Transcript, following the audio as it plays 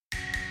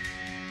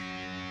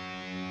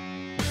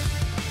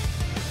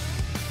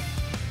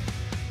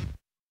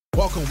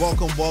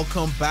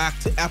Welcome back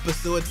to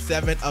episode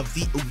 7 of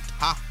the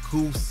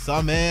Otaku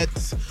Summit.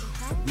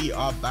 We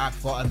are back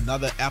for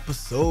another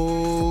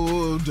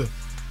episode,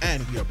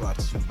 and we are brought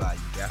to you by, you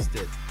guessed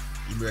it,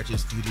 Emergent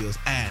Studios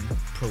and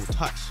Pro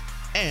Touch.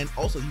 And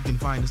also, you can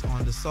find us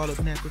on the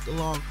Solid Network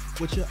along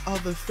with your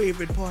other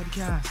favorite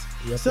podcasts.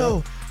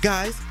 Yep.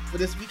 Guys, for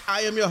this week,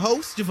 I am your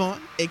host, Javon,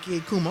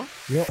 aka Kuma.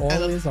 You're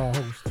always our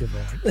host,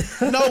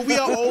 Javon. No, we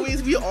are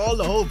all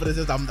the host, but it's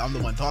just I'm the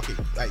one talking.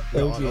 Like,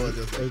 co-host.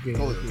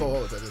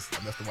 I'm just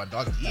the one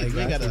talking. Jeez,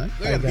 we gotta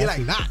be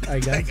like that. I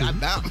got you.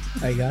 Goddamn.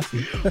 I got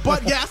you.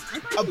 But yes,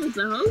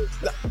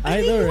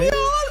 I know, right?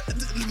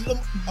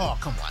 Oh,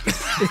 come on.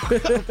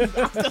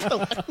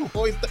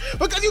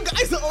 Because you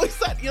guys are always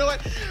said, you know what?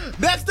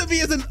 Next to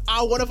me is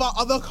one of our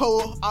other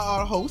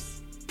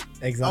hosts.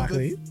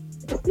 Exactly.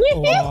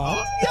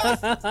 Yes.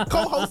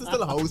 Co-host is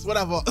still a host,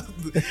 whatever.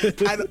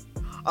 And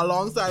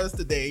alongside us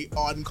today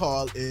on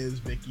call is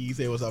Vicky.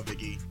 Say what's up,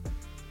 Vicky.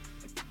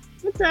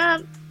 What's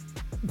up?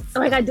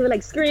 Oh, I gotta do it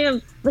like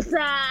scream. What's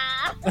up?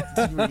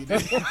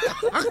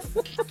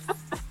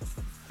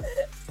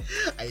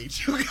 I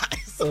hate you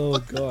guys. Oh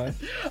god.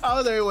 How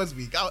was everyone's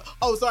week?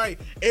 Sorry.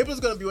 April's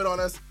gonna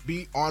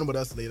be on with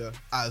us later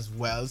as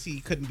well. She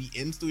couldn't be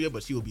in studio,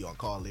 but she will be on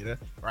call later,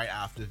 right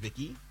after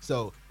Vicky.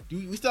 So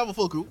we still have a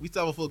full crew. We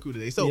still have a full crew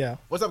today. So yeah.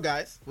 What's up,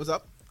 guys? What's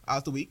up?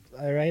 How's the week?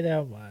 All right,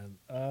 man.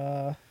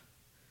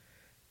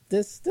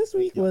 This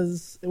week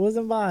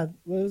wasn't bad.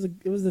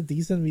 It was a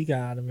decent week of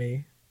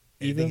anime.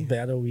 Even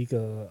better week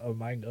of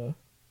manga.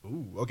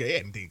 Ooh, okay.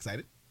 Anything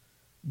excited?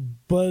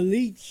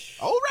 Bleach.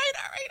 All right.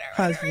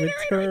 Has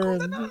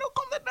returned. No,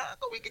 calm that down.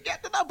 We can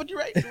get that out, but you're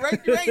right.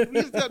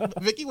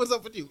 Vicky, what's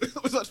up with you?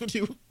 What's up with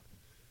you?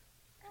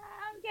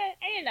 I'm good.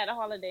 Ain't that a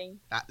holiday?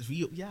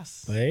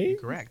 Yes. Right?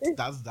 Correct.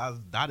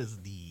 That is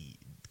the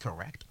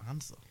correct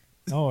answer.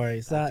 Don't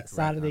worry.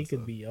 Saturday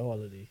could be your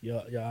holiday.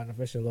 Your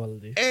unofficial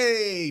holiday.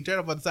 Hey, turn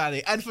up on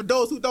Saturday. And for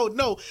those who don't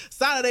know,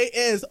 Saturday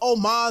is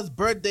Omar's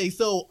birthday.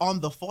 So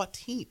on the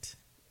 14th,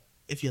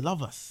 if you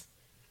love us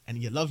and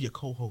you love your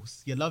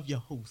co-host, you love your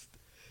host,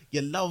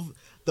 you love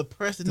the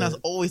person that's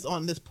always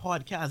on this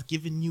podcast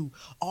giving you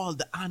all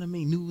the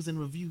anime news and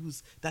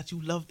reviews that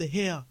you love to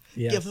hear.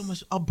 Yes. Give him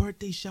a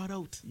birthday shout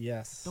out.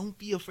 Yes. Don't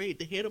be afraid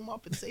to hit him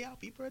up and say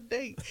happy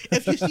birthday.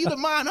 If you see the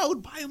man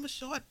out, buy him a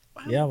shot.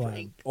 Buy him a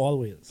drink.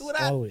 Always. Do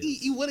that. Always.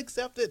 He would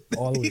accept it.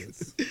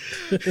 Always.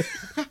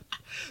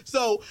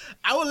 So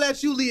I will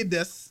let you lead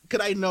this,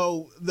 because I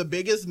know the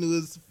biggest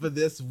news for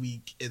this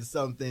week is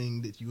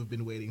something that you have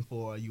been waiting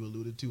for. You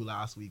alluded to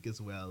last week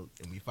as well,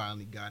 and we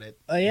finally got it.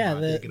 Oh yeah,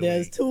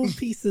 there's two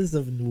pieces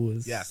of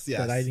news yes.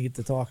 that I need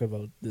to talk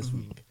about this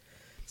week.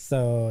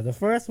 So the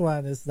first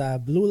one is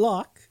that Blue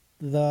Lock,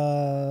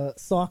 the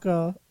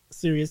soccer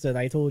series that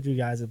I told you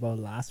guys about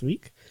last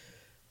week,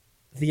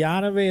 the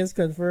anime is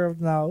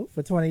confirmed now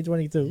for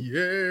 2022.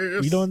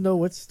 Yes. We don't know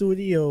what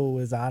studio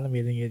is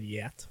animating it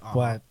yet,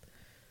 but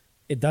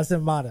it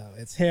doesn't matter.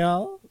 It's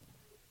here.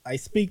 I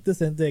speak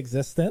this into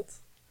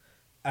existence.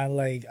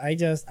 And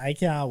I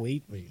can't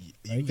wait.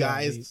 You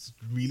guys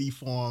really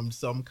formed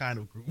some kind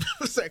of group.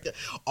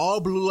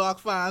 All Blue Lock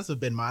fans have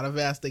been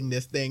manifesting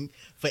this thing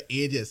for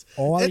ages.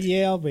 All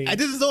year, baby. And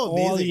this is so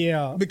amazing. All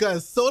year.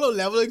 Because solo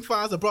leveling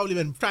fans have probably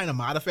been trying to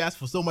manifest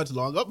for so much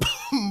longer,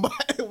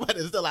 but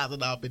it still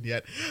hasn't happened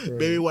yet. Right.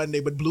 Maybe one day.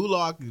 But Blue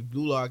Lock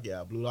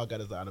got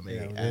his anime.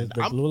 Yeah, and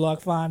the Blue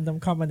Lock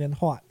fandom coming in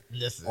hot.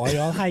 Listen. All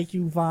y'all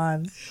Haikyuu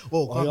fans,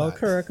 all y'all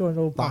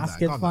Kuroko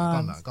basket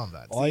fans,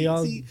 all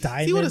y'all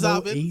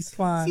Diamond Ace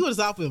fans, see what's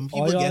happening.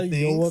 All y'all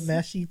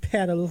Yowameshi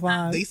pedal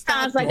fans. They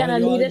start like an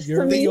elitist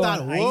to me.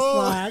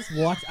 Ice fans,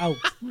 watch out.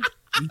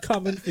 We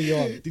coming for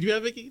y'all. Did you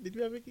have Vicky?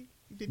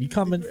 We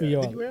coming for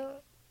y'all.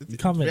 You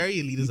coming. Very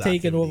elitist. You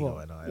taking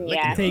over.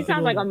 Yeah, he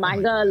sounds like a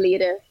manga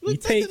leader. You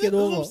taking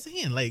over. I'm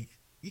saying,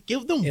 you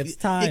give them. It's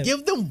time. You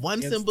give them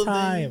one simple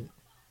thing.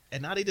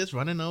 And now they just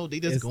running out.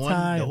 They just it's going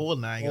time. The whole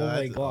nine. Oh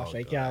my gosh,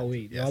 I can't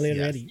wait. Y'all ain't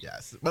ready.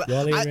 Yes. But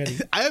y'all ain't ready.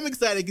 I am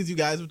excited because you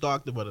guys have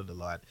talked about it a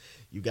lot.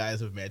 You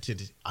guys have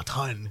mentioned it a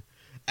ton.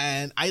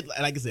 And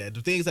like I said,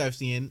 the things I've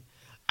seen,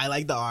 I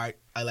like the art.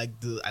 I like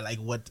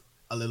what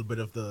a little bit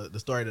of the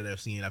story that I've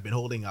seen. I've been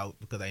holding out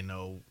because I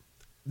know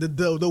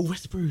the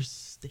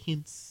whispers, the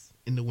hints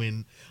in the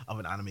wind of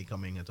an anime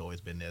coming has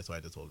always been there. So I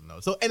just hold it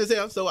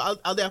out. So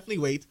I'll definitely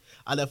wait.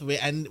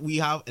 And we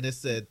have, and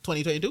it's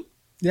 2022.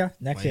 Yeah,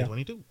 next year.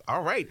 2022.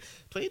 All right.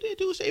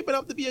 2022 shaping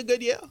up to be a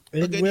good year.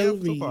 It will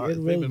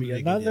be.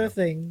 Another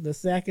thing, the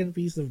second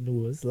piece of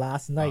news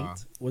last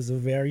night was a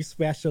very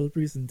special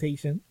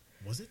presentation.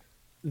 Was it?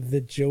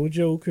 The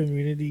JoJo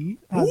community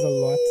has a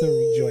lot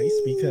to rejoice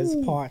because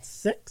Part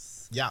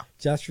 6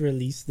 just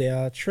released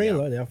their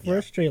trailer, their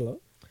first trailer.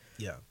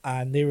 Yeah.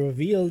 And they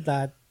revealed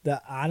that the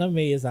anime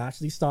is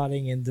actually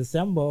starting in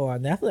December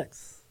on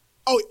Netflix.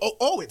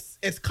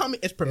 It's coming.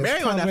 It's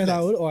premiering on Netflix.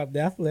 Out on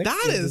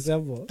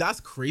Netflix. That's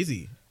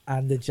crazy.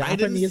 And the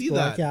Japanese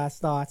broadcast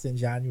starts in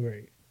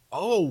January.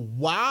 Oh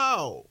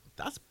wow,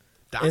 that's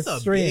a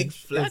big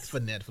flex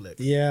for Netflix.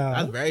 Yeah,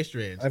 that's very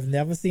strange. I've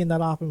never seen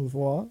that happen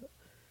before.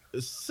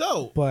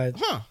 So,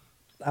 but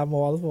I'm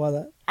all for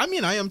that. I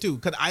mean, I am too,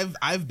 because I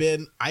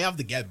have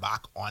to get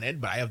back on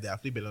it, but I have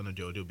definitely been on a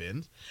JoJo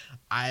binge.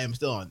 I am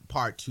still on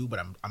part 2, but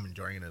I'm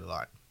enjoying it a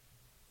lot.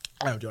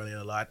 I'm enjoying it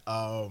a lot.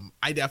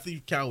 I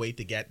definitely can't wait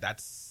to get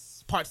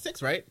that's part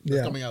 6, right?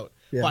 That's coming out.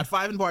 Yeah. Part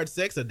 5 and part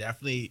 6 are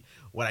definitely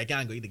what I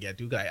can't wait to get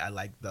to, because I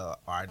like the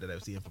art that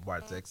I've seen for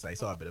part 6. I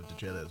saw a bit of the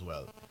trailer as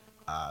well.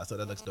 So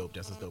that looks dope,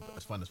 just as dope,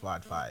 as fun as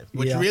part 5,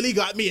 which really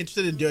got me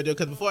interested in JoJo,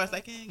 because before I was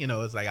like,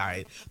 it's like, all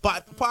right.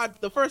 But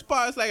the first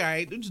part is like, all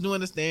right, they're just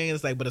doing this thing, and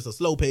it's like, but it's a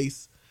slow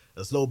pace,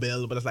 a slow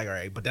build, but it's like, all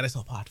right. But then I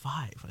saw part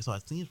 5. I saw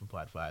scenes from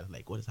part 5.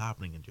 Like, what is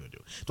happening in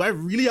JoJo? Do I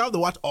really have to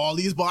watch all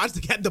these parts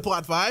to get to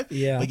part 5?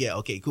 Yeah. But yeah,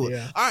 okay, cool.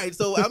 Yeah. All right,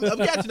 so I'm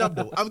catching up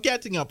though. I'm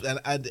catching up, and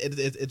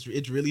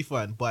it's really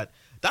fun. But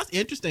that's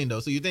interesting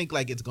though. So you think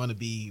like it's gonna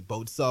be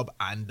both sub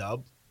and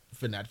dub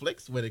for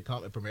Netflix when it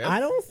premieres? I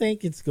don't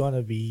think it's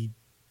gonna be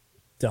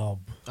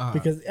dub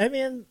because I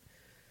mean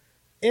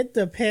it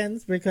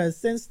depends, because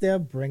since they're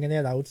bringing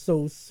it out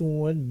so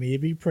soon,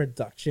 maybe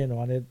production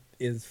on it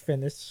is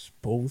finished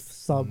both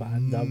sub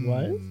and dub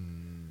wise.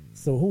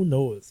 So who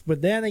knows?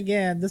 But then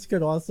again, this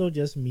could also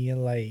just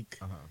mean like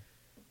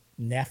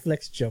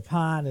Netflix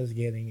Japan is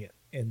getting it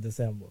in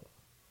December,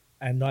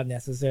 and not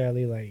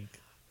necessarily like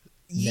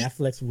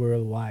Netflix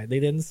worldwide. They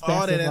didn't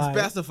specify. Oh, they didn't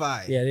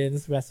specify. Yeah, they didn't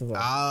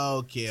specify.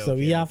 Okay. So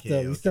we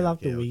still have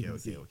to wait and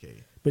see.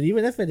 Okay. But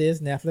even if it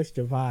is Netflix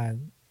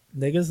Japan,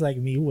 niggas like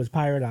me who was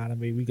pirate anime,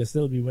 we could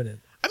still be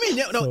winning. I mean,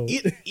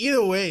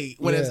 either way,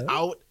 when it's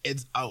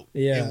out.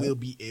 Yeah. And we'll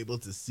be able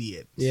to see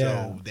it.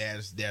 Yeah. So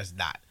there's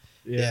that.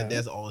 Yeah.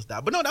 There's always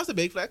that. But no, that's a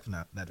big flex for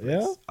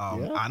Netflix.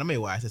 Yeah.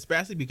 Anime wise,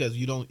 especially because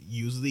you don't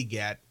usually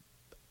get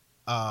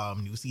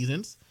new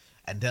seasons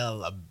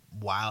until a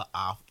while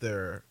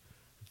after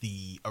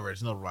the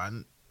original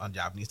run on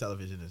Japanese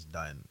television is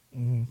done.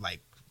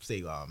 Like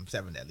say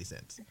 7 Deadly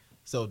Sins.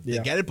 So to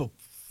get it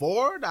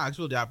before the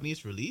actual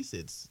Japanese release,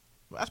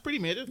 that's pretty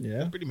major. Yeah.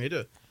 That's pretty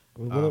major.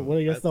 What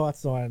are your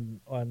thoughts on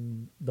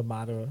the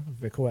matter,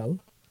 Viquel?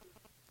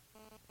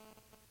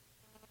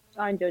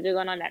 On JoJo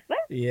going on Netflix?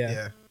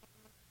 Yeah.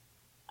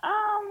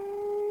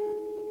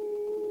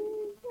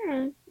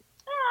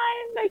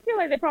 I feel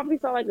like they probably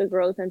saw like a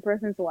growth in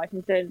persons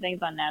watching certain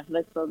things on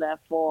Netflix, so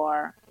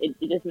therefore it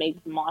just makes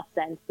more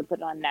sense to put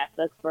it on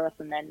Netflix first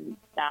and then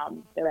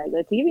down the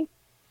regular TV.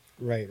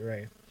 Right.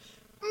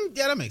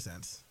 Yeah, that makes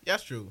sense.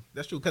 That's true.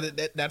 Because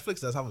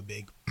Netflix does have a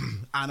big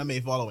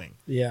anime following.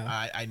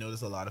 Yeah. I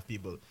noticed a lot of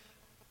people.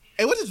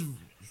 And which is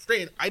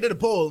strange. I did a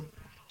poll,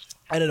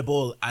 and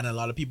a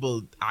lot of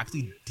people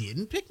actually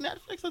didn't pick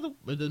Netflix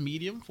as the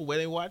medium for where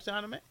they watch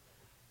anime.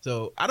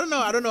 So I don't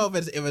know if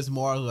it's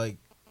more like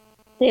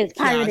It's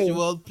pirating.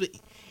 casual.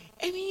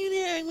 I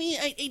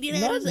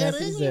did Not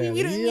necessarily.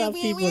 You have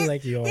people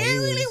like you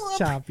always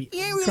choppy,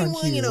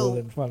 Crunchyroll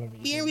in front of me.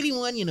 We don't really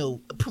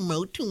want,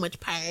 promote too much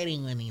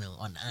pirating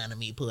on anime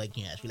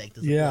podcast. We like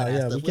to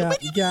Yeah. We can't promote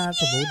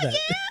that.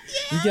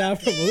 We can't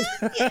promote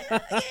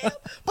that.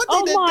 But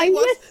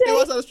they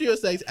was on the stream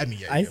saying,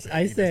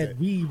 I said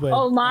we, but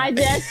Omar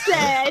just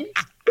said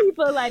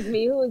people like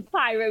me who is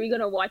pirate, we're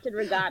gonna watch it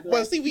regardless.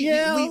 Well, see, we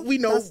know we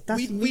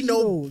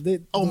know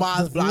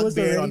Omar's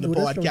Blackbeard on the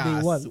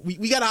podcast.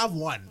 We gotta have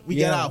one.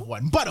 Gotta have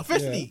one. But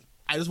officially,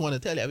 I just want to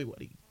tell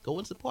everybody: go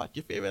and support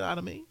your favorite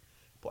anime.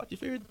 Support your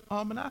favorite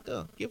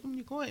Manaka. Give them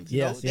your coins.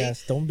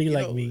 Yes. Don't be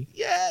like me.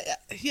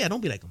 Yeah.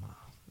 Don't be like Omar.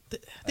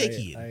 Take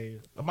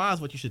it.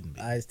 Omar's what you shouldn't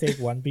be. I take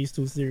One Piece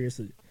too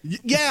seriously.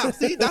 Yeah.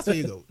 See, that's where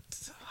you go.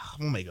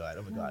 Oh my god.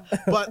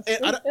 But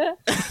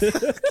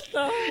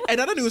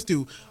and other news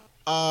too.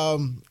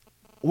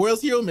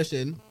 World's Hero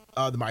Mission,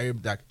 the My Hero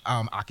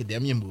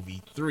Academia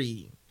movie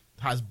 3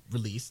 has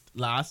released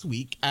last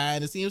week,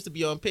 and it seems to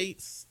be on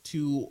pace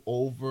to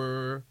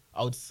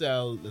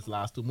outsell its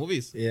last 2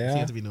 movies. Yeah, it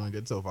seems to be doing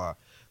good so far.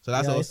 So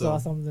that's I also. saw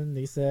something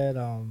they said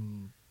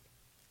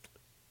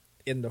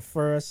in the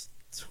first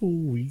 2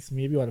 weeks,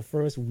 maybe, or the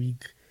first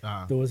week,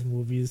 those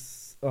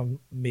movies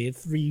made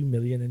 3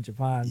 million in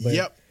Japan.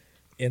 But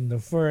in the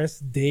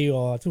first day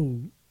or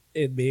 2,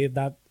 it made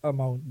that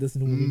amount. This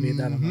movie made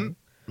that amount.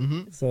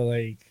 So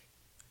like,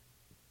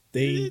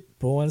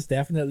 Bowen's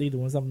definitely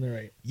doing something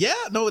right. Yeah,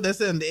 no,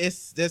 this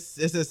is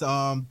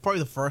probably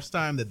the first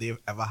time that they've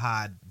ever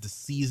had the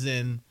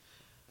season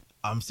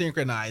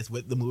synchronized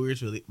with the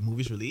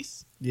movie's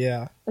release.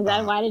 Yeah. Is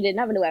that why they didn't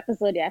have a new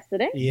episode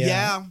yesterday?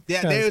 Yeah.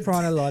 Because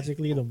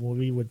chronologically, the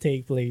movie would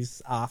take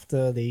place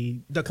after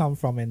they come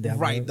from Endeavor.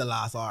 Right, the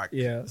last arc.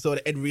 Yeah. So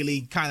it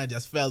really kind of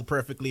just fell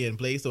perfectly in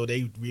place. So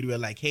they really were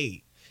like,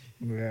 hey.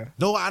 Yeah.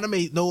 No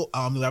anime, no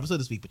new episode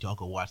this week, but y'all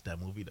go watch that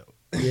movie though.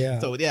 Yeah.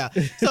 So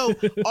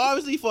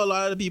obviously for a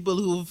lot of the people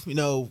who've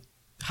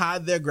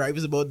had their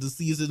gripes about the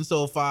season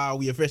so far,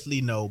 we officially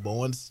know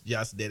Bones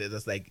just did it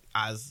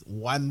as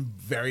one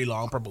very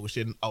long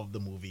promotion of the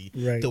movie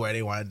to where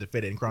they wanted to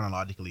fit in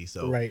chronologically.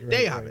 So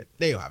there you have it.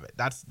 There you have it.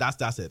 That's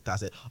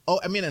it. Oh,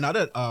 I mean,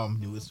 another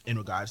news in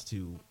regards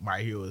to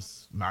My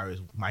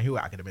Hero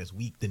Academia's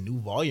week, the new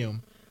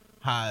volume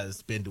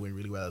has been doing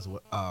really well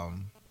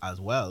as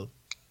well.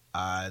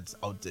 It's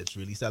out. It's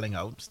really selling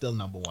out. Still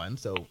number one.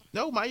 So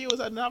no, Mario is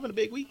having a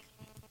big week.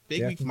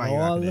 Big week for Getting Mario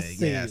all the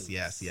Academia.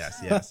 sales.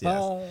 Yes.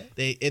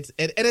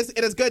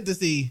 It is good to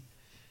see.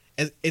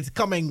 It's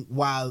coming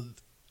while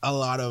a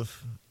lot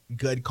of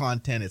good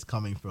content is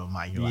coming from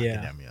My Hero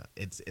Academia.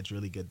 It's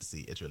really good to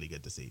see. It's really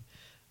good to see.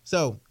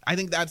 So I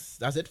think that's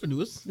it for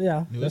news.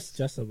 Yeah, news. that's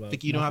just about.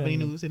 Vicky, you don't have any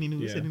news? Any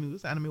Yeah.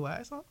 news? Anime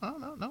wise? Oh,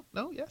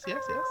 no. Yes. No,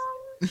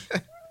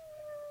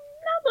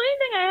 the only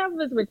thing I have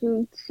was what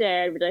you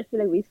shared, which I feel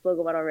like we spoke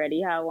about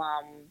already. How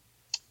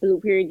Blue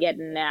Period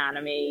getting the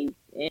anime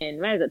in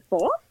when is it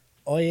 4th?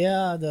 Oh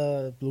yeah,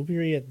 the Blue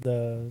Period,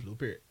 the Blue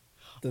Period.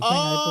 thing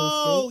I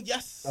posted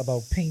Yes.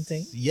 about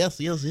painting. Yes.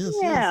 We have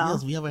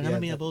an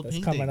anime about that's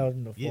painting. coming out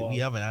in the fall. We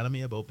have an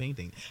anime about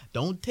painting.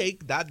 Don't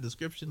take that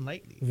description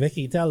lightly.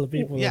 Vicky, tell the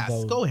people. Yes,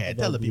 about, go ahead.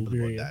 Tell the Blue people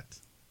Period. about that.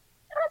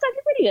 Oh, it's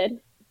actually pretty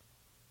good.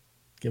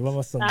 Give them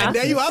a synopsis. And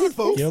there you have it,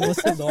 folks. Give them a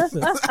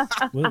synopsis.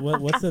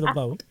 What's it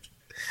about?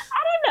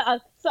 I don't know.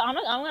 So I'm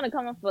gonna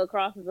come up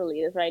across as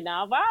elitist right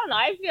now, but I don't know.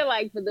 I feel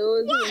like for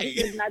those who are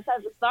interested in that type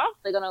of stuff,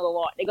 they're gonna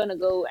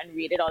go and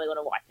read it, or they're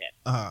gonna watch it.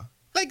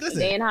 Like, If listen.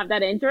 they ain't have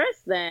that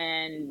interest,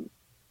 then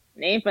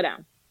it ain't for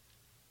them.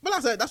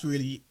 But that's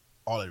really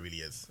all it really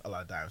is a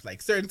lot of times.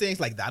 Like certain things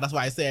like that. That's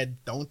why I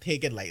said don't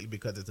take it lightly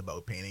because it's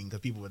about painting. Because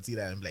people would see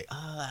that and be like,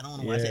 I don't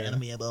want to watch an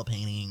anime about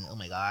painting. Oh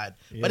my god.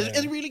 But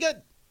it's really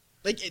good.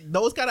 Like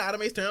those kind of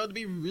animes turn out to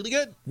be really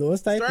good.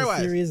 Those type of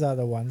Story-wise. series are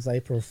the ones I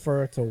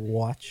prefer to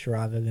watch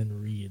rather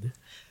than read.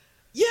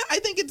 Yeah, I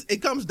think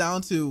it comes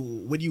down to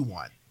what do you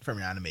want from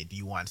your anime. Do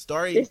you want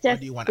story It's or just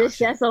do you want it's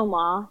action? just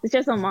Omar. It's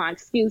just Omar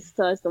excuse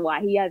to us to why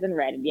he hasn't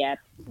read it yet.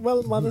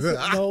 Well, honestly,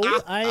 no,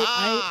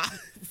 I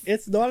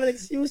it's not an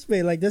excuse,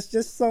 mate. Like there's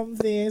just some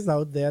things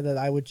out there that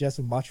I would just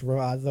much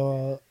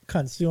rather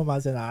consume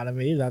as an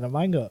anime than a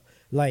manga.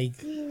 Like,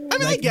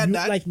 I get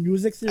that. Like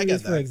music get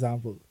series, for that.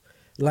 example.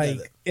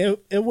 Like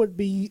it would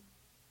be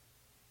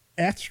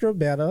extra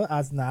better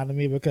as an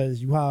anime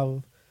because you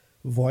have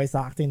voice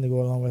acting to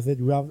go along with it.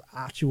 You have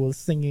actual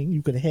singing.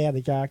 You could hear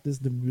the characters.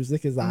 The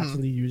music is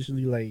actually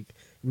usually like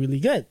really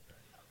good.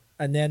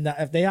 And then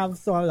if they have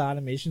solid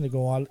animation to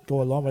go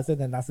along with it,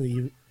 then that's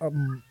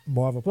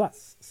more of a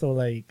plus. So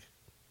like,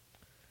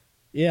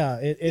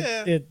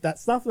 that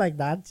stuff like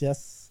that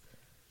just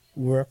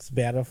works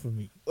better for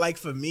me. Like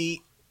for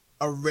me,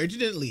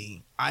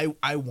 originally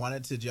I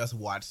wanted to just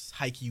watch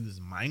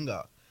Haikyuu's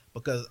manga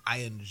because I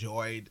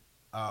enjoyed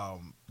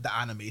the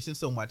animation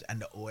so much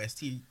and the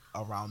OST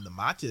around the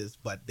matches,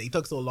 but they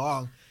took so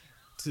long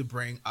to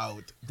bring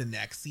out the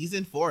next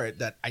season for it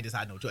that I just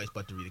had no choice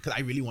but to read it because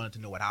I really wanted to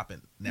know what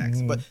happened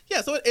next. But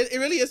yeah, so it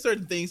really is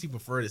certain things you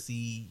prefer to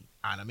see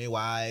anime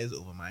wise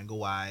over manga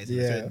wise,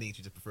 and certain things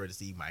you just prefer to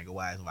see manga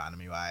wise over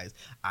anime wise,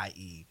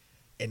 i.e.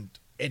 in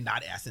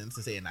that essence,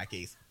 to say in that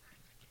case,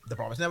 The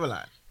Promised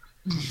Neverland.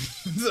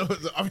 so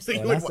obviously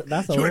you would want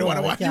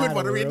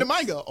to read the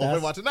manga over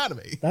watching anime.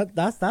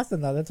 That's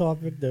another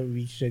topic that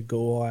we should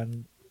go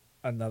on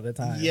another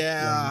time.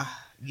 Yeah,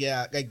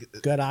 like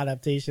good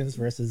adaptations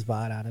versus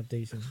bad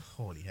adaptations.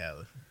 Holy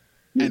hell.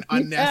 And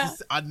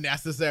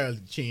unnecessary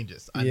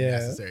changes.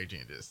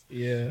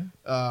 Yeah.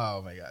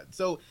 Oh my god.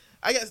 So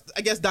I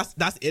guess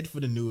that's it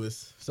for the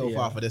news so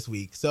far for this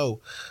week.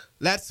 So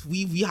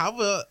we have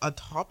a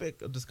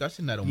topic of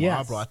discussion that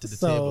Omar brought to the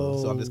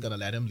table. So I'm just gonna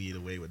let him lead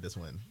away with this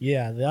one.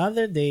 Yeah, the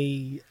other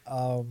day,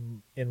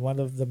 in one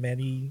of the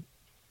many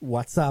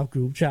WhatsApp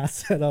group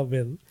chats that I'm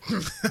in,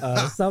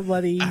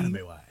 somebody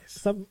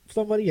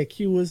somebody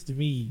accused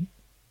me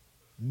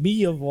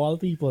of all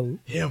people,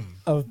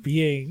 of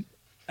being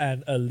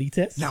an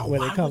elitist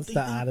when it comes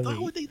to anime. Why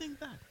would they think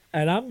that?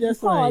 And I'm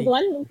just pause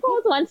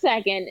 1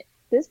 second.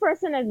 This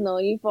person has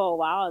known you for a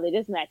while. They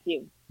just met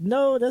you.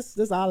 No, this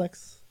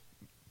Alex.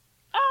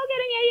 Oh,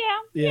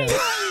 getting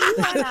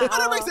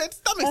That makes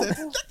sense.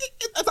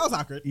 That sounds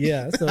awkward.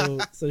 Yeah,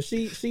 so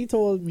she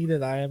told me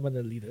that I am an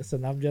elitist,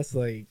 and I'm just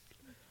like,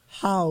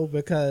 how?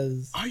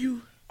 Because Are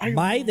you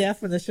my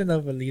definition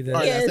of elitist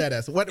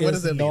what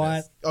is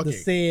elitist? Not the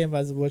same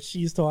as what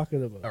she's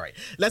talking about. All right,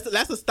 let's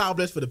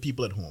establish for the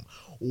people at home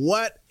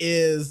what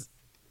is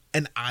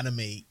an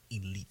anime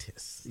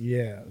elitist.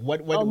 Yeah,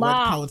 what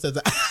counts as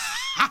a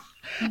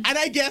and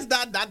I guess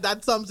that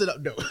sums it up.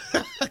 No,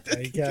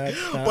 I guess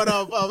but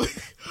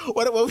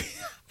what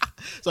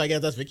so I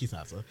guess that's Vicky's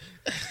answer.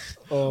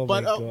 Oh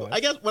but my God. I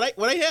guess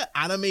when I hear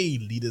anime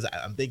elitist,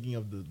 I'm thinking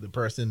of the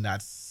person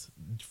has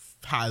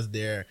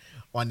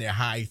on their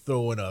high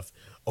throne of,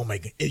 oh my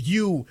god, if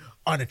you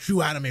are a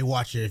true anime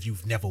watcher, if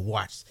you've never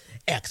watched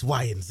X,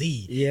 Y, and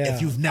Z,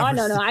 if you've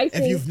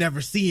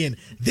never seen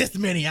this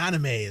many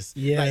animes,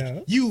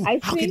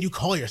 like how can you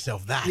call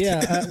yourself that?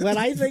 Yeah, when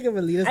I think of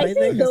elitist, I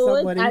think of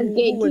somebody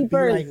who would be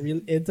like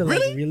into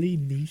like really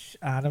niche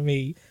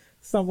anime.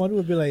 Someone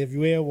would be like, if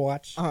you ever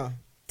watch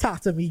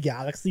Tatami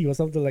Galaxy or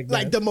something like that,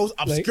 like the most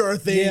obscure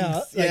things.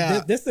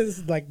 This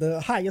is like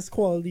the highest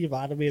quality of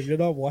anime. If you're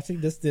not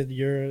watching this, then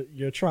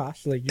you're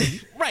trash. Like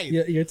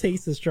your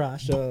taste is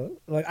trash.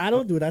 Like I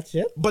don't do that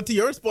shit. But to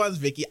your response,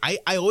 Vicky, I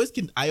always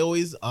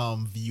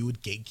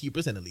viewed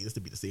gatekeepers and elitists to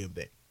be the same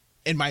thing.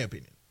 in my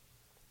opinion.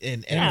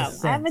 Yeah,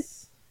 I have it.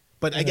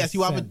 But I guess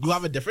you have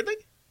a different thing.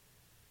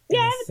 Yeah,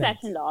 I have it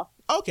sectioned off.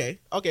 Okay.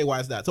 Why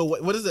is that? So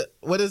what is it?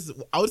 What is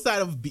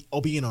outside of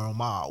being or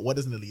Omar? What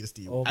is an elitist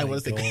to you? Oh what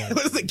is the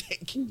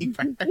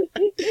gatekeeper?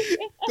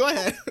 Go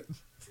ahead.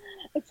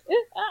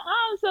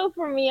 So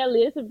for me,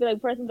 elitist would be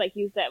like persons like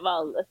you said.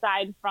 Well,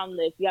 aside from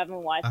if you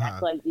haven't watched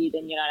XYZ,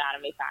 then you're not an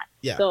anime fan.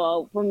 Yeah.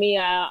 So for me,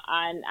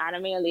 an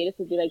anime elitist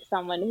would be like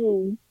someone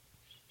who,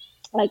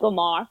 like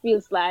Omar,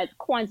 feels like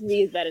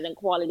quantity is better than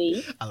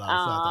quality. I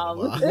love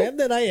Omar. When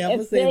did I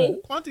ever say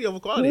that? Quantity over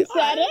quality. You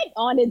said it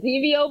on the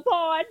DVO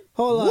pod.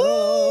 Hold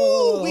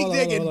on. We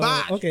digging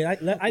back. Okay, I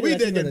can We let you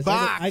digging finish.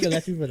 back. I can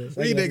let you finish.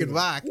 We digging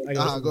back.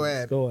 Go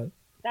ahead. Go on.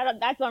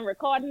 That's on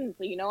recording,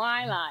 so you know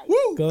I ain't lying.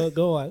 Woo.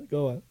 Go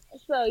on.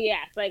 So yeah,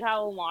 it's like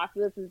how Omar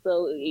feels as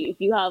though if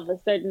you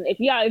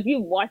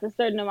watch a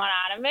certain amount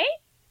of anime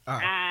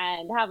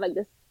and have like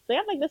this, they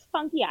have like this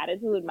funky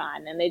attitude,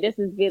 man, and they just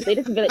be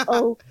like,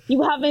 oh,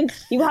 you haven't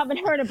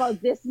heard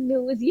about this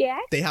news yet?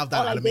 They have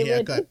that anime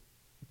haircut.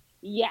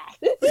 Yes.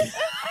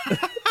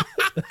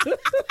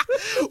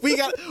 we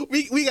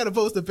gotta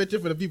post a picture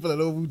for the people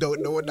who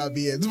don't know what that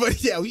means.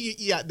 But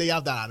yeah, they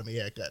have that anime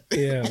haircut.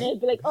 Yeah. And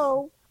they'd be like,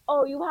 oh,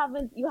 you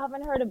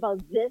haven't heard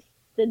about this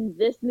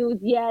news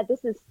yet?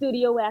 This is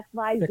Studio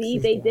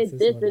XYZ. They did this,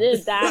 it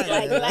is that.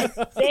 Like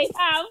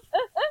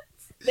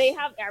they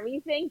have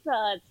everything to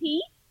a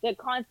T. They're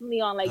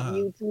constantly on like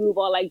YouTube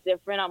or like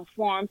different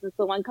forums and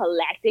so on,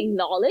 collecting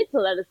knowledge,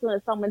 so that as soon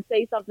as someone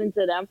says something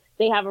to them,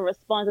 they have a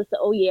response as to,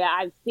 oh yeah,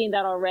 I've seen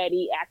that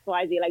already,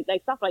 XYZ,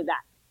 like stuff like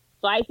that.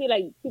 So I feel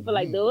like people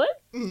like those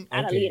and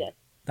elitist.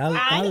 That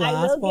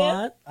last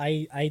part,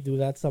 I do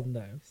that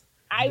sometimes.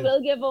 I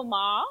will give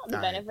Omar the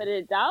benefit of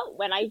the doubt.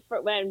 When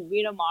me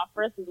and Omar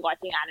first was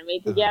watching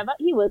anime together,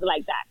 he was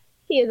like that.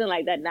 He isn't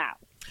like that now.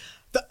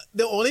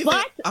 The only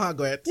thing.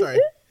 Go ahead. Sorry.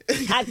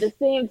 At the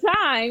same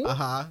time,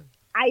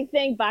 I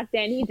think back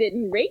then he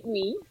didn't rate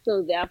me,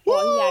 so therefore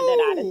he had that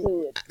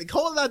attitude.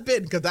 Hold that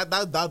bit, because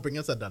that'll bring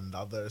us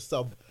another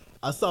sub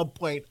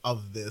point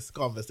of this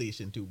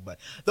conversation too. But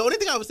the only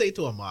thing I would say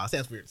to Omar,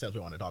 since we're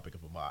on the topic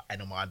of Omar,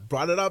 and Omar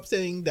brought it up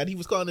saying that he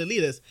was calling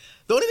elitist,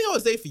 the only thing I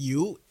would say for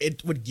you,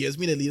 what gives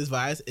me the elitist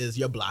vibes is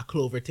your Black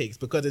Clover takes,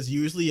 because it's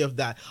usually of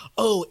that,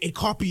 oh, it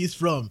copies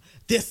from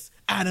this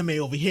anime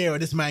over here or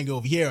this manga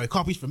over here, or it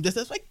copies from this.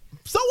 It's like,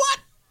 so what?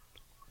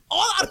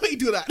 All anime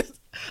do that.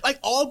 Like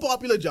all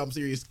popular Jump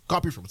series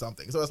copy from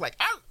something, so it's like,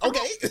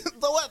 okay,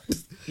 so what?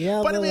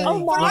 Yeah, but I mean, I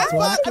don't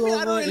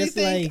really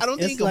think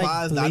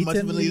Omar is that much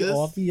of an elitist.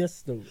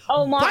 Obvious though.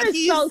 Omar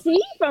is salty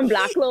from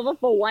Black Clover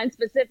for one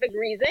specific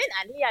reason,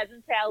 and he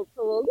hasn't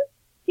told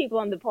people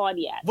on the pod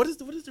yet. What is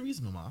the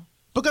reason, Omar?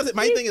 Because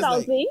my thing is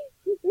salty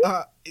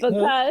like, because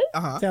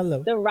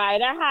the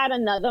writer had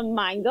another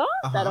manga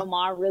that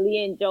Omar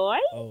really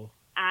enjoyed.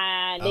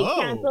 And they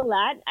canceled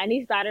that, and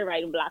he started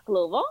writing Black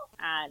Clover,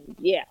 and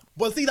yeah.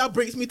 Well, see, that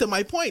brings me to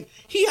my point.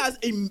 He has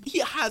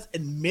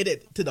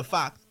admitted to the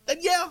fact that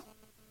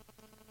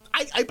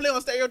I play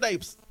on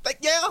stereotypes. Like,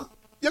 yeah,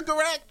 you're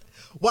correct.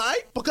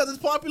 Why? Because it's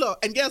popular,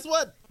 and guess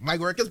what? My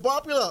work is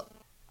popular.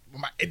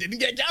 It didn't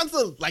get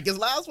canceled like his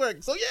last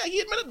work, so yeah,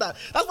 he admitted that.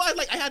 That's why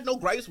I had no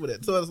gripes with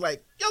it. So it's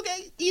like,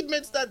 okay, he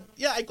admits that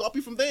I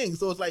copy from things.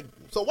 So it's like,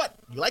 so what?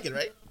 You like it,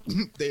 right?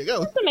 There you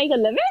go. To make a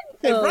living,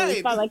 so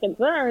as far as I'm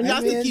concerned, he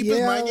has to keep his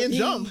mind in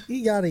Jump.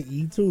 He gotta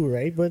eat too,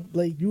 right? But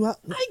like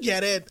I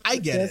get it.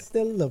 There's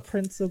still the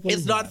principle.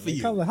 It's not for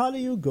you. How do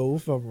you go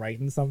from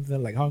writing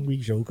something like Hungry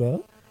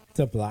Joker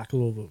to Black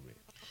Clover?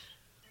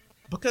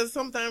 Because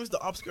sometimes the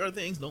obscure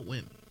things don't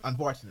win,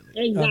 unfortunately.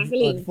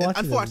 Exactly.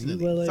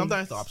 Unfortunately,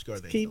 sometimes the obscure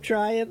things. Keep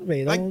trying,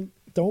 man.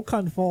 Don't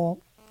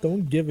conform.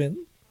 Don't give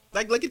in.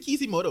 Like look at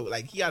Kishimoto.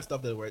 Like he had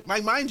stuff that worked.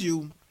 Like mind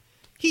you.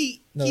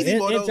 It just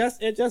wasn't good.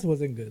 It just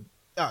wasn't good.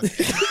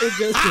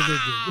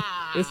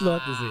 It's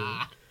not the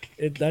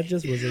same. That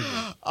just wasn't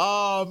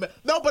good.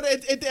 No, but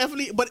it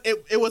definitely, but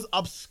it was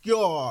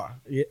obscure.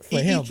 Yeah, for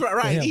him.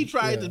 He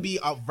tried to be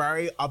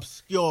very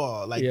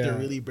obscure, like to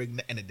really bring,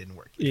 and it didn't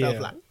work. It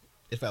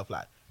fell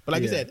flat. But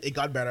like you said, it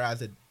got better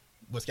as it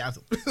was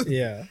canceled.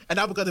 Yeah, and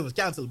not because it was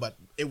canceled, but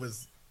it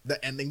was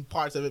the ending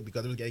parts of it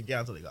because it was getting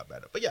canceled. It got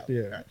better. But yeah.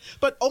 Right.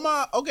 But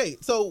Omar, okay,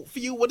 so for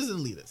you, what is an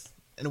elitist?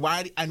 And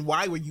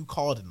why were you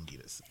called an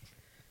elitist?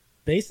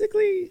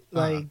 Basically,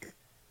 like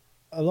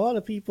a lot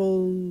of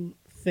people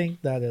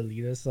think that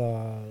elitists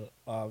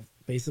are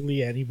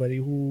basically anybody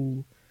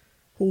who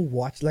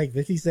watch, like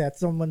Vicky said,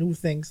 someone who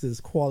thinks is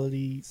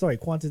quantity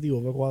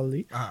over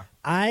quality.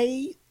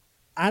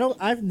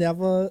 I've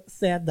never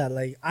said that.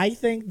 Like I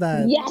think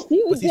that. Yes,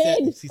 you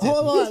did.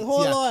 Hold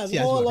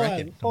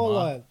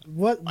on.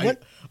 What?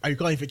 Are you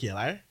calling Vicky a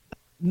liar?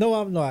 No,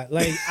 I'm not.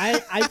 Like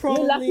I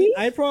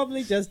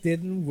probably just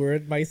didn't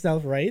word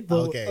myself right.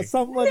 But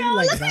somebody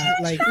like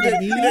that, like for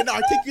me, you didn't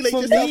articulate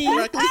yourself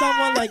correctly.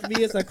 Someone like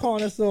me is a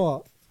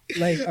connoisseur.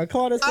 Like a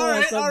connoisseur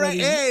is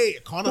somebody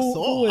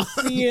who is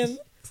seeing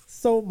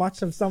so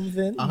much of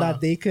something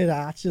that they could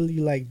actually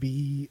like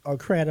be a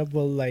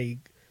credible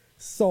like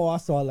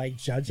source or like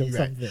judge of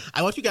Right. something.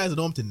 I want you guys at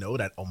home to know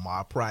that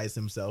Omar prides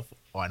himself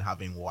on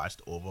having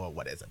watched over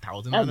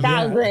 1,000 A anime.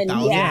 thousand,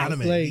 1,000 yeah. anime.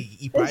 Like,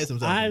 He prides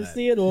himself on I've that.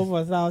 seen over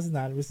 1,000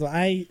 anime, so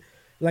I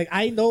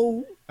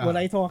know what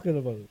I talking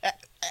about.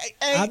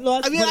 I'm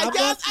not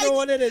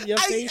throwing it in your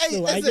face,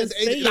 though. I just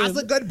saying, that's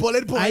a good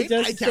bullet point. I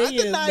just can't saying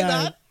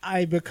deny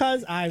that.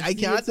 because I've seen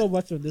can't- so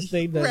much of this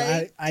thing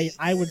that Right.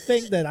 I would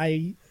think that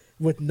I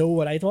would know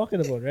what I talking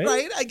about, right?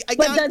 Right? I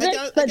But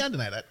can't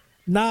deny that.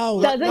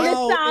 Now, Doesn't it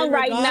sound in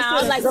right regards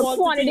now to like a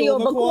quantity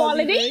over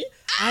quality? right?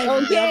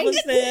 I've Okay. never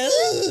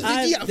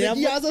said.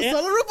 Vicky has a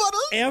solid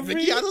rebuttal.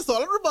 Vicky has a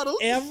solid rebuttal.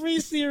 Every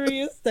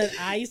series that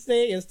I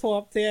say is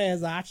top tier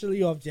is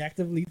actually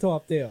objectively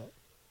top tier.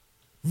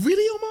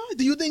 Really, Omar?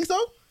 Do you think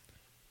so?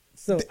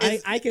 So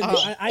It's- I can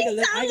sounds like an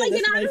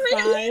anime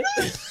to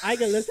me. I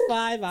can list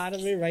 5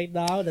 anime right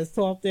now that's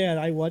top tier, and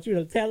I want you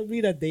to tell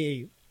me that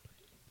they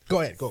Go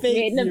ahead. Go. Fate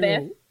Made in the Zero,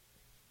 best.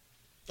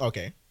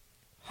 Okay.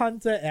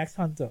 Hunter x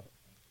Hunter.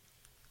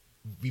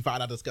 We've had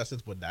our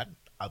discussions with that.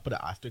 I'll put an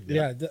asterisk there.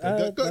 Yeah, Go.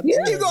 that's Keep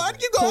going.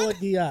 Keep going. Code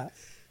Geass,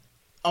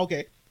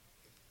 Okay.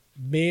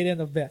 Made in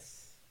the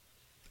Best,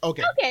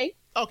 Okay. Okay.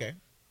 Okay.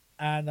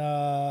 and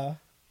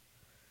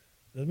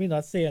let me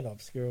not say an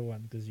obscure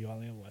one because you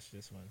only watched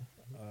this one.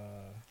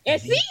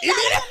 It's me. You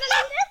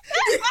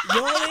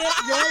only what?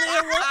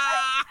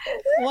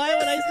 Why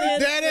would I say it?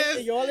 There it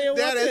is. You only There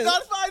watched it is. it.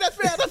 That's fine. That's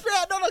fair. That's fair.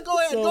 No, go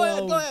ahead. So, Go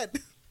ahead. Go ahead.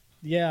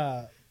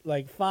 Yeah,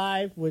 like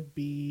 5 would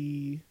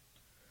be.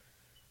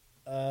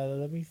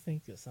 Let me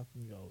think of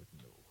something y'all would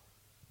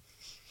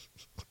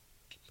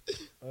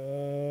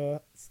know.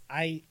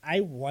 I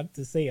want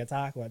to say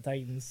Attack on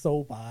Titan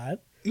so bad.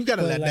 You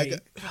gotta But, let like,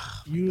 that go.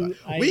 Oh my you- God.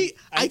 I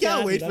I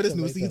can't do wait that for this to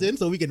new myself. season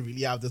so we can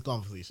really have this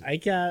conversation. I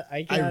can't.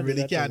 I do really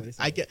that to can't.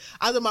 myself. I can't.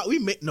 As a matter, we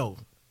may no.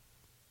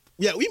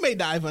 Yeah, we may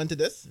dive into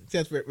this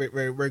since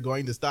we're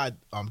going to start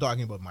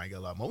talking about manga a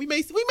lot more. We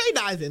may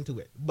dive into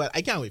it, but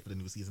I can't wait for the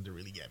new season to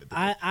really get into it.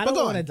 I But don't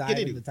go want to on, dive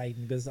continue. into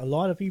Titan because a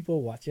lot of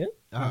people watch it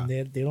Uh-huh. and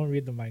they don't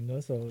read the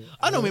manga. So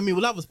I know. I mean,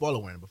 we'll have a spoiler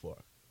warning before,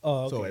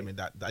 Oh, okay. so I mean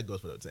that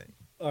goes without saying.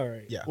 All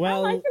right. Yeah.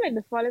 Well, I feel like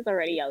the spoiler's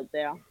already out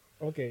there.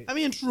 okay. I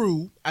mean,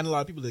 true, and a lot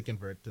of people did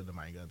convert to the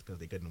manga because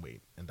they couldn't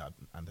wait and that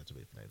to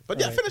wait for it. But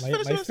yeah, All right, finish my the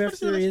list, fifth finish the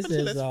series list,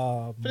 finish the is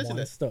list. Finish the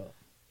list. Monster.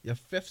 Your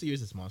 5th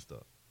series is Monster.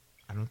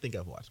 I don't think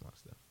I've watched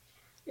Monster.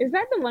 Is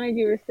that the one that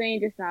you were saying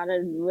just now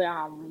that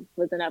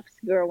was an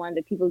obscure one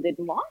that people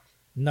didn't watch?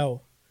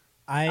 No,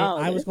 I Oh,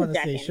 was this going is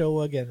to say Jackin.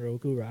 Showa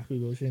Genroku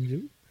Rakugo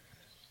Shinju,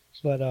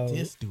 but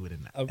Just do it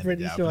in I'm in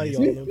pretty sure Japanese.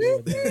 you all know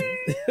what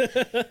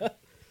that is.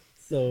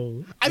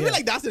 So I yeah. feel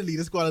like that's the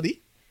elitist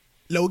quality.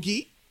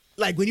 Low-key.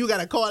 Like when you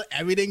gotta call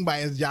everything by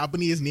its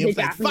Japanese name. The It's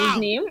like, Japanese fam,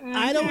 name?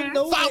 I don't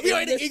know. fam, the we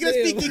are in an English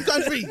name. English-speaking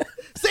country.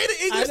 Say the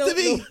I English don't to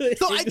me know the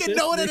so I can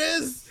know what it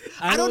English is.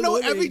 I don't know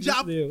the every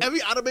English name.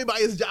 every anime by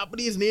its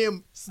Japanese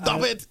name.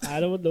 Stop it. I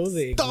don't know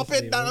the Stop English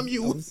it, name. damn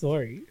you. I'm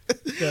sorry.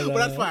 But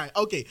That's fine.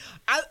 Okay,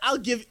 I'll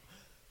give.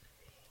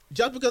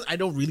 Just because I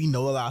don't really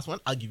know the last one,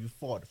 I'll give you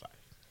 4 out of 5.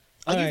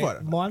 I'll give you 4 out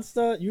of 5.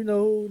 Monster, you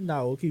know who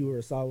Naoki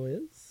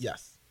Urasawa is?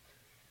 Yes.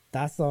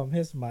 That's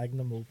his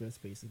magnum opus,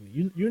 basically.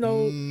 You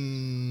know,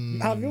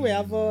 have you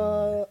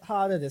ever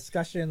had a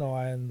discussion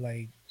on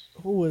like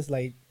who was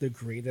like the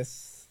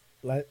greatest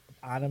like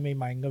anime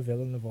manga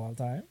villain of all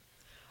time?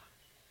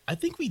 I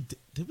think we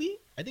did we?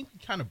 I think we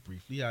kind of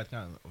briefly had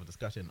kind of a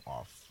discussion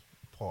off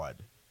pod.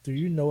 Do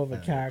you know of a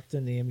character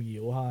named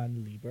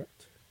Johann Liebert?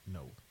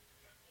 No.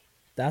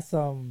 That's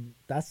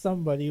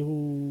somebody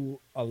who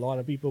a lot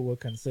of people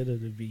would consider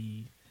to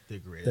be the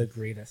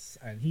greatest,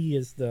 and he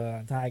is the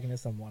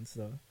antagonist of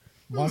Monster.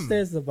 Monster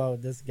is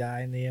about this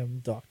guy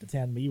named Dr.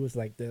 Tenma. He was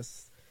like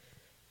this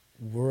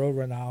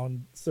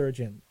world-renowned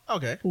surgeon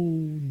Okay.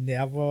 who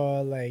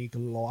never like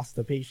lost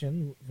a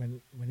patient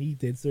when he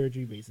did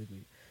surgery,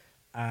 basically.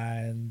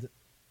 And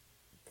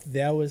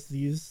there was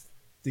these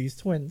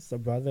twins, a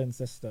brother and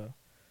sister.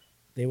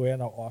 They were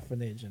in an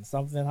orphanage, and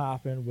something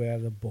happened where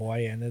the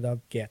boy ended up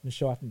getting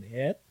shot in the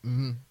head.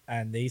 Mm-hmm.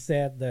 And they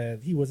said that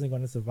he wasn't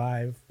going to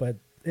survive, but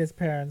his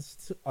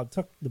parents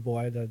took the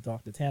boy to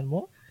Dr.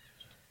 Tenma.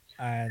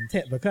 And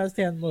because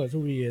Tenma is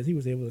who he is, he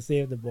was able to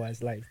save the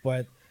boy's life.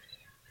 But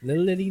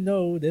little did he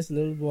know, this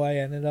little boy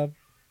ended up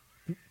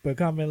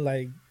becoming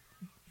like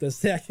the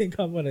second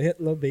coming of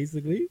Hitler,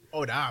 basically.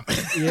 Oh damn.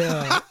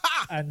 Yeah.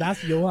 And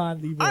that's Johann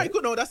Liebert. All right,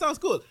 cool. No, that sounds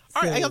cool.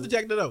 All right, I So, have to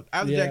check that out. I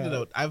have to check that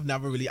out. I've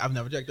never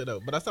checked it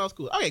out, but that sounds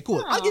cool. Okay,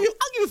 cool. I'll give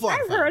you 4 out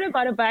I've of 5. heard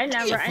about it, but I Give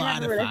never you 4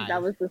 out of realized 5.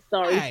 that was the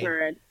story Alright. for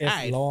it. It's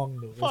Alright. long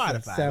though. 4 out of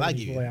It's 5. like I'll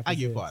give you 4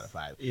 episodes. out of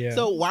 5. Yeah.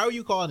 So why are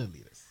you calling it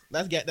elitist?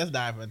 Let's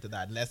dive into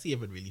that. And let's see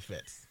if it really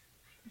fits.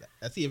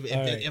 Let's see if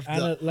Alright. if And,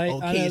 the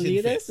an occasion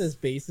elitist fits. is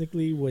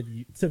basically what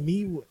you, to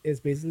me is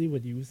basically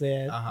what you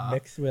said, Uh-huh.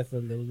 mixed with a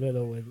little bit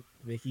of what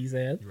Vicky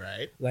said.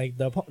 Right. Like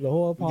the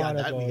whole We got part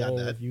that, about we got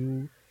that.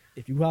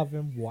 if you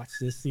haven't watched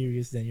this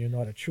series, then you're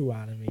not a true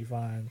anime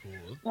fan.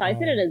 Cool. So I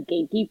said it as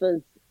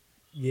gatekeepers.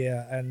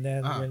 Yeah, and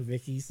then Uh-huh. when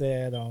Vicky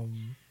said,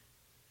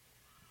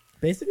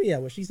 basically, yeah,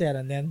 what she said,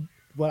 and then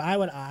what I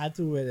would add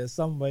to it is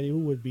somebody who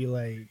would be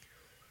like,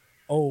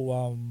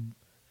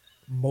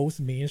 most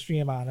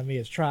mainstream anime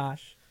is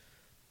trash.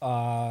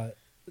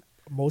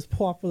 Most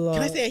popular.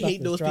 Can I say I stuff hate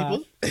is those trash.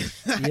 people?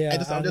 Yeah, I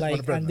just and, wanna like,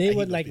 put it and out. they I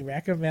would hate like those people.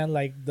 recommend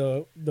like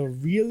the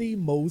really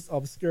most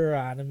obscure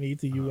anime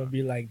to you and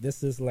be like,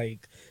 this is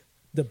like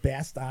the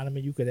best anime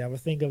you could ever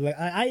think of. Like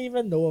I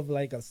even know of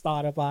like a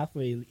startup path for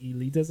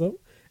elitism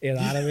in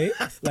anime.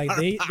 Like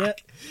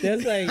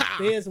there's like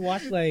they just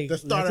watch like The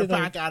starter Legend of-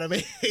 pack anime.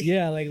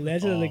 yeah, like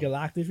Legend of the Oh.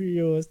 Galactic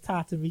Heroes,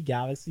 Tatami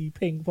Galaxy,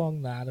 Ping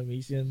Pong the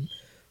Animation,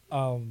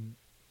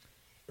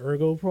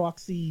 Ergo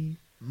Proxy,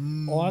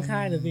 all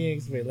kind of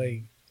things. But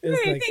like it's You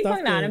like think stuff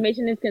the that,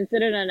 animation is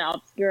considered an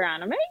obscure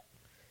anime?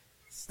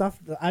 stuff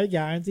that I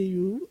guarantee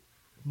you,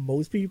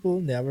 most people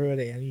never heard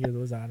of any of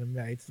those anime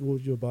I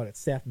told you about,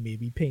 except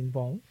maybe Ping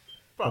Pong.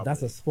 But that's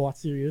a Probably.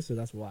 sports series, so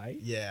that's why.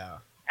 Yeah,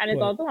 And it's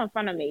But- also on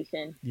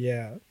Funimation.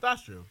 Yeah,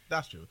 that's true.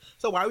 That's true.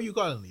 So why were you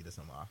calling elitist,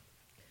 Omar?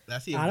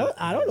 Let's see. If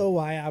I don't know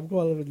why I'm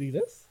calling it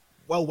elitist.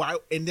 Well, why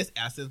in this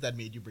essence that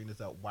made you bring this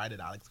up? Why did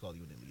Alex call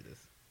you an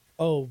elitist?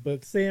 Oh,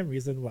 but same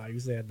reason why you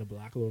said the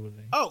Black Clover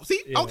thing. Oh,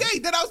 see, Yeah. okay,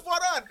 then I was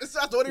spot on. That's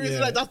the only reason.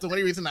 Yeah. That's the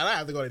only reason that I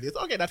have to go to this.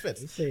 Okay, that I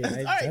fits. say All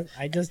right.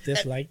 I just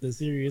dislike the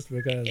series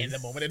because In the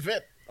moment it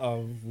fit.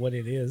 of what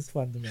it is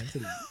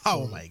fundamentally.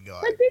 Oh So my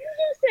god. But didn't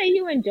you say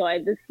you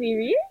enjoyed the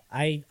series?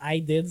 I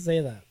did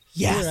say that.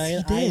 Yes,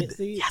 You're he did.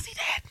 see, Yes, he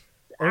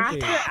did.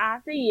 okay.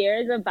 After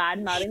years of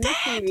bad mouthing the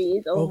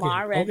series,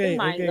 Omar read okay, the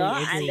manga,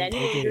 okay, and then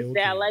he okay, just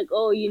said okay. like,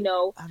 "Oh, you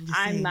know, I'm just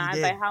saying I'm he mad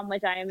did. by how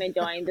much I am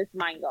enjoying this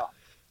manga."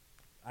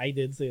 I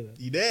did say that.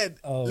 He did.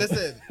 Oh.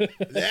 Listen.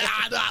 Yeah,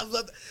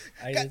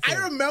 I did say I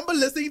remember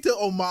listening to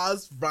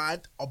Omar's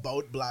rant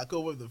about Black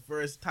Clover the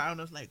first time.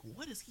 And I was like,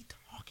 what is he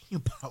talking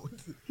about?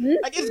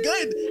 Like, it's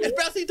good,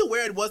 especially to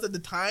where it was at the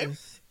time.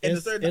 In a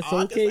certain it's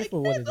arc. okay It's like,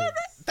 for what it it's all right.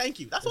 is. Thank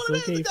you. That's It's what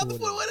it okay is. That's for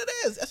for what it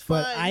is. That's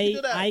But fine. You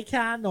can do that. I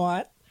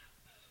cannot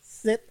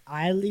sit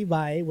idly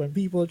by when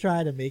people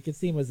try to make it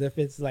seem as if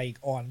it's like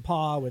on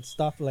par with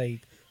stuff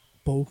like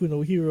Boku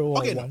no Hero or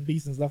Okay, no. One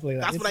Piece and stuff like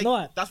that. That's It's when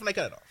not. That's when I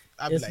cut it off.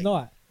 I'd be It's like,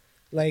 not.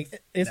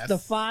 Like it's the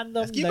let's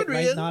fandom keep that it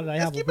right real. now that I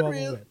Let's have a keep it problem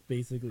real. with,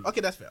 basically.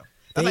 Okay, that's fair.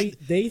 That's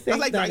They think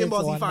like that Dragon it's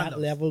Ball Z on that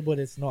fandoms. level, but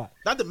it's not.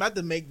 not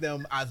to make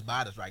them as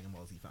bad as Dragon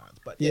Ball Z fans,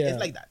 but yeah, Yeah. it's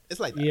like that. It's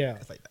like that. Yeah.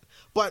 It's like that.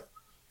 But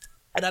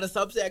another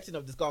subsection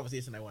of this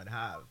conversation I want to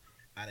have,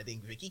 and I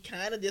think Vicky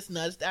kind of just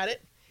nudged at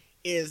it,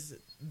 is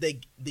the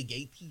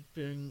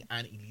gatekeeping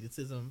and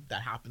elitism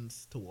that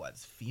happens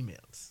towards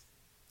females.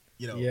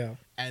 You know, Yeah.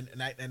 and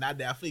that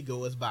definitely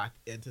goes back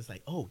into it's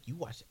like, oh, you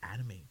watch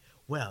anime.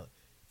 Well,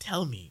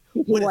 tell me,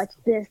 Did you what is- watch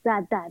this,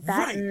 that?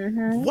 Right.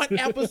 Mhm. What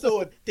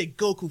episode did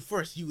Goku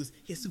first use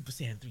his Super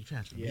Saiyan 3 Yeah,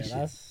 transformation?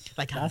 that's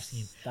Like how that's,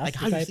 you seen, that's like the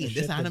how you type of seen shit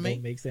this that anime?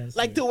 don't make sense.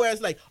 Like to to where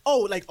it's like,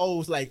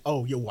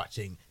 oh, you're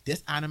watching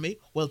this anime.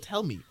 Well,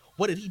 tell me,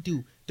 what did he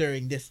do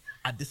during this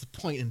at this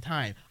point in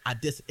time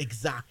at this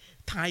exact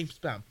time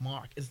span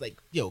mark? It's like,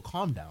 yo,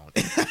 calm down.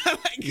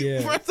 Like,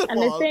 Yeah. first of And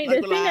all, the thing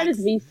like, that is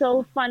relax. be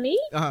so funny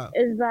Uh-huh.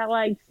 is that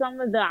like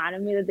some of the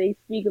anime that they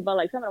speak about,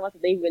 like some of the ones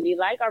that they really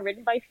like, are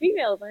written by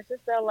females, and it's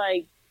just they're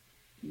like,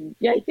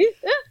 yeah,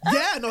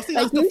 Yeah, no, see,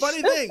 that's the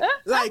funny thing.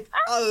 Like,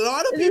 a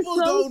lot of it is people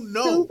so don't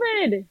know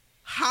stupid.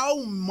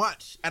 how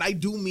much, and I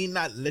do mean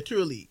that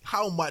literally,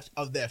 how much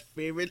of their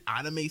favorite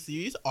anime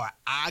series are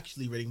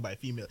actually written by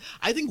females.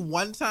 I think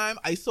one time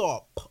I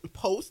saw a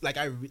post, like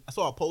I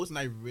saw a post and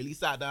I really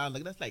sat down,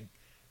 like that's like,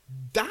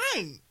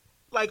 dang,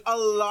 like a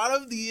lot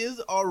of these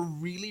are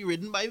really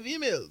written by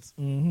females,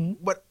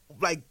 Mm-hmm. but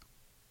like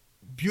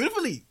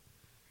beautifully.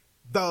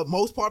 The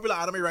most popular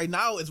anime right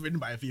now is written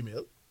by a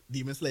female,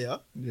 Demon Slayer,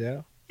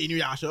 Yeah.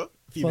 Inuyasha, Full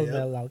female.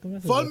 Metal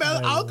Alchemist. Full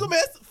Metal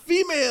Alchemist,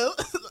 female.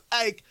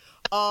 Like,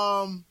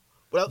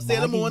 well,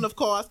 Sailor Maggie. Moon, of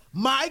course.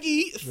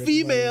 Maggie, Written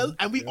female, by-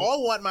 and we yeah.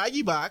 all want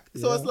Maggie back.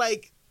 So Yeah. it's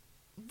like,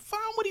 fam,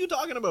 what are you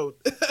talking about?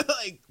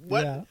 Like,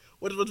 what? Yeah.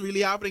 What's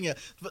really happening here?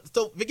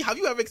 So, Vicky, have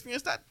you ever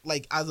experienced that?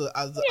 Like, as a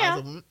Yeah.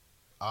 woman?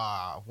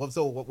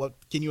 What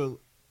can you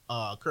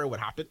occur? What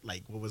happened?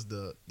 Like, what was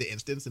the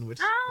instance in which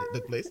it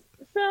took place?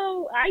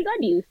 So I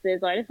got used to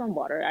it, so I just don't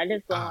bother. I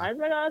just don't. I was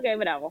like, oh, okay,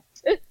 whatever.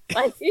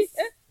 Like,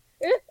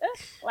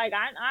 like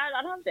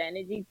I don't have the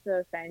energy to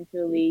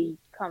essentially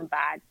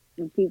combat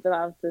what people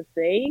have to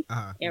say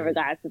Uh-huh. in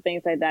regards to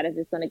things like that. If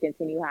it's going to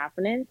continue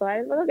happening, so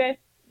I was like, okay,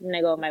 and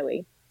I go my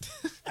way.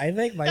 I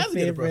think my That's a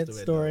good approach favorite to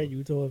it, story though.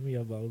 you told me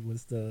about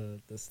was the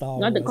Star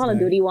Not the Wars Call of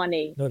guy. Duty one,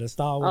 eh? No, the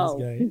Star Wars Oh.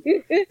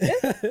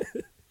 guy.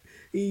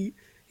 he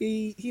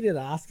did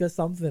ask us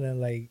something,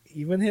 and like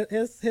even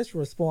his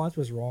response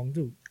was wrong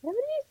too,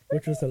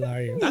 which was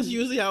hilarious. That's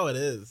usually how it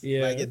is.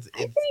 Yeah. Like, it's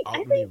I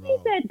outwardly think he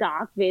wrong. said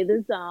Darth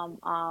Vader's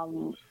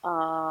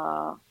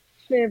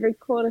favorite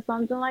quote or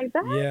something like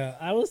that. Yeah,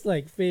 I was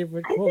like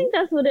favorite I quote. think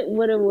that's what it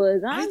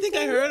was. I think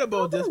I heard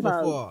about this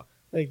before.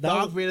 Like that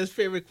Darth was, Vader's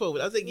favorite quote.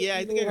 I was like, yeah,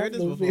 I think I heard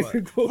this No before.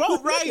 favorite quote. Bro,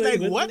 right? Like,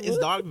 Like, what is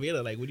Darth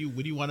Vader? Like, what do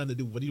you want him to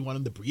do? What do you want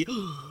him to breed?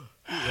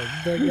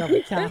 like, don't you have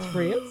a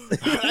catchphrase?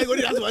 Like, what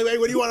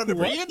do you want him to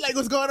breed? Like,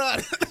 what's going on?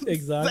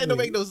 Exactly. That don't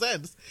make no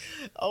sense.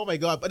 Oh my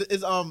god! But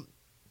it's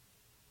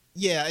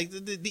Yeah, like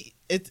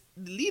it's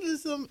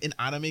elitism in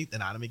anime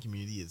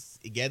community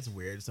it gets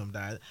weird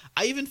sometimes.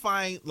 I even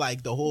find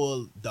like the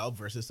whole dub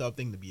versus sub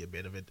thing to be a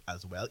bit of it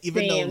as well.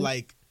 Even though Same.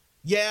 like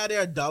yeah,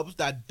 there are dubs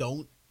that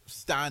don't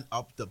stand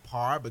up to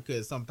par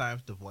because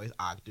sometimes the voice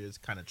actors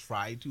kind of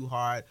try too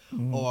hard,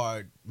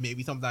 or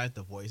maybe sometimes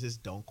the voices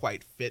don't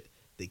quite fit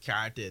the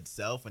character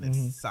itself and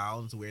it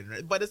sounds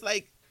weird. But it's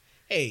like,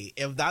 hey,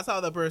 if that's how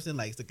the person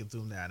likes to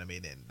consume their anime,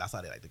 then that's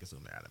how they like to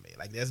consume their anime.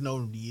 Like, there's no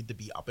need to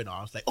be up in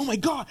arms, like, oh my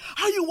god,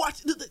 how you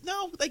watch?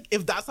 No, like,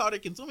 if that's how they're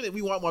consuming it,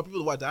 we want more people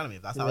to watch anime.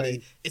 If that's how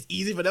it's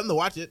easy for them to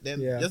watch it,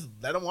 then just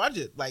let them watch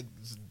it. Like,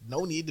 no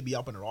need to be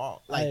up in it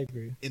all. Like, I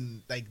agree.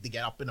 In like to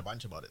get up in a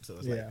bunch about it. So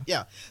it's Yeah. like,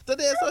 yeah. So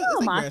there's so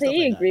it's like I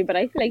say agree, but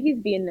I feel like he's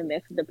being the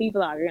mix. The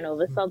people arguing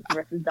over subs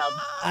versus dubs.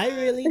 I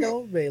really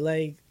don't, babe.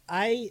 Like,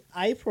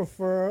 I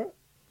prefer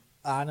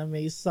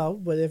anime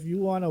sub, but if you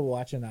want to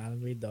watch an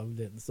anime dub,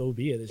 then so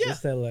be it. It's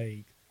just that,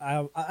 like,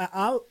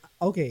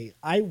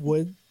 I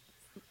would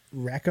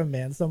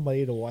recommend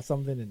somebody to watch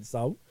something in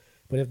sub,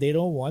 but if they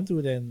don't want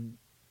to, then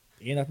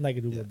ain't nothing I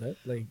can do with that.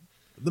 Like,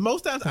 the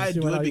most times I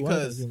do it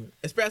because, consume it.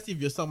 especially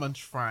if you're someone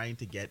trying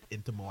to get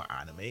into more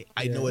anime,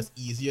 I know it's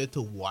easier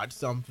to watch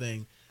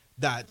something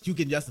that you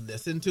can just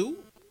listen to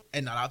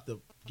and not have to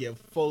give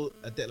full,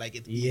 like,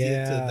 it's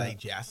easier to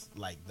digest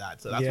like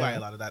that. So that's why a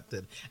lot of that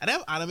did. And I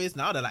have animes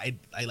now that I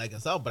like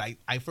as well, but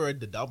I've heard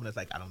the dub and it's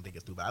like, I don't think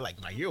it's too bad.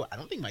 Like My Hero, I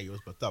don't think My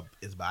Hero's dub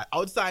is bad.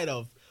 Outside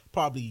of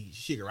probably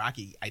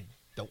Shigaraki, I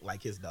don't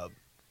like his dub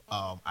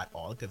at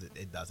all because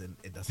it doesn't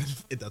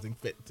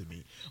fit to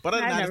me. But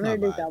other than that, I've it's never not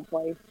heard the bad. dub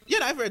voice. Yeah,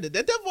 I've heard it.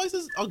 Their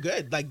voices are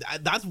good. Like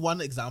that's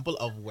one example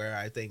of where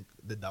I think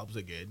the dubs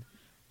are good.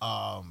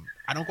 I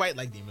don't quite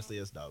like Demon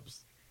Slayer's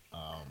dubs,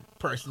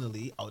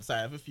 personally,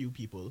 outside of a few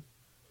people.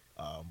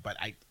 But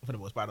I, for the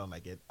most part, don't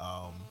like it.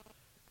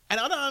 And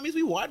other animes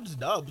we watch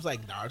dubs,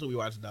 like Naruto we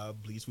watch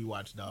dub, Bleach we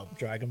watch dub.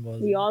 Dragon Ball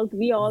Z.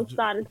 We all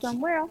started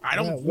somewhere. I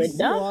don't with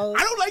dub. I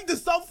don't like the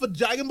sub for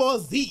Dragon Ball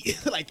Z.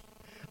 Like,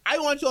 I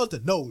want y'all to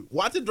know,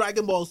 watching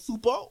Dragon Ball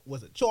Super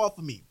was a chore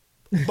for me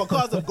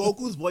because of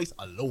Goku's voice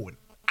alone.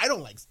 I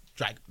don't like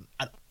Dragon.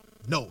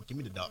 No, give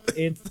me the dub.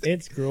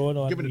 It's grown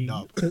on Give me the me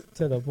dub.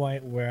 to the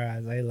point where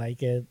I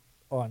like it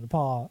on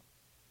par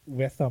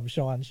with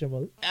Sean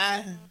Schimmel.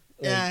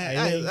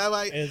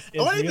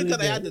 Only because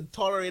I had to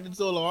tolerate it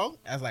so long.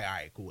 I was like, all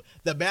right, cool.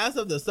 The best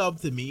of the sub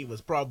to me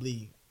was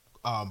probably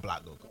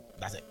Black Goku.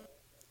 That's it.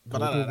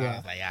 But other than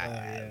that, I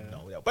was like,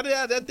 no. But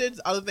yeah,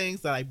 there's other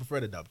things that I prefer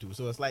to dub to.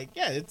 So it's like,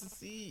 yeah,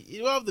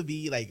 you don't have to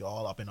be like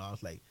all up in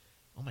arms, like,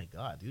 oh my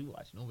god, dude,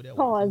 watching over there.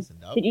 Pause.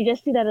 Did you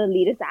just see that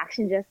elitist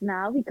action just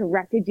now? He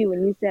corrected you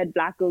when you said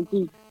Black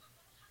Goku.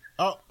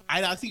 Oh,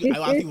 I actually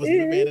wasn't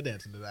even paying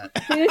attention to that.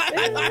 I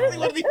actually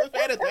wasn't even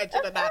paying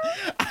attention to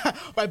that.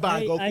 Bye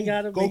bye, Goku. I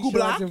gotta Goku make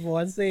Black. sure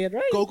everyone say it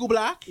right. Goku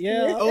Black.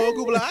 Yeah. Oh,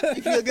 Goku Black.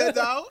 You feel good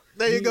now?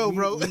 There you go,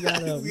 bro. We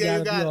gotta be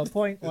on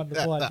point on the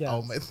podcast.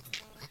 Oh my.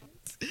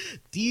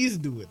 These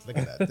dudes, look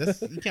at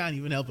that. He can't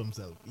even help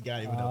himself.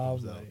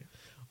 Man.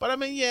 But I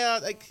mean, yeah,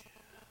 like,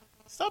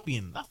 stop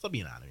being anime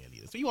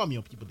elitist. So you want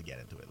more people to get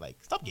into it? Like,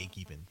 stop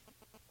gatekeeping.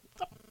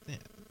 Stop. Yeah,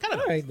 cut it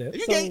out. Right,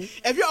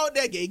 if you're out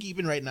there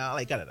gatekeeping right now,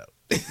 like, cut it out.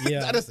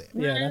 Yeah, that's it.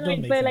 Yeah, that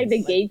don't make but sense. like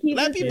the gatekeepers.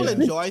 Let people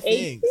enjoy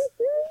things.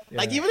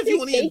 Like, even if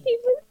you only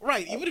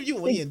even if you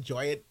only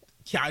enjoy it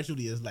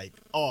casually, is like,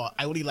 oh,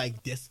 I only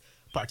like this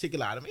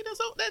particular anime,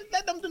 then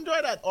let them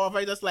enjoy that. Or if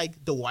I just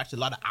like to watch a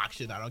lot of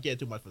action, I don't care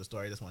too much for the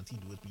story, I just want to see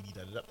do it,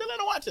 then let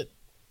them watch it.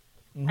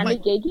 And the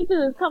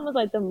gatekeepers has come with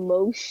like the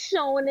most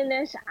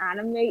shonen-ish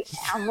anime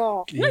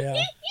ever.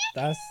 Yeah,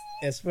 that's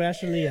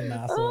especially in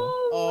Nassau.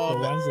 Oh, the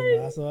ones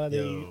in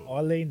Nassau,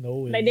 all they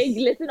know is like they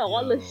listen to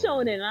all the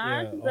shonen.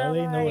 All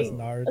they know is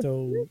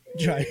Naruto,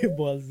 Dragon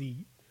Ball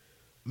Z.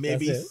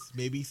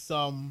 Maybe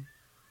some,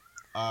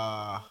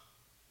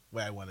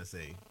 what I want to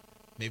say,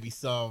 maybe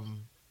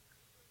some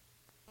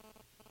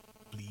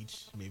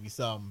Bleach, maybe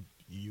some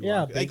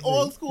like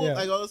old school,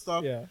 like all the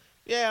stuff.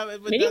 Yeah,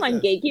 but maybe one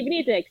gatekeeper, you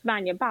need to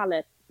expand your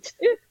palette.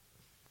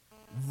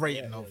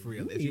 Right, no, for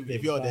real.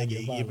 If you're there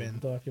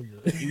gatekeeping,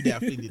 you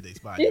definitely need to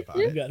expand your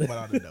palette. But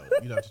I don't know,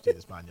 you don't have to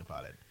expand your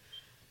palette.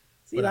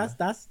 See, but,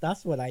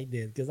 that's what I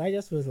did, because I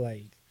just was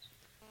like,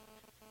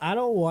 I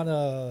don't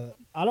wanna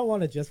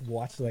just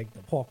watch like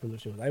the popular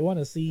shows. I want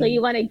to see. So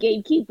you want a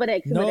gatekeeper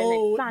that with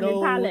an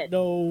expanded palette?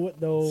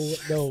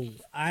 No.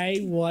 I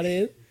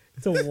wanted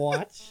to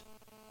watch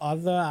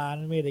other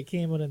anime that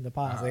came out in the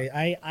past.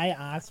 I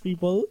asked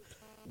people,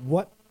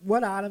 what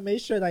anime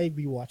should I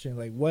be watching?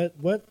 Like what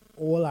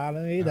old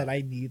anime that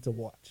I need to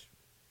watch?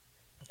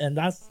 And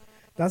that's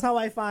how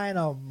I find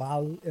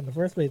Mal in the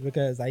first place,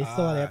 because I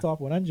saw their top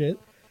 100.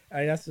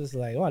 I just was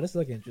like, oh, this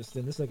look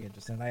interesting.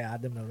 I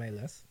add them to my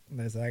list,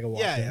 and so I can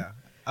watch them. Yeah.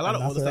 A lot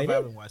of older stuff I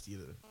haven't watched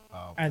either.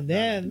 And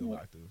then,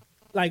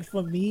 like,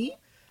 for me,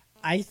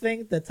 I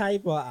think the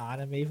type of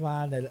anime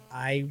fan that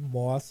I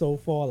more so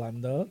fall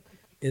under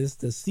is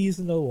the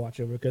seasonal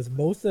watcher, because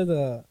most of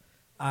the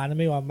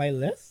anime on my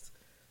list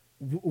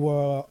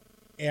were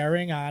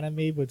airing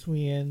anime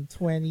between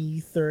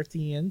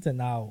 2013 to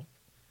now.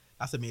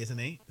 That's amazing,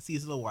 eh?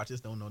 Seasonal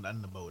watchers don't know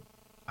nothing about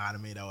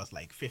anime that was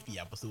like 50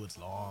 episodes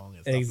long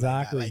and stuff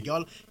Exactly. like that.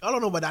 Like y'all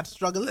don't know about that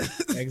struggle.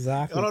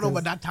 Exactly. Y'all don't know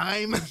about that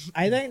time.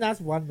 I think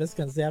that's one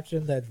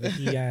misconception that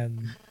Vicky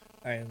and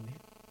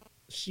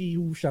she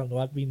who shall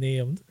not be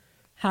named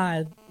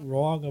had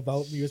wrong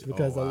about me was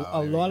because Oh, wow,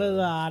 a here we lot of go.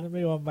 the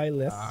anime on my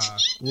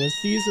list was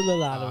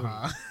seasonal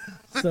anime.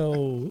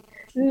 So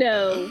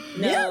No,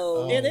 yes,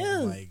 no. it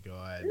Oh is. my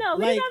god. No,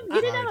 Like,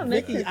 you didn't have a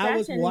Vicky, I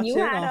was misconception. watching You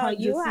had 100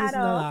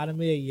 seasonal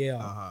anime a year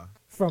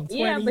from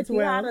yeah, but you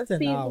had 2012 a to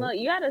seasonal, now.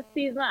 you had a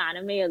seasonal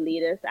anime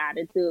elitist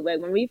attitude.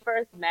 Like when we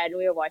first met,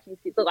 we were watching.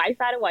 So I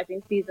started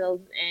watching seasonals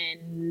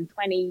in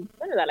 20.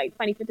 When was that? Like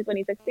 2015,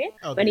 2016.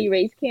 Okay. When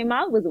Erase came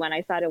out was when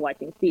I started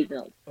watching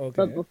seasonals. Okay.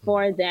 But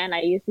before then,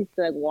 I used to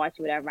like watch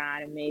whatever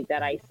anime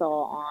that I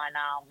saw on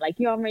like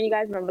you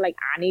guys remember like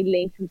Annie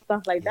Links and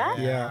stuff like that.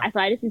 Yeah.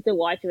 I just used to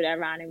watch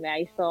whatever anime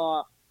I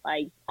saw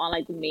like on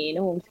like the main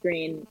home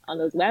screen on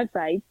those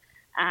websites,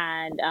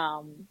 and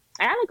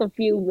I had like a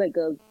few like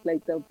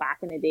the back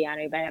in the day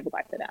anime, but I never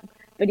got to them.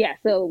 But yeah,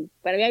 so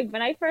but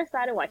when I first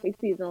started watching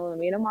seasonal,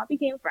 me and Omar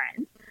became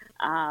friends.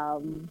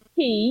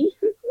 He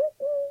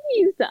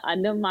used to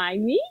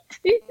undermine me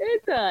to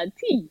a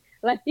T.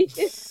 Like he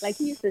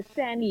used to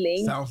send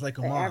links Sounds like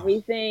to Omar.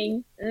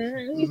 everything.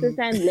 He used to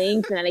send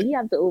links, and like he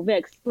had to over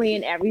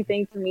explain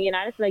everything to me, and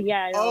I was like,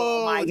 yeah, I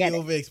know, I the get it.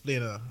 over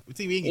explainer.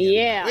 See, we ain't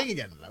Yeah. We ain't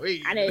getting that.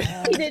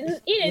 And he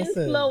didn't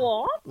Listen, slow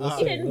off.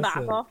 He didn't back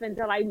listen. off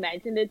until I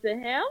mentioned it to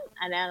him.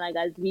 And then like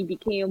as we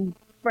became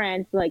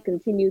friends, like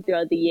continued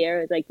throughout the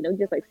year, it's like,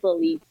 just like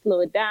slowly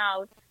slow it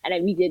down. And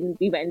then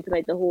we went into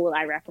like the whole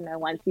I recommend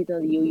one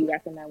season to you, you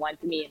recommend one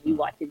to me, and we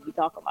watch it, we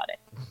talk about it.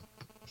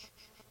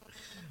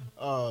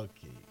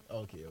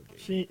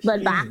 Okay.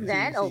 But back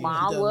then,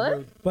 Omar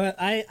would. But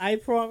I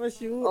promise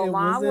you,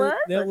 Omar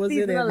there wasn't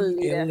seasonal any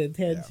leader. ill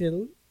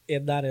intention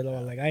in that at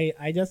all. Like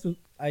I just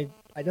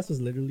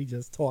was literally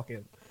just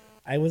talking.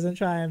 I wasn't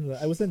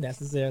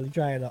necessarily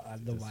trying to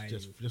undermine.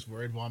 Just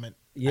word vomit.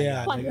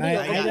 Yeah, I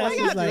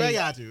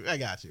got you. I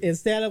got you.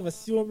 Instead of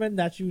assuming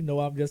that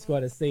I'm just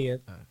going to say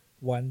it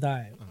one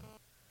time.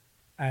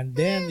 And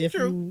then if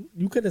true.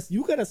 you could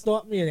have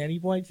stopped me at any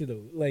point,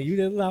 like you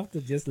didn't have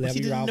to just let She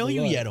me didn't know ramble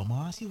you on. yet,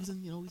 Omar. She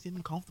wasn't, was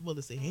comfortable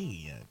to say,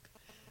 hey,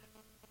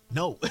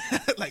 no,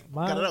 like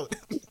cut it out,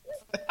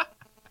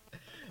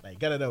 like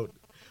cut it out.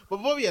 But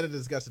before we had a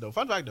discussion, though,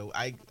 fun fact though,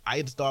 I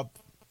had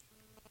stopped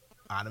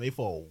anime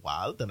for a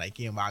while. Then I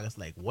came back. It's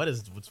like, what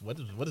is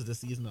this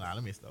seasonal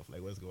anime stuff?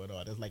 Like, what's going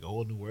on? It's like a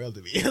whole new world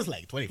to me. It's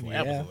like 24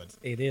 episodes.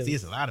 It is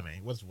seasonal anime.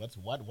 What?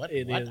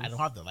 It is. I don't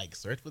have to like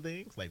search for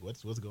things. Like,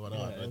 what's going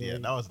on? But yeah,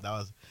 like- that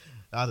was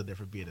a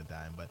different period of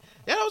time. But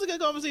yeah, that was a good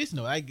conversation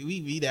though. Like,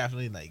 we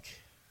definitely like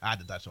I had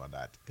to touch on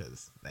that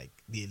because like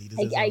the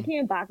elitism. I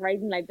came back right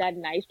in like that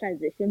nice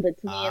transition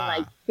between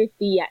like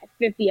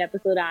 50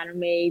 episode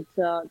anime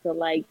to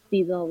like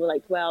season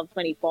like 12,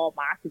 24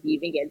 mark if you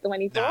even get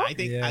 24. Nah, I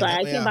think Yeah. So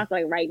I came back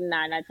like right in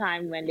that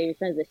time when they were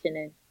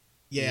transitioning.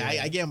 Yeah,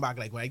 I came back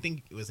like when I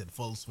think it was in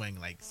full swing.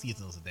 Like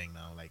season's a thing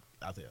now. Like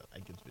I'll tell you,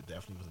 like it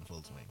definitely was in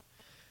full swing.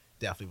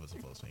 Definitely was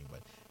in full swing.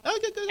 But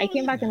I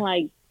came back in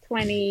like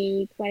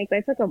 2020. I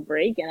took a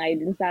break and I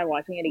didn't start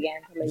watching it again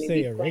until like You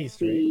maybe say erased,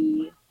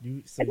 20. right?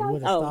 You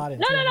would have started.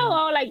 No.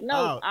 Oh, like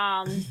no.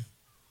 Oh.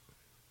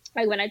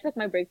 Like when I took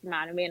my break from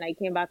anime and I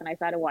came back and I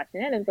started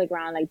watching it, it was like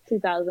around like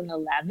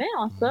 2011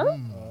 or so.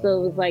 So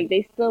it was like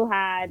they still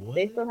had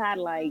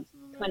like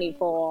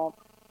 24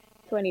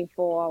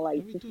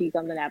 like 50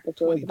 something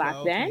episodes back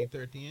then.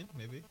 2013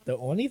 maybe. The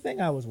only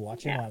thing I was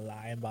watching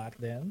online back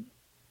then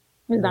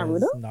Was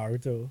Naruto?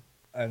 Naruto.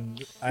 And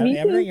Me too.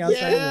 everything else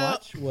I Yeah.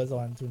 watched was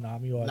on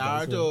Toonami or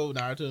Adult Swim.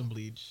 Naruto and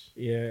Bleach.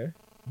 Yeah.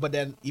 But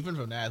then even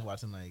from that, I was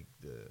watching like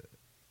the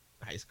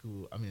high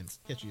school. I mean,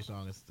 Catch Your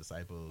Strongest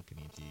Disciple,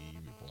 Kenichi,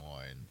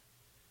 Reborn,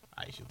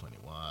 Aisha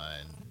 21,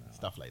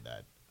 stuff like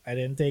that. I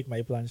didn't take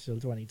my plunge till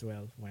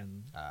 2012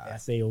 when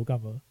SAO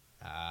come out.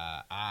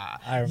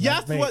 I remember.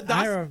 Yes,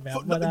 I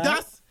remember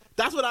that.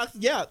 That's what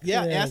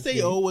Yeah,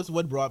 SAO was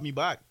what brought me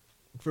back.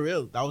 For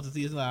real, that was the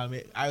season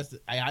anime. I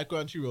had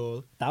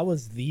Crunchyroll. That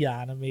was the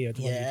anime of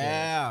 2012.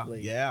 Yeah,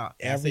 Like, yeah.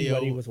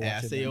 everybody was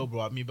watching SAO them.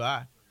 brought me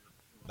back.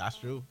 That's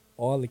true.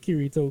 All the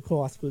Kirito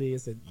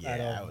cosplays and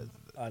Yeah,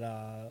 at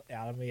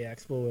Anime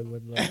Expo and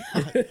whatnot.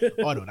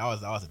 Oh no,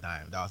 that was a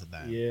dime. That was a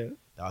dime. Yeah.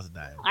 That was a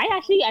dime. I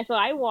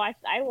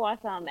watched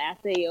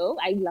SAO.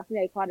 Luckily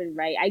I caught it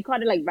right. I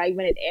caught it like right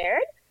when it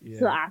aired. Yeah.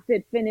 So after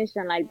it finished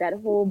and like that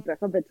whole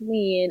buffer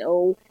between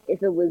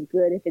if it was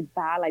good, if it's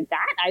bad, like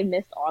that, I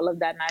missed all of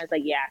that and I was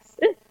like, yes.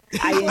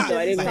 I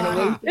enjoyed it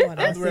when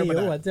it was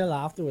SAO until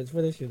afterwards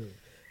finish it.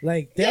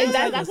 Like there was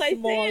that's like what a I'm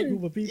small saying.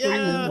 group of people who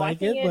Yeah. didn't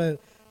like Watching it, it. but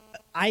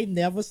I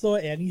never saw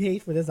any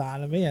hate for this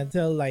anime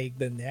until like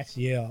the next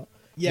year.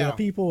 Yeah, Where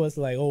people was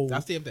like, oh,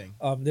 that's the same thing.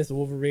 this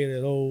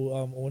overrated.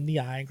 Oh, only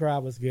Iron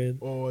Crab was good.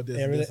 Oh,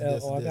 this,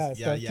 All that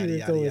yeah, stuff. yeah,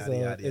 Kirito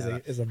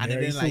is a And then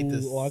Mary like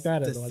Sue, all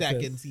kind of the nonsense.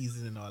 second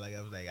season and all, like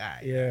I was like, all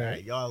right, Yeah. all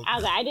right, y'all.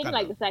 I didn't cut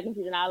like it the out. second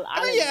season. I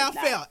mean, yeah,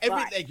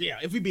 fair.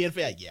 If we being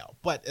fair, yeah.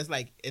 But it's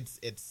like it's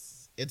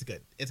It's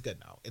good. It's good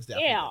now. It's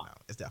definitely Yeah. good now.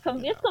 It's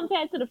definitely Just good now.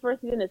 compared to the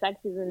first season, the second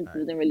season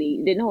All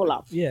right. didn't hold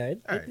up. Yeah,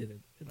 it All right.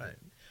 didn't. It All right.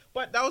 didn't.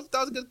 But that was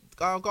a good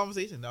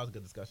conversation. That was a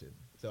good discussion.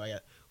 So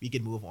we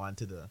can move on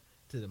to the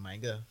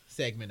manga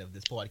segment of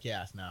this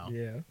podcast now.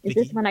 Yeah. Is Vicky?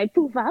 this when I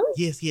poof out?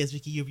 Yes,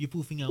 Vicky, you're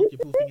poofing out. You're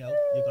poofing out.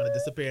 You're gonna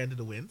disappear into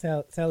the wind.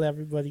 Tell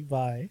everybody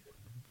bye.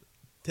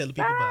 Tell the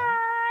people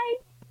bye.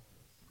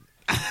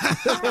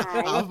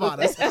 Bye. I'm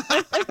honest.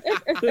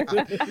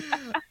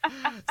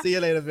 See you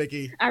later,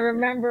 Vicky. I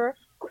remember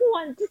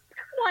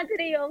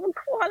quantity over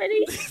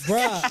quality.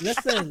 Bruh,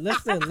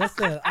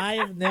 listen. I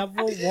have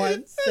never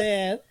once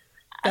said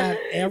that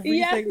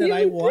everything that you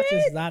I watch did.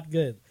 is not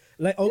good.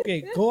 Like,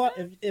 okay, go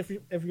on if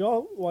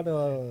y'all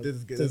want This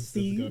is good. to This is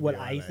see gonna what be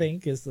I alright.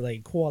 think is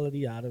like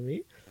quality anime,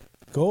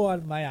 go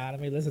on my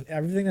anime list. And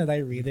everything that I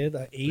rated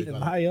 8 and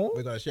higher,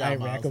 We're gonna share I our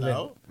miles recommend.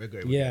 now. We're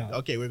good. Yeah. Good.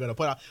 Okay, we're gonna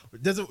put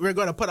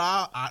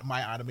our my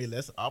anime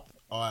list up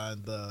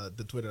on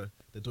the Twitter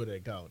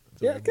account.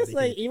 So Yeah, because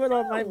everybody like even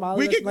on my mouth,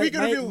 We can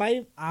review.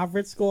 my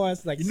average score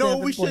is like you know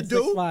what we should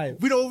do?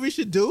 7.65. We know what we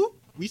should do?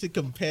 We should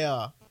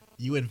compare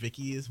you and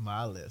Vicky's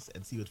my list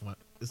and see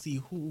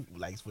who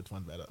likes which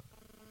one better.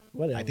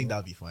 Whatever. I think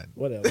that'd be fun.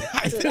 Whatever.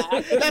 Let's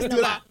do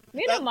that.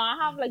 Me and Ma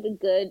have like a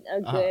good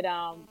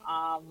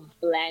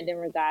blend in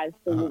regards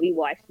to what we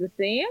watch the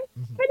same.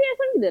 Mhm. But yeah,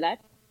 so we do that.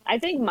 I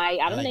think I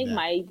don't like think that.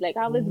 my like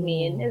how was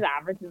me and Ooh. his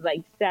average is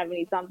like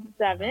 70 something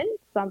 7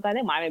 something. I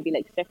think mine might be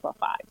like 6 or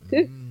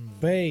 5.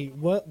 Babe,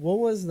 what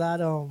was that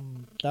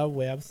that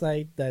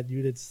website that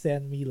you did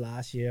send me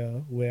last year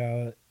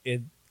where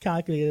it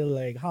calculated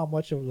like how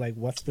much of like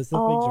what specific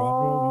genre we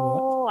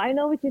watch? Oh, I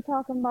know what you're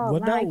talking about.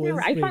 What Man, that I can't was,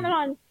 remember. I babe.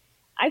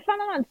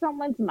 found it on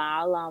someone's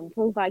mail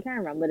profile. I can't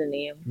remember the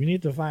name. We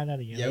need to find that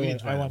again. Yeah, we need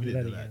to I find want that. to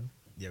We do need that to do again.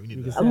 Yeah, we need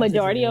We to do can A that. send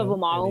majority of Email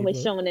them all and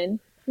was able- shonen.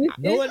 No,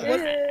 it wasn't.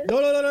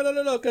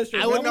 No. Because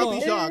I would not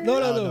be shocked. I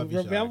would No. not be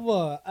shocked.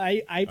 Remember,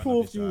 I not be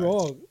proved you shocked.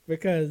 wrong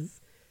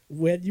because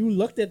when you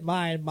looked at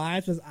mine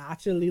was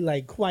actually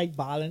like quite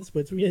balanced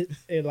between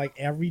like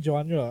every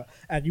genre,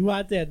 and you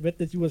had to admit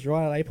that you was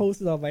wrong. And I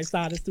posted on my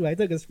status too. I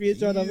took a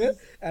screenshot of it,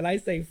 and I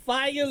say,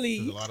 finally,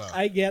 There's a lot of-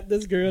 I get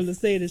this girl to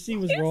say that she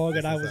was wrong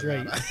and I was There's a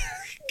right. lot of-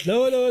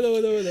 No, don't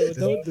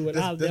do it. this-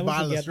 I'll this never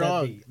bottle is forget that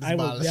strong. day. This I will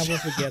bottle is never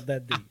forget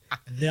that day.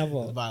 This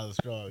Never. bottle is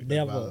strong. This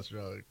Never. bottle is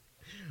strong.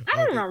 I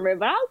don't remember it,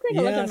 but I'll take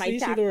a look Yeah, at my see, she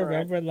chat. don't for it.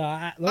 remember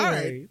now. Don't All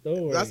worry.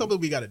 Don't worry. That's something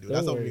we gotta do. Don't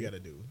That's something we worry. gotta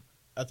do.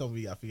 That's something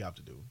we have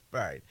to do. All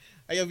right.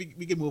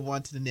 We can move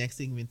on to the next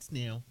segment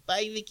now.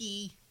 Bye,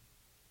 Vicky.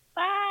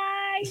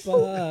 Bye.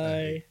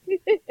 Bye.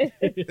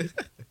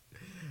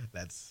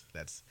 That's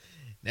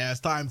now it's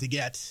time to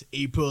get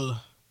April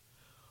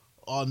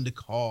on the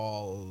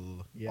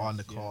call. Yes, on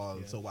the yes, call.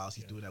 yes, So while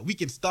she's yes. doing that, we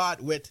can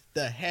start with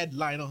the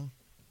headliner,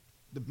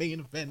 the main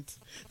event,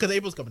 because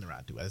April's coming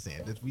around too. As I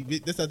said,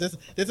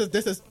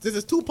 this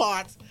is two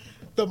parts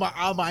to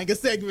our manga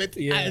segment,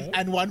 Yeah.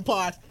 and one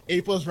part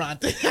April's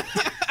rant.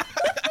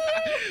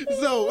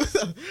 So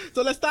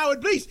let's start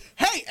with Bleach.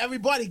 Hey,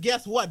 everybody,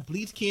 guess what?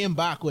 Bleach came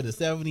back with a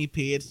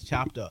 70-page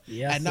chapter.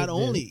 Yes, and not it did.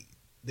 only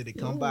did it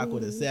come back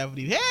with a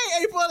 70... Hey,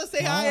 April,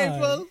 say hi, Hi.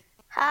 April.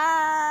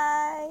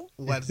 Hi.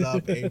 What's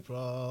up,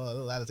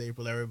 April? That is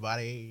April,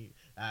 everybody.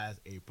 That's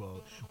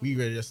April. We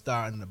were just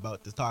starting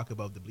to talk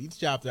about the Bleach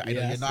chapter. I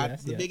know you're not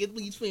the biggest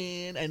Bleach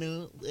fan. I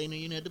know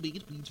you're not the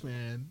biggest Bleach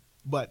fan.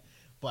 But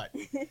as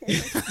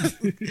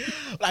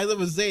I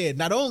was saying,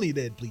 not only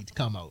did Bleach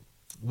come out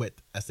with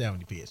a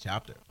 70-page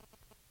chapter.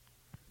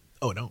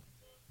 Oh no.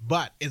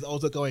 But it's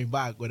also going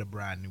back with a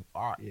brand new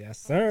art Yes,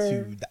 sir.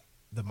 to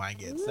the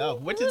manga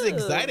itself, which is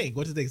exciting.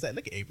 Look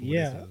at April.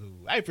 Yeah.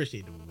 I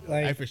appreciate the mood.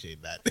 Like- I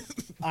appreciate that.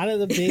 Out of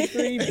the big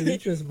three,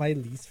 Bleach was my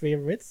least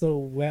favorite. So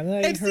when I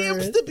It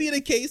heard, seems to be the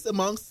case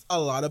amongst a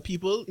lot of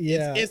people.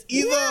 Yeah. It's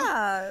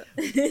either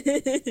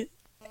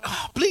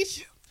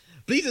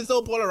Bleach is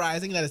so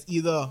polarizing that it's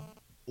either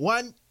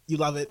one, you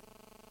love it,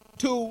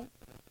 two,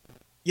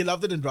 you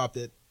loved it and dropped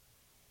it,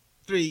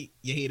 three,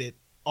 you hate it,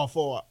 or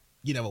four,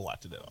 you never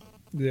watched it at all.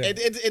 yeah.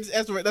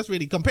 That's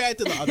really compared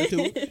to the other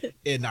two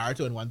in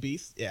Naruto and One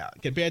Piece. Yeah,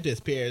 compared to his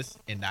peers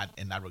in that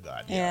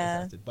regard.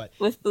 Yeah. But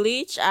With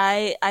Bleach,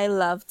 I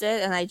loved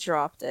it and I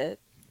dropped it.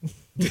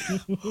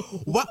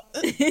 what?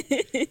 Why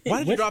did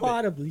you Which drop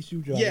part it? of Bleach you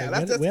drop? Yeah,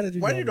 Where did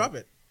you why did you drop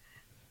it?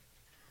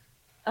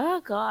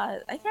 Oh God,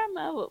 I can't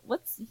remember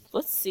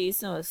what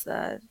season was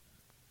that.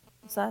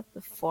 Was that the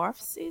 4th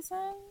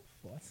season?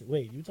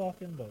 Wait, you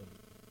talking about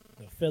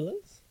the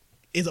fillers?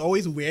 It's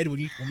always weird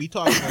when we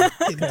talk about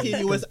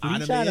continuous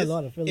Bleach had a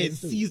lot animes. of fillers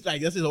It's too. seasons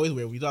like this is always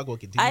weird. We talk about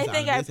continuous. I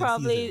think I animes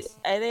probably,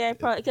 and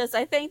seasons. because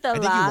I think I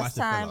think you watched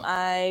the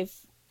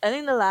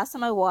the last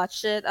time I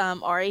watched it,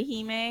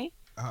 Orihime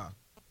Uh-huh.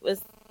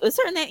 was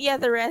her name? Yeah,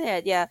 the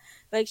redhead. Yeah,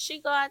 like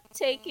she got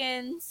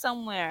taken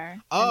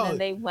somewhere, Oh, and then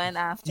they went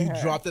after You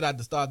her. dropped it at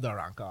the start of the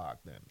Ranka arc.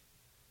 Then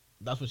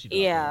that's what she dropped.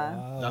 Yeah.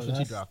 Wow, That's when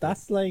she dropped it.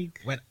 That's like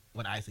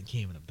When Aizen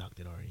came and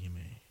abducted Orihime.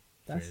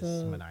 Chris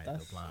maniacal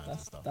plans and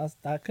stuff.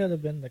 that could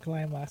have been the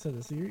climax of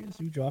the series.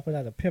 You drop it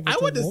at a pivotal.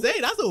 I wouldn't moment.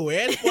 say that's a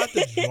weird spot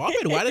to drop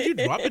it. Why did you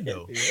drop it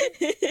though?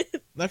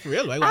 Not for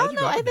real. Why I did don't you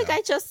know. drop I it think now?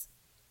 I just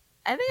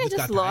Just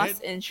got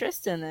lost tired?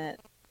 interest in it.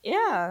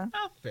 Yeah.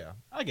 Ah, fair.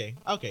 Okay.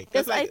 'Cause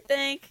Because I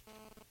think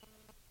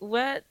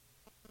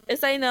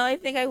I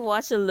think I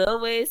watched a little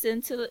ways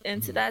into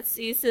that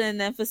season,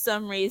 and then for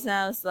some reason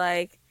I was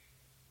like,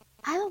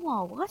 I don't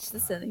want to watch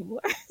this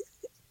anymore.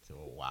 so,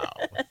 wow.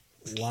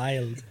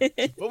 Wild.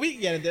 But we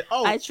can get into.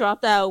 Oh, I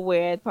dropped that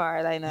weird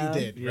part. I know. you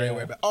did. Very Yeah.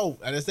 weird. But,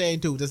 and I'm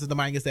saying too, this is the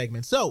manga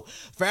segment. So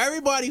for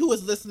everybody who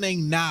is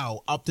listening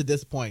now up to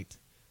this point,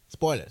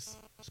 spoilers.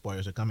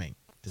 Spoilers are coming.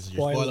 This is your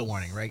spoiler Spoilers.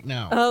 warning right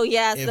now. Oh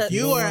yes. If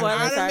you are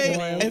spoilers are anime,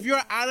 coming. if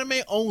you're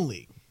anime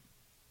only,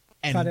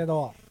 and Cut it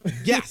off.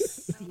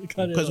 yes,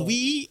 Cut it because off.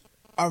 we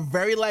are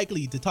very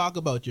likely to talk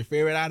about your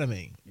favorite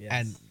anime, Yes.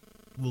 and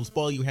we'll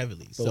spoil you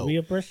heavily. So So we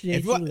appreciate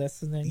if you you-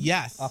 listening.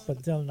 yes. Up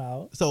until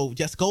now. So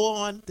just go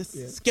on. Just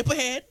Yeah. skip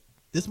ahead.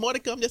 There's more to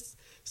come. Just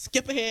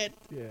skip ahead.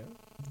 Yeah.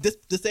 This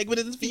segment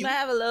isn't for You you. might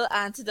have a little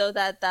antidote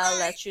that'll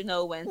let you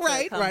know when to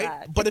Right, come right.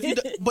 back.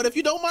 But if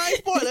you don't mind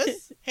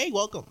spoilers, hey,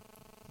 welcome.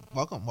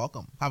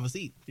 Have a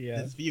seat. Yeah.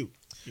 This is for you.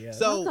 Yeah.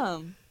 So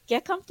Welcome.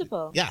 Get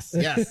comfortable. yes.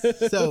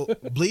 So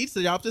Bleach,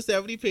 the up to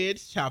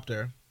 70-page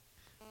chapter.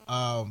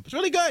 It's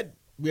really good.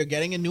 We're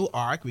getting a new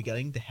arc. We're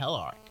getting the Hell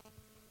arc.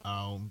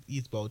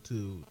 He's about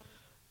to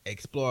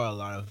explore a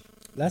lot of.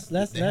 let's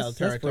the hell break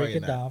territory it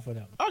in that. down for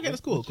them. Okay, that's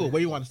cool.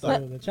 Where you want to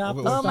start? So the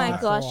chapter Where- Oh my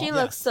starts gosh, off- he Yeah.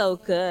 looks so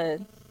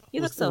good. He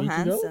Who's looks so Ichigo?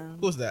 handsome.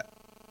 Who's that?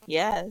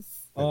 Yes.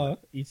 Oh,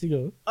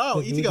 Ichigo. Oh,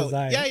 His new Ichigo.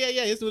 design. Yeah.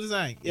 It's new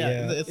design.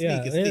 Yeah, it's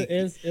sneak.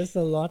 It's sneak. It's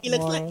a lot He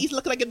looks more. like he's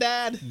looking like a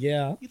dad.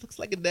 Yeah, He looks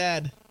like a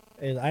dad.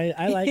 and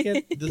I like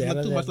it Doesn't better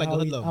look too than much like a how,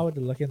 hoodlum. how it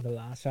look in the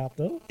last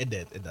chapter. It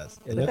does.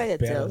 It Look looks like a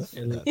better.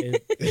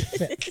 dilf. It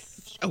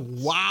fits. Oh,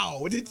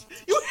 wow. Did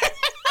you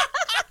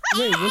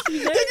Wait, what's he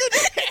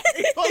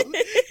saying?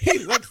 he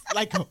looks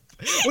like a.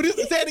 What is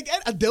it? Say it again.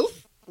 A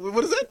dilf.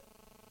 What is it?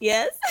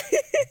 Yes.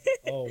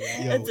 Oh wow.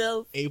 Yo,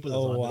 Adult. April is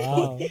Oh, on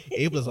wow. this.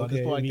 April is on this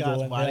Okay, we podcast.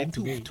 going Why back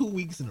to two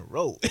weeks in a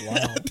row?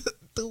 Wow.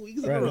 2 weeks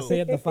in a Right, row. say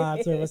it the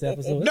fan service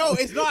episode. No,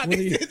 it's not. What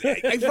do you-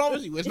 I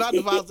promise you, it's not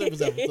the Five Service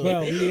episode.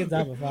 Well, we didn't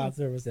have a fan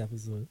service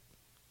episode.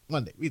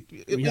 One day we'll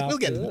have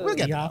get to to. that. We'll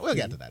get We to that. have We'll to.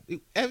 get to that.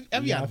 Every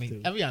We have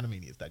anime, to. every anime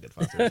needs that good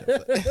Five Service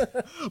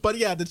episode. But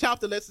yeah, the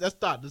chapter. Let's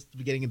start. This is the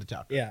beginning of the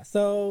chapter. Yeah,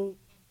 so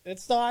it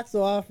starts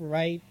off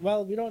right.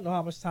 Well, we don't know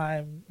how much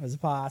time has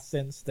passed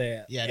since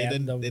the Yeah,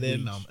 end of they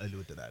didn't Bleach.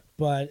 allude to that.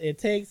 But it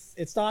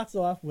starts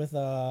off with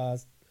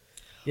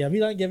yeah, we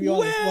don't give you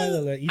all the Well, spoiler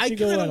alert. I Ichigo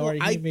kinda- and I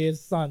Orihime's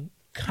son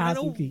Kind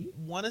of Kazuki.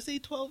 want to say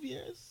 12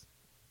 years,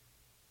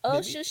 Oh,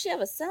 Maybe. should she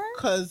have a son?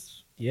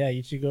 cause Yeah,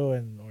 Ichigo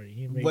and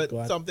Orihime but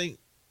got, something.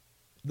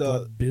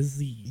 got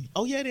busy.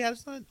 Oh yeah, they had a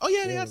son. Oh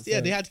yeah, Yeah,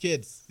 they had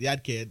kids. They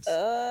had kids.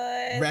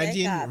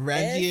 Reggie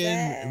Reggie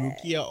and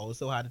Rukia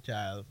also had a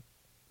child,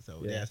 so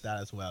Yes. there's that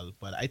as well.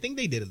 But I think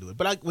they did allude.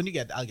 But I'll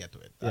get to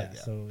it. Yeah,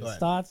 so Go it ahead.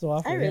 starts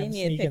off I with really him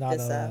need to sneaking pick out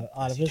this of, up.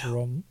 out of his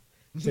room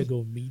to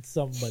go meet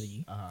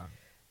somebody. Uh-huh.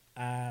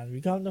 And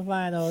we come to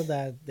find out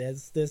that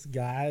there's this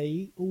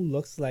guy who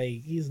looks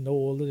like he's no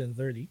older than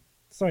 30.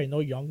 Sorry, no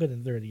younger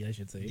than 30, I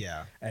should say.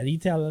 Yeah. And he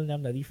telling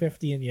them that he's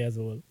 15 years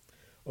old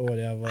or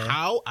whatever.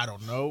 How? I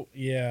don't know.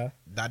 Yeah.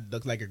 That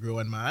looks like a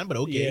growing man, but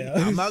okay. Yeah.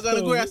 I'm not gonna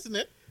So- question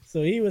it.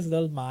 So he was a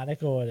little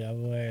manic or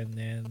whatever. And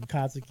then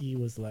Katsuki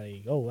was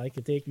like, oh, I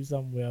could take you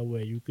somewhere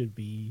where you could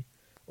be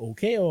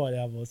okay or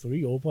whatever. So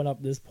we open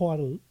up this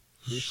portal,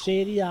 this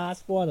shady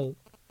ass portal.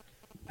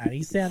 And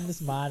he sent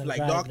this man Like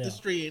inside Doctor there.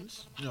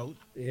 Strange,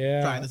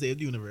 Yeah. trying to save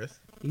the universe.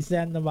 He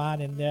sent the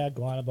man in there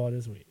going about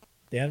his way.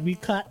 Then we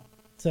cut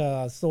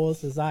to Soul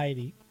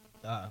Society.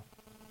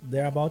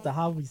 They're about to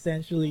have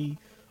essentially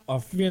a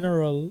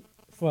funeral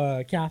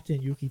for Captain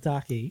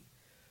Yukitake.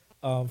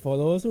 For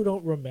those who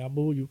don't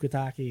remember who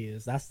Yukitake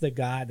is, that's the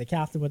guy, the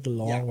captain with the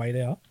long white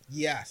hair,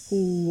 Yes.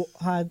 who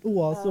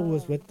also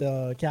was with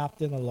the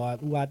captain a lot,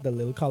 who had the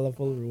little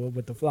colorful robe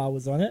with the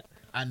flowers on it.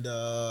 And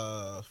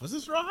was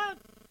this Straw Hat?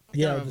 I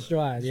Yeah, can't the remember.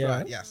 Straw Hat, Straw yeah.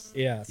 Hat, yes.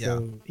 Yeah, so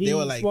Yeah. he, They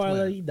were like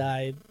spoiler, twins. he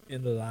died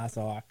in the last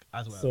arc.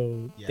 As well.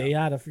 So Yeah. they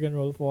had a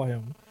funeral for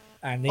him,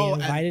 and they Oh,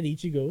 and- invited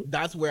Ichigo.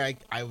 That's where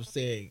I was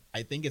saying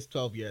I think it's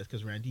 12 years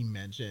because Randy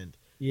mentioned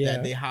Yeah,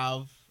 that they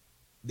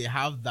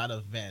have that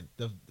event,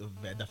 the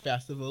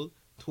festival,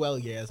 12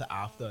 years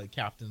after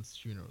Captain's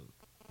funeral.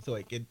 So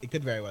it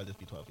could very well just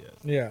be 12 years.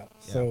 yeah.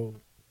 So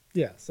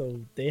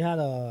they had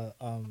a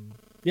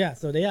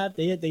so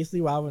they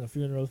basically were having a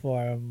funeral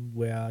for him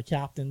where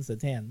captains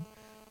attend,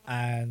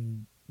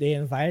 and they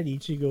invited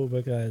Ichigo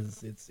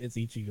because it's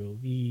Ichigo.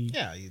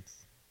 Yeah,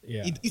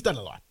 he's done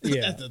a lot.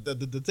 Yeah.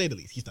 to say the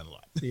least, he's done a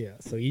lot. Yeah.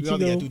 So We don't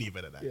get too Ichigo. deep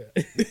into that.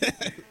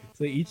 Yeah.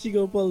 So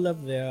Ichigo pulled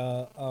up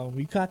there.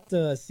 We cut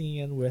the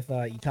scene with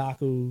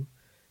Itaku.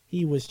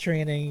 He was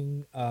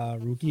training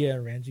Rukia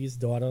and Renji's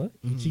daughter,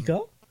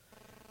 Ichika.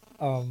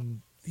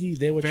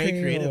 They were Very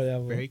training creative. or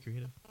whatever. Very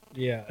creative.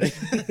 Yeah.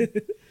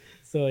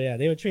 So yeah,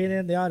 they were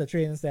training. They had a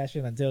training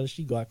session until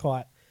she got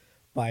caught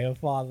by her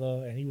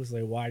father, and he was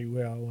like, "Why you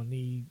were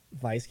only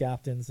vice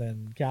captains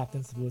and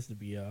captains supposed to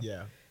be here?"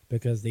 Yeah.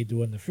 Because they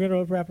doing the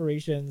funeral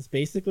preparations.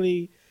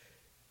 Basically,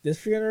 this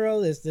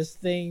funeral is this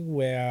thing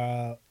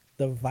where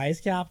the vice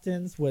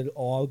captains would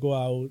all go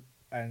out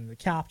and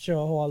capture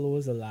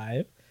hollows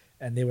alive,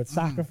 and they would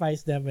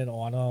sacrifice them in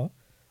honor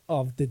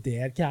of the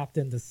dead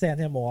captain to send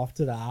him off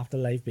to the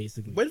afterlife,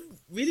 basically. But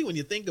really, when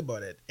you think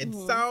about it, it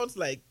sounds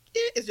like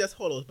it's just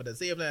hollows, but at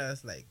the same time,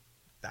 it's like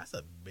that's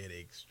a bit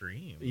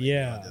extreme. Like,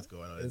 yeah, y'all just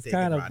going on it's taking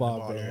kind of random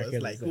barbaric.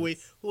 hollows. Like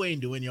who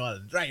ain't doing y'all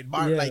right?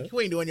 Yeah. Like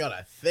who ain't doing y'all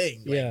a thing?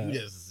 Like Yeah.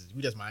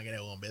 you just minding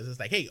their own business.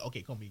 Like hey,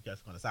 okay, come, we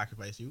just gonna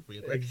sacrifice you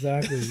real quick.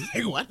 Exactly.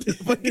 Like what?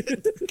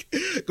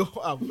 Go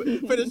on,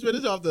 finish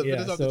off the Yeah,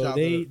 finish off so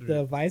the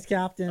the vice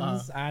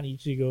captains and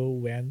Ichigo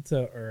went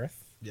to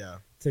Earth yeah.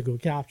 to go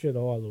capture the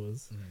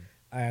hollows.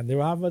 And they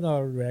were having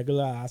a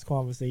regular ass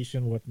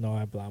conversation with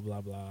Noah, blah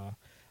blah blah.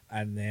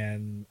 And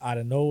then out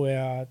of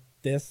nowhere,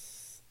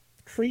 this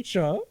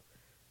creature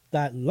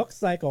that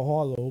looks like a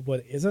hollow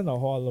but isn't a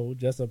hollow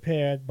just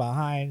appeared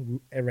behind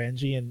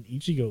Renji and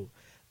Ichigo.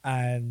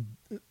 And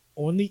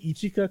only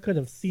Ichika could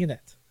have seen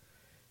it.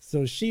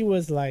 So she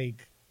was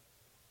like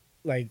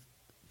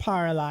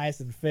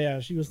paralyzed in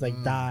fear. She was like,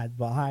 "Dad,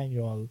 behind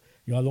y'all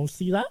don't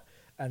see that?"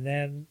 And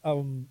then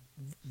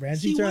Renji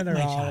See turned what,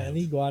 my around child? and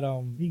he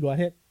got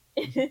hit.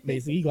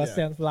 Basically, he got Yeah.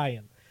 sent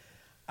flying.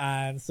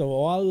 And so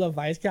all the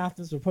vice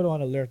captains were put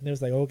on alert, and it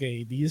was like,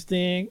 okay, these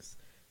things,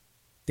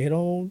 they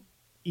don't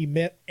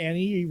emit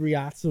any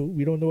Ryatsu.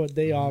 We don't know what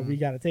they are. We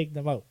got to take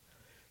them out.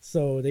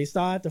 So they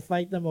started to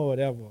fight them or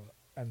whatever.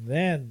 And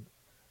then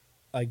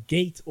a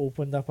gate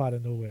opened up out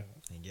of nowhere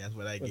And guess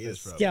where that with gate a is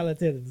from?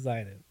 skeleton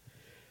inside it.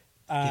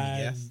 Can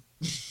you And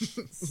guess?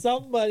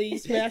 somebody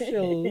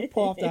special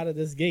popped out of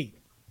this gate.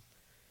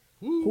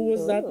 Who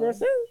was that Ooh.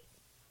 person?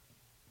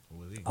 Who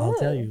was he? I'll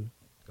tell Oh. you.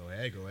 Go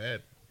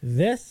ahead.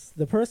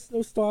 The person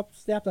who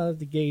stepped out of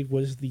the gate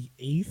was the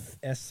 8th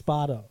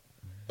Espada.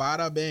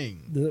 Bada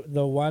bing.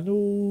 The one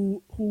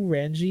who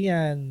Renji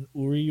and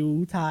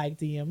Uryu tag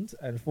teamed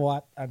and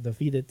fought and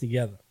defeated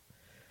together.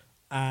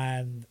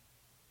 And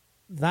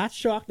that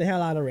shocked the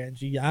hell out of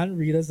Renji and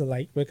readers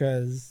alike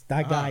because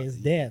that guy is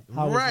dead.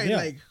 How is he Right, here?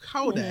 like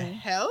how the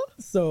hell?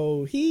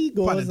 So he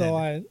goes intended.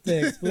 on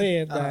to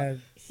explain that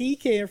he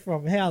came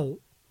from hell.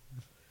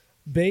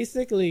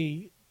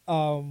 Basically,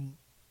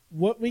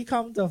 what we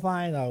come to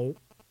find out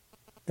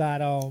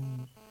that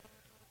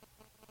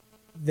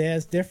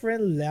there's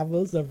different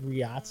levels of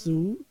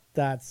Ryatsu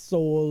that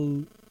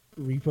soul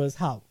reapers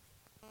have,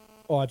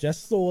 or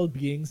just soul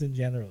beings in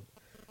general,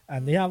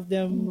 and they have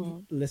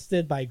them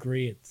listed by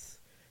grades.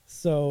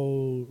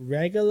 So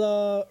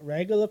regular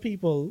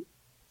people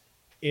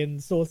in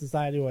Soul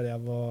Society or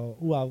whatever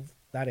who have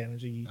that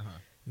energy,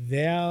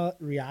 their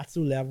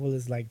Ryatsu level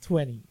is like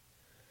 20.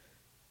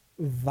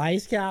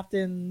 Vice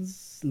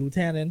captains,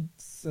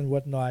 lieutenants, and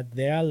whatnot,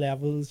 their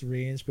levels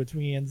range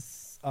between,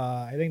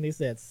 I think they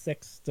said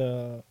 6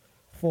 to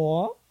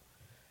 4.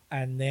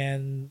 And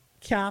then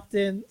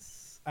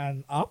captains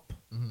and up,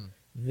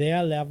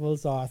 their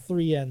levels are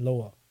 3 and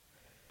lower.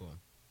 Boom.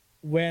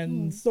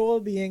 When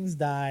soul beings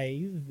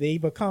die, they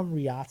become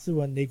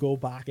Ryatsu and they go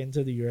back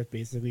into the earth,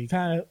 basically.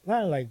 Kind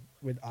of like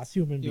with us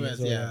human beings.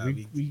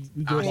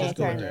 We go Ashes back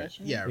to go the into earth.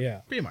 it. Yeah, Yeah.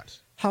 pretty much.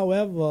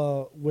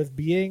 However, with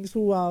beings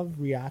who have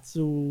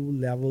Ryatsu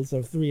levels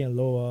of 3 and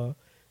lower,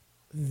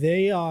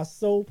 they are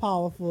so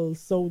powerful,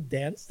 so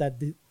dense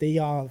that they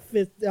are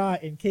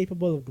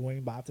incapable of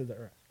going back to the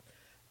earth.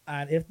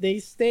 And if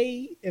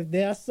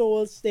their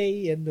souls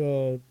stay in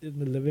the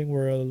living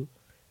world,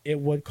 it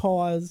would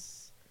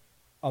cause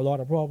a lot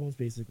of problems,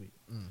 basically.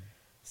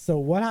 So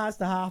what has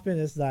to happen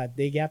is that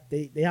they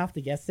have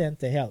to get sent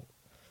to hell,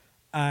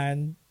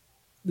 and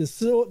the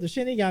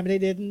Shinigami, they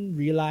didn't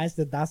realize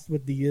that that's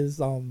what these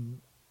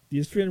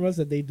funerals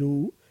that they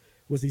do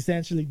was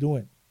essentially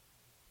doing,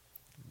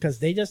 because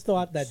they just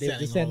thought that they Sending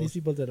just send hollows- these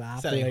people to the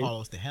Sending afterlife.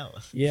 hollows to hell.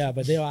 Yeah,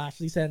 but they were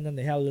actually sending them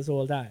to hell this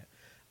whole time.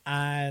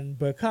 And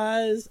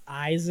because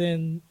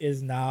Aizen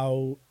is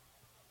now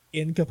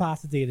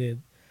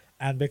incapacitated,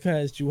 and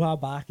because Juha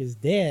Bak is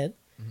dead,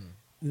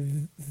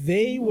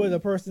 they were the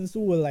persons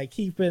who were like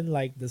keeping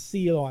like the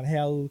seal on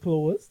hell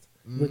closed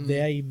with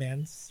their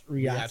immense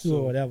Ryatsu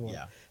or whatever.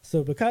 Yeah.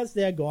 So because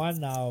they're gone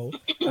now,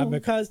 and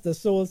because the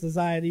Soul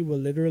Society will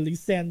literally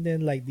send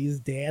in like these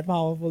dead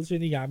powerful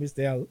Shinigamis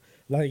to hell,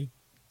 like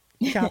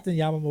Captain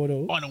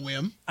Yamamoto On a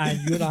whim. and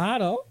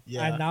Yunohana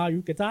Yeah. and now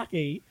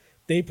Yukitake,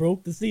 they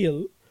broke the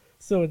seal.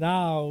 So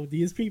now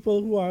these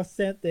people who are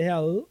sent to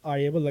hell are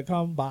able to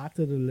come back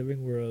to the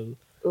living world,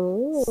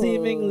 Ooh.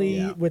 seemingly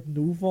Yeah. with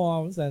new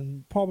forms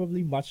and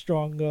probably much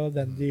stronger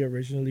than they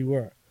originally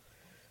were.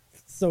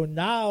 So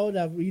now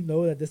that we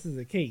know that this is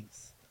the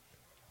case,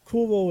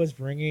 Kubo is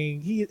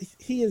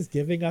he is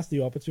giving us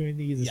the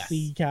opportunity to Yes.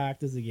 see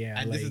characters again.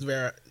 And this is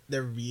where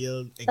the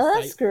real Oh,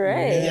 that's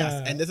great. Yeah.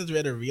 Yes, and this is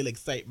where the real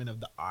excitement of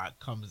the art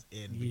comes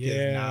in, because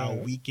Yeah. now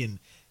we can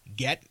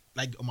get,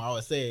 like Omar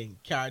was saying,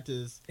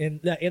 characters. In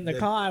the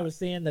car, I was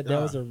saying that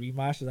there was a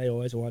rematch that I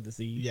always wanted to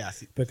see.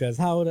 Yes. Because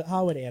how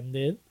it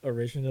ended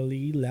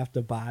originally left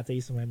a bad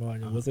taste in my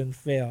mouth. It wasn't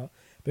fair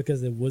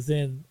because it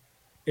wasn't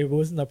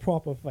a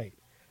proper fight.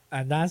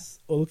 And that's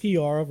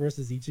Ulquiorra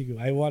versus Ichigo.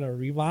 I want a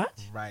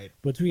rematch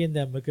between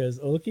them because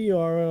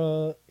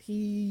Ulquiorra,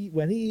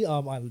 when he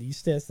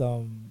unleashed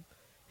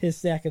his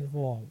second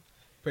form,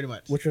 pretty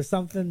much, which was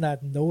something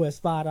that no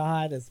Espada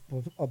had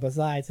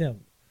besides him,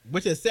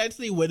 which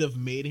essentially would have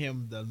made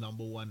him the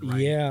number one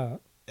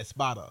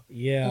Espada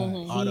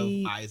out of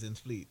Aizen's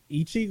fleet.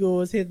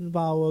 Ichigo's hidden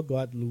power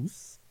got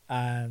loose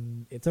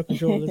and it took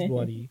control of his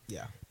body.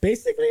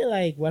 Basically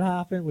like what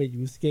happened with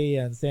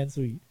Yusuke and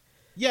Sensui.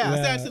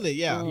 Essentially.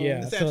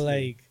 So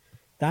like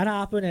that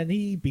happened and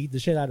he beat the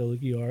shit out of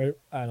Ulquiorra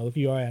and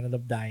Ulquiorra ended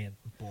up dying.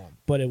 Boom.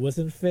 But it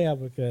wasn't fair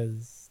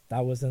because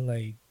that wasn't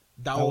like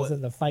that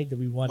wasn't the fight that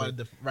we wanted.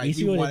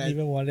 Ichigo didn't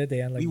even want it to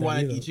end like that. We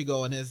wanted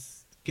Ichigo and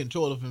his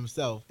control of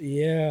himself.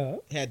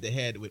 Head to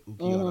head with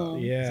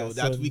Ulquiorra. So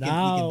that's we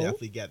can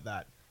definitely get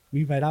that.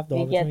 We might have the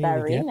opportunity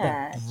to get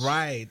that.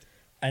 Right.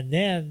 And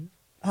then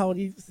how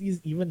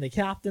even the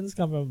captains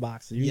coming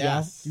back. So you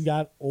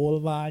got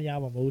Old Man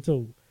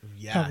Yamamoto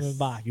coming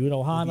back. You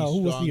know Hana,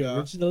 who was the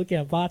original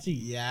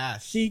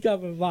Kenpachi. She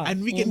coming back.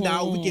 And we can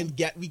now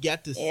we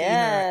get to see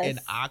her in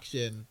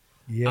action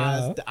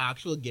as the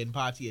actual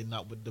Genpachi and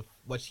not with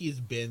what she's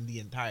been the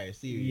entire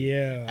series.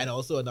 And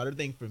also another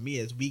thing for me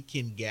is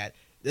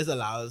this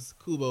allows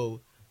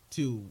Kubo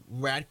to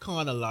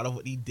retcon a lot of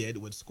what he did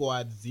with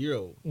Squad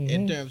Zero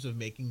in terms of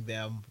making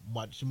them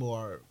much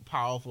more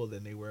powerful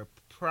than they were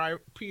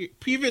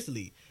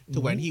previously to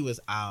when he was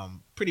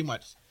pretty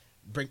much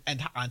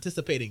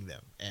anticipating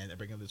them and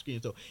bringing them to the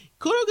screen. So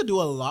Kudo could do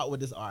a lot with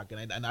this arc,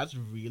 and that's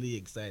really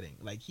exciting.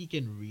 Like he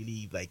can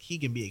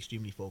be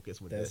extremely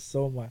focused with this.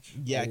 So much.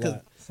 Yeah,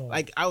 because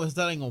like I was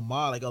telling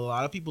Omar, like a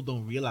lot of people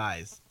don't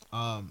realize,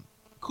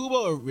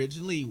 Kubo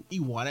originally he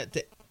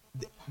wanted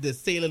to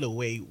sail it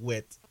away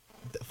with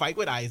the fight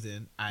with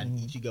Aizen and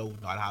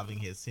Ichigo not having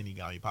his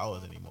Shinigami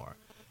powers anymore.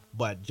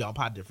 But Jump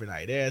had different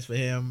ideas for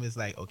him. It's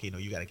like, okay, no,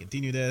 you got to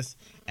continue this.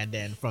 And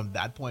then from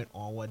that point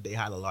onward, they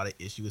had a lot of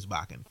issues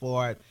back and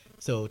forth.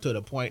 So to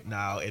the point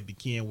now, it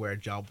became where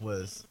Jump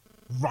was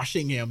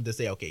rushing him to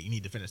say, okay, you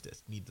need to finish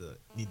this. You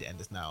need to end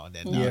this now. And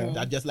then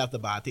that just left a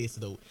bad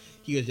taste. So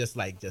he was just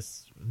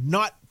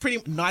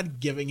not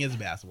giving his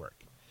best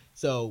work.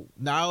 So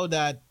now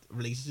that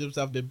relationships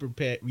have been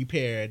repaired,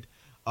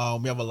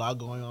 we have a lot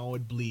going on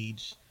with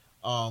Bleach.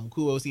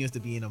 Kubo seems to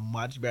be in a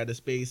much better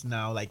space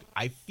now. Like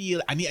I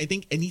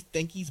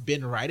think he's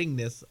been writing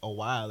this a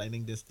while. I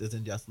think this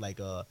isn't just like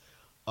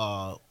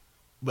well,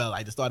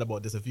 I just thought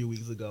about this a few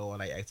weeks ago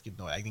and I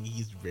think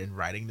he's been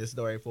writing this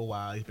story for a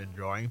while. He's been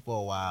drawing for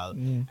a while,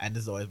 and this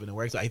has always been a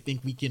work. So I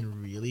think we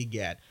can really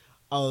get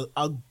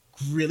a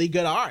really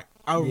good arc,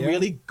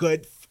 really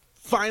good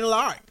final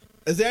arc.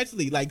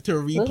 Essentially, like to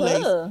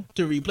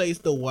replace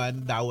the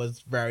one that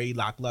was very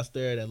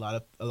lackluster and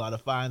a lot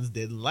of fans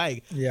didn't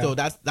like. So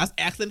that's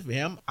excellent for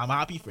him. I'm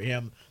happy for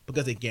him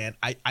because again,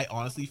 I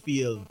honestly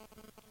feel,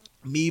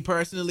 me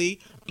personally,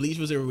 Bleach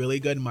was a really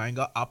good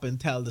manga up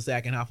until the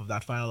second half of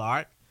that final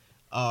arc.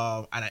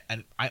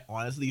 And I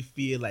honestly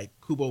feel like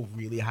Kubo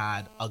really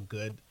had a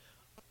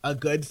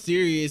good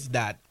series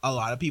that a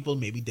lot of people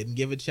maybe didn't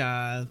give a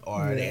chance,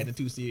 or they ended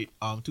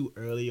too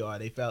early, or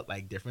they felt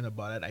like different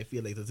about it. I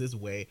feel like there's this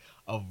way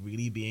of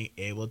really being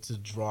able to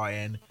draw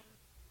in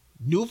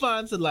new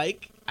fans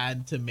alike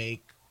and to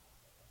make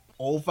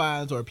old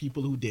fans or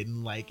people who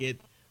didn't like it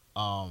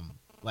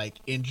like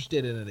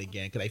interested in it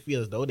again, because I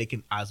feel as though they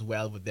can, as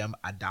well with them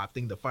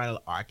adapting the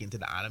final arc into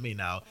the anime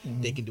now,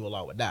 they can do a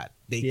lot with that.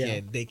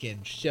 They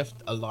can shift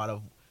a lot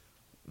of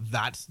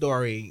that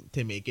story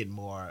to make it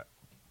more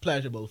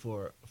pleasurable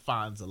for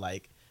fans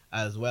alike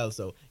as well.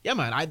 So yeah,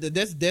 man,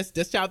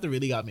 this chapter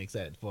really got me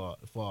excited for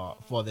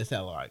this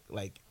hell arc.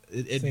 Like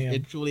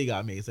it truly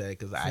got me excited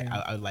because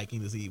I'm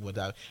liking to see what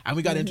that, and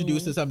we got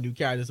introduced to some new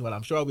characters as well.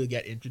 I'm sure we'll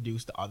get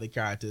introduced to other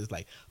characters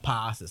like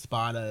past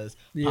Espadas,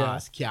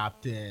 past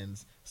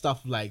captains,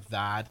 stuff like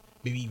that.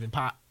 Maybe even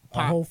a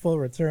hopeful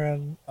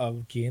return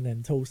of Gin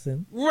and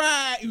Tosin.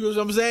 Right, you know what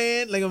I'm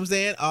saying? Like I'm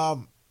saying,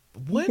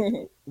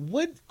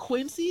 would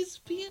Quincy's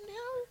be in now?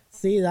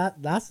 See,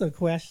 that's a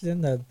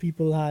question that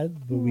people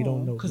had, but we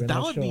don't know. Because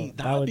that would be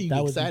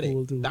exciting.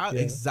 Cool too.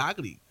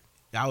 Exactly.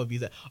 That would be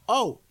that.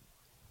 Oh,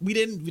 we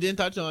didn't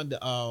touch on the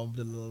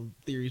little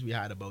theories we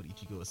had about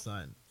Ichigo's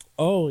son.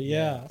 Oh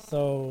yeah.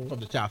 So from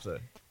the chapter.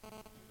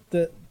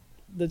 The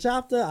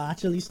chapter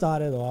actually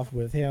started off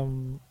with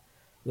him,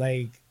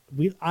 like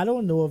I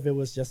don't know if it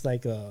was just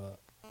like a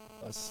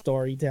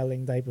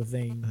storytelling type of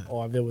thing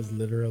or if it was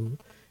literal,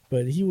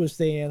 but he was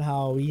saying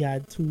how he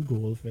had two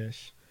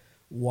goldfish.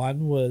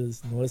 One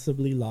was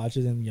noticeably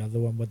larger than the other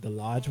one, but the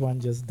large one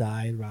just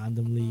died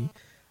randomly.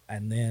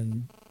 And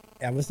then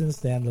ever since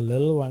then, the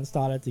little one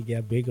started to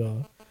get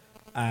bigger.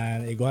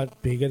 And it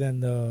got bigger than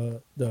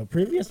the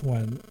previous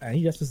one. And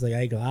he just was like,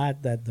 I'm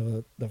glad that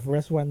the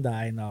first one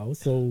died now.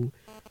 So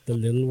the the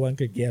little one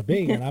could get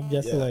big, and I'm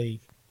just Yeah. like,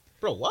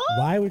 Bro, what?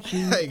 why would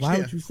you? Like, Why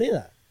yeah. would you say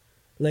that?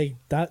 Like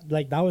that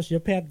was your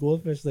pet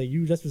goldfish. Like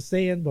you just were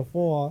saying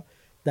before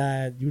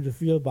that you'd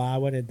feel bad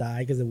when it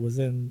died because it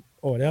wasn't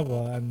or whatever,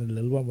 and the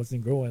little one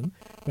wasn't growing.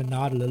 But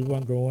now the little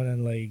one growing,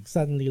 and like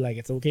suddenly like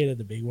it's okay that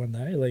the big one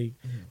died. Like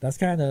that's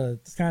kind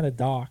of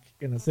dark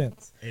in a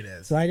sense. It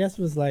is. So I just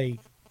was like,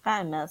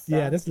 Kind of messed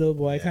yeah, up. this little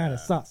boy kind Yeah. of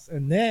sus.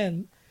 And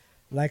then,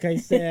 like I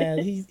said,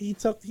 he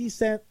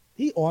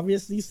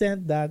obviously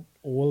sent that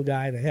old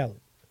guy to hell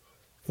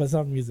for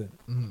some reason.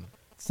 Mhm.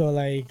 So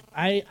like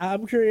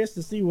I'm curious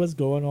to see what's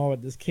going on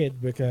with this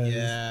kid because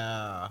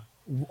Yeah.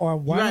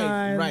 on one Right,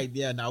 hand, right.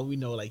 Yeah, now we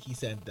know like he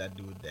sent that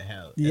dude to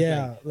hell. It's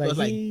Yeah, Like, so it's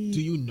like, he- do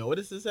you know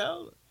this is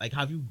hell? Like,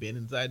 have you been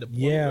inside the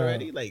portal Yeah.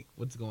 already? Like,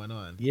 what's going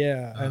on?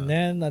 yeah, and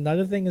then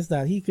another thing is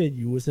that he could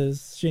use his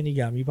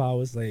Shinigami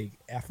powers like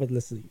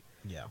effortlessly,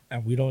 Yeah.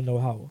 and we don't know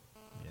how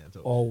Yeah. So,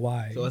 or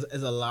why. so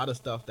it's a lot of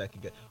stuff that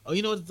could get. Oh,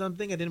 you know what's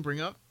something I didn't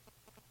bring up?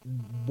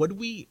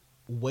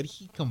 Would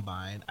he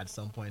combine at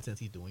some point since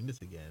he's doing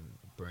this again,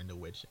 Burn the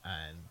Witch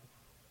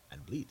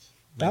and Bleach?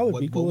 That would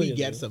be cool, we you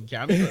get know. some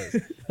cameos?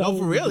 No, would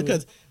for be real, cool.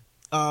 because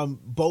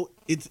both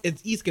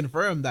it's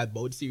confirmed that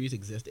both series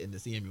exist in the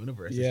same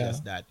universe. Yeah. It's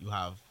just that you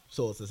have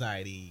Soul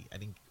Society.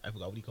 I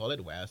forgot what you call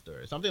it, West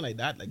or something like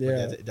that. Like, but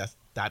Yeah. that's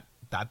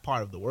that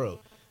part of the world.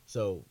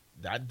 So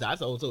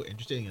that's also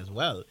interesting as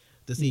well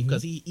to see Mhm.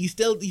 because he's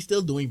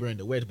still doing Burn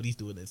the Witch, but he's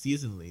doing it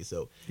seasonally.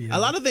 So Yeah. a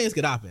lot of things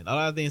could happen. A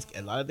lot of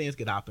things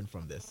could happen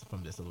from this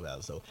as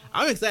well. So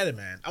I'm excited,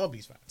 man. I'm a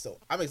Bleach fan, so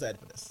I'm excited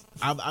for this.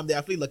 I'm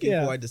definitely looking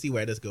Yeah. forward to see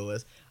where this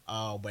goes.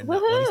 When he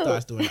Woohoo!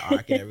 starts doing the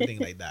arc and everything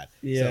like that.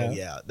 Yeah. So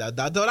yeah,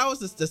 that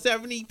was the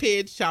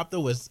 70-page chapter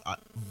was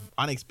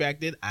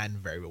unexpected and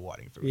very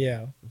rewarding for me.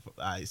 Yeah,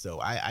 So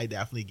I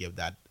definitely give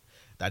that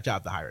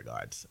chapter high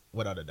regards,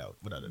 without a doubt.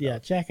 yeah,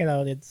 check it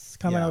out. It's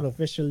coming Yeah. out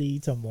officially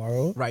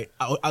tomorrow. Right.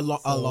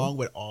 Along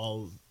with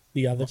all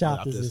The other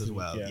chapters chapters this as week,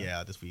 well. Yeah.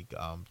 Yeah, this week.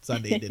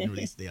 Sunday didn't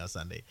release day on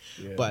Sunday.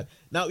 Yeah. But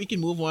now we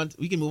can move on.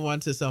 We can move on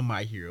to some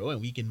My Hero,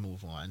 and we can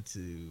move on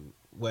to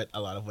what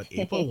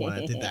April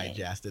wanted to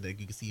digest. It. You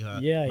can see her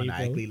Yeah,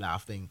 maniacally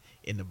laughing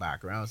in the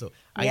background. So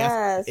I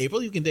Yes. guess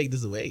April, you can take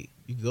this away.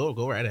 You can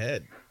go right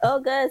ahead. Oh,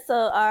 good.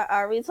 So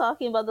are we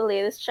talking about the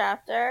latest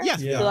chapter?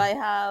 Yes, Yeah. we Do are. I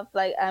have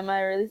am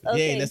I really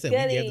okay? Yeah, listen, we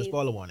gave the goodies.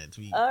 spoiler warnings.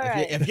 All if,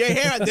 right. if you're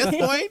here at this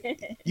point,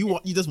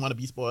 you just want to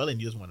be spoiled and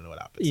you just want to know what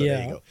happened. So there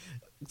Yeah. you go.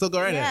 So go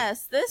right ahead.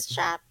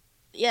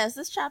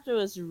 This chapter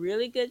was a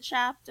really good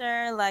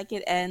chapter. Like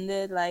it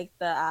ended like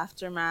the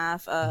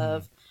aftermath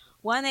of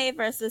 1A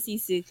versus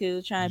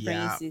Izuku, trying to bring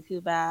Yeah.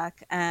 Izuku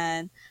back,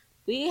 and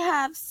we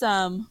have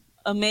some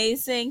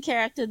amazing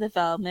character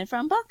development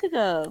from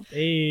Bakugo.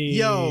 Hey.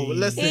 Yo,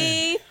 listen.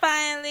 He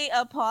finally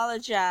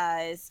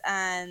apologized,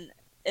 and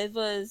it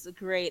was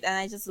great. And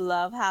I just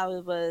love how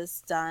it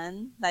was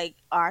done, like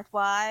art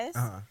wise.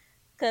 Uh-huh.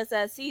 Because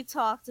as he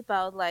talked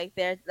about, like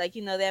there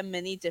are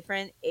many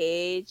different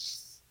age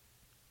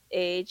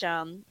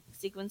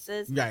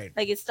sequences. Right.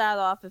 Like it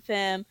started off with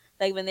him,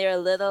 like when they were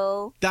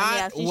little. and That he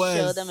actually was-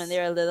 showed them when they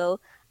were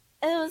little.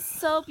 It was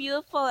so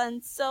beautiful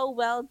and so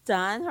well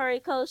done,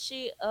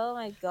 Horikoshi. Oh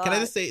my god! Can I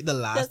just say the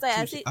last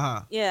like, two,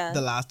 I see-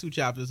 the last two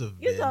chapters have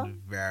You been go.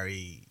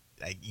 very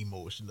like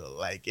emotional.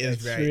 Like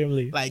it's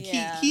Extremely. very like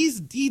Yeah.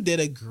 he did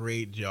a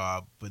great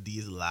job with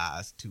these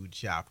last two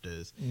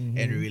chapters Mhm.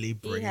 and really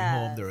bringing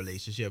home has. the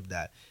relationship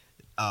that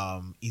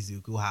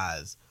Izuku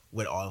has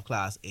with all of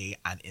Class A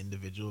and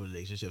individual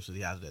relationships that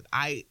he has with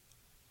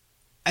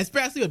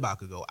especially with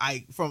Bakugo.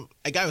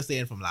 Like I was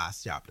saying from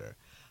last chapter,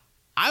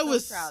 I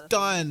was proud of him.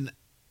 stunned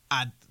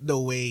at the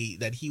way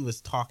that he was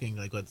talking,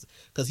 like,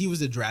 because he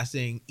was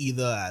addressing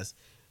either as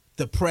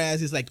the prayers.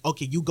 He's like,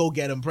 okay, you go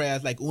get him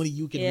prayers. Like only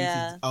you can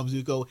Yeah.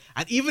 reach Zuko,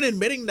 and even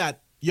admitting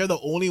that you're the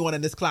only one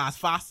in this class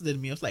faster than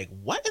me. I was like,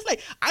 what? It's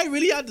like I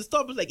really had to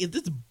stop. It's like, is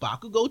this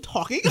Bakugo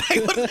talking?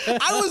 Like,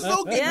 I was so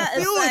confused. Yeah,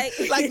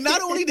 it's like,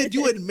 not only did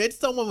you admit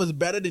someone was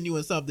better than you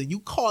in something, you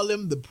call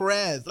him the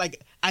prayers.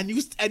 Like, and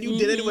you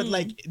did it with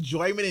like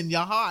enjoyment in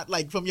your heart,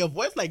 like from your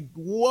voice. Like,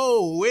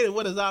 whoa, wait,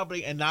 what is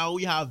happening? And now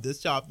we have this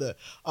chapter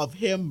of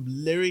him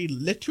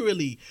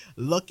literally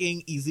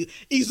looking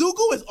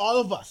Izuku is all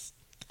of us.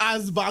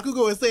 As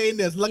Bakugo is saying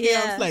this, looking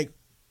at us like,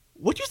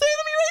 what you saying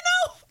to me right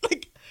now?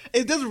 Like,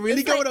 is this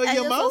really It's coming like- out of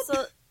your and mouth? it's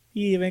also-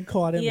 He even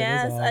caught him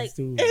Yes, in his arms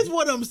too. It's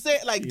what I'm saying.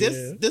 Like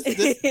Yeah. this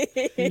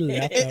He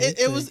left it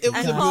out was quick. a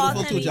and called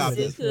beautiful him two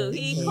chapters. Izuku.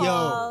 He Yo.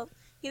 called.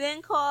 He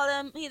didn't call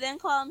him.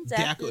 Deku.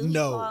 Deku, He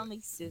no. called him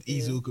Izuku.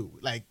 Izuku.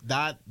 Like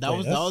that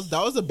Wait, that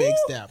was a big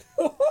step.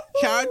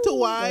 Character That's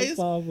wise,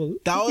 powerful.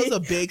 that was a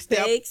big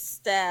step Big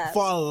step.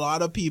 for a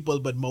lot of people,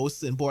 but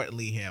most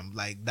importantly him.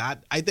 Like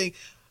that, I think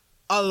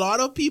a lot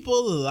of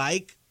people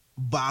like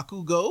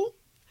Bakugo.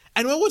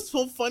 And what was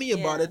so funny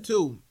about Yeah. it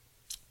too,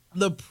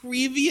 the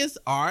previous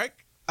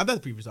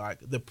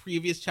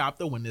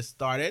chapter when this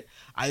started,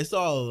 I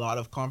saw a lot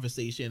of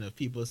conversation of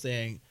people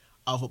saying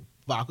of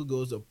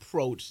Bakugo's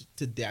approach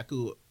to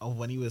Deku of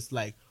when he was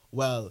like,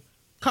 well,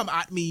 come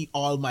at me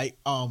all my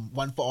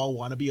one for all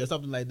wannabe or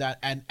something like that.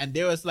 And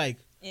there was like,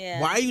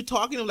 Yeah. Why are you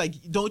talking to him? Like,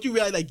 don't you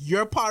realize, like,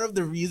 you're part of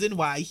the reason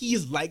why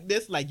he's like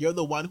this? Like, you're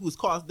the one who's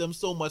caused them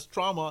so much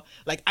trauma.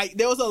 Like,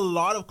 there was a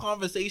lot of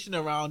conversation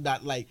around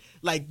that, like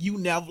you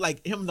never,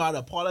 like, him not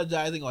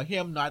apologizing or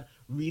him not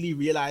really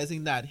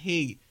realizing that,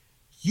 hey,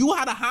 you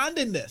had a hand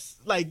in this.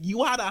 Like,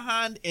 you had a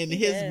hand in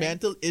his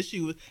mental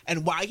issues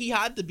and why he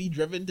had to be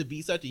driven to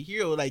be such a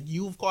hero. Like,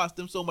 you've caused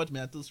him so much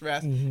mental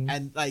stress.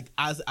 And, like,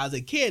 as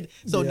a kid.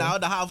 So now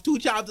to have 2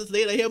 chapters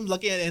later, him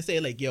looking at it and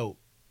saying, like, yo,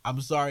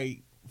 I'm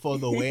sorry for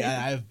the way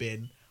I've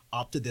been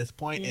up to this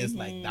point is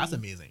like, that's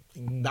amazing.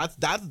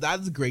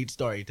 That's great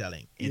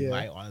storytelling in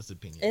my honest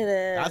opinion. It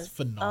is. That's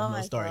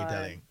phenomenal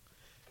storytelling.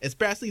 God.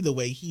 Especially the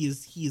way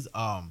he's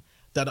done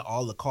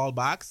all the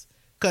callbacks.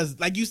 Because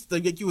like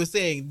you were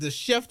saying, the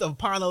shift of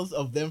panels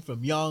of them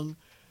from young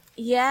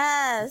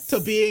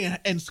to being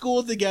in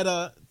school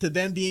together to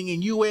then being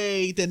in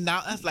UA to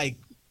now, that's like,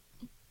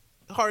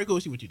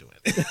 Horikoshi, what you doing?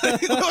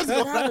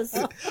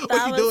 That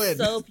was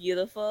so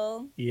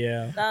beautiful.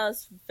 Yeah, that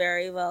was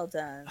very well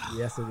done.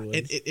 Yes,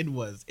 it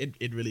was.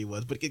 It really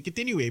was. But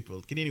continue,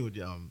 April. Continue with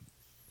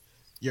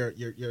your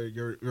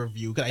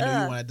review, because I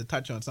know you wanted to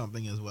touch on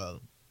something as well.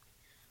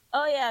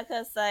 Oh yeah,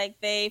 because like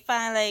they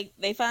finally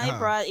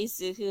brought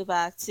Izuku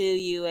back to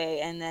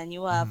UA, and then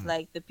you have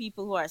like the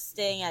people who are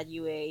staying at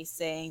UA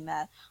saying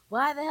that,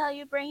 why the hell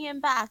you bring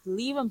him back?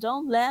 Leave him,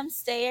 don't let him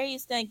stay here.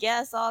 He's gonna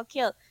get us all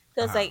killed.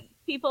 Because like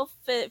people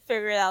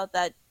figured out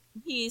that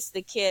he's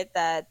the kid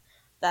that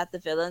the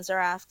villains are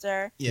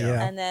after.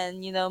 Yeah. And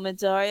then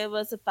Midoriya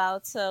was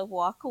about to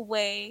walk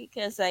away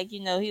because like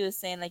he was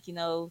saying like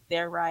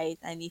they're right,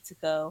 I need to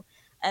go.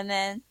 And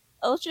then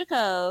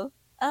Ochako.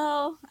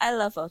 Oh, I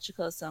love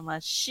Ochako so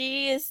much.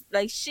 She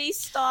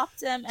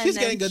stopped him, and she's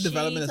then getting good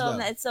development as well. Him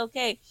that it's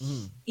okay.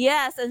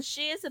 Yes, and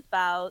she is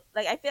about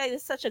like, I feel like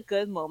it's such a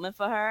good moment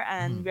for her,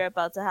 and we're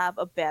about to have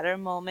a better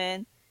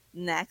moment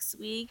next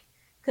week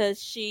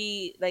because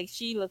she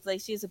looks like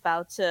she's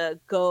about to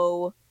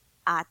go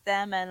at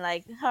them, and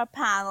like her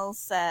panel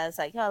says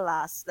like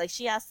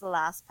she has the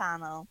last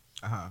panel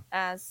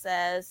and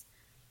says,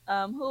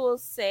 who will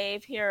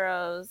save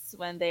heroes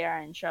when they are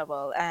in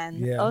trouble?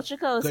 And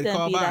Ochako is going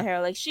to be that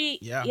hero. Like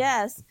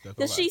yes,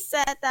 because she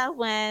said that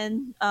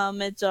when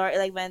Midori,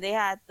 like when they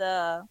had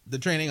the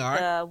training arc,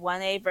 the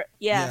 1A,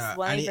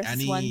 1A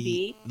versus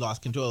 1B,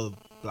 lost control of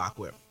Black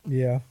Whip.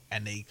 Yeah,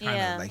 and they kind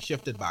of like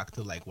shifted back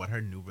to like what her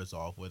new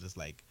resolve was. Is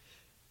like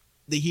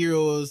the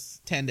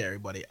heroes tend to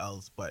everybody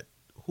else, but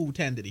who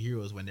tend to the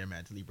heroes when they're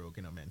mentally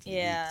broken or mentally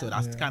weak? So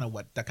that's kind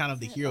of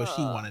the hero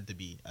she wanted to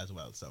be as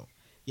well. So.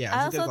 Yeah,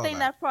 I also think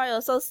that probably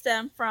also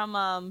stemmed from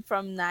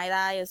Night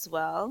Eye as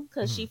well,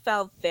 because she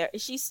felt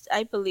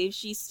I believe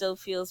she still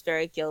feels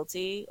very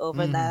guilty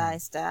over Night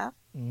Eye's death.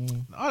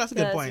 Oh, that's a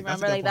good point.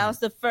 Remember, like that was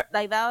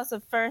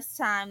the first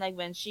time like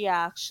when she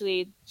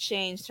actually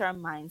changed her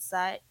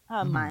mindset.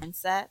 Her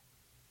mindset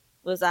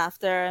was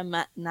after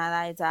Night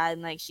Eye died,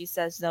 and like she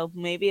says, no,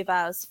 maybe if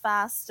I was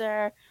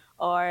faster,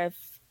 or if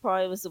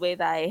probably was the way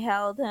that I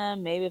held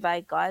him. Maybe if I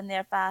had gotten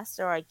there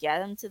faster or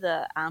get him to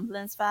the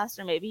ambulance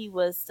faster, maybe he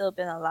would still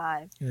been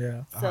alive.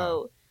 Yeah.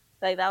 So,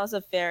 like, that was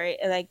a very,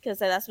 like, because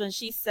that's when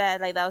she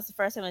said, like, that was the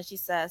first time when she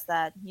says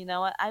that, you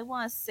know what, I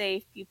want to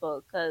save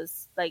people.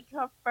 Because, like,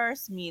 her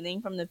first meaning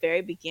from the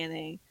very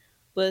beginning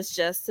was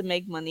just to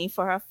make money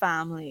for her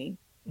family.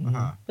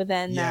 But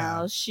then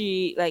now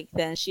she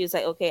was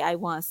like, okay, I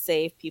want to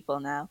save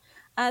people now.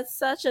 That's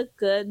such a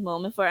good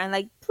moment for her. And,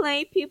 like,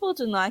 people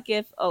do not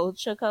give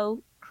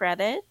Ochako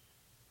credit.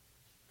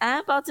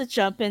 I'm about to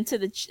jump into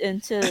the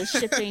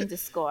shipping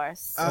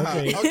discourse.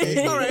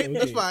 Okay. All right.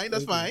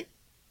 That's fine.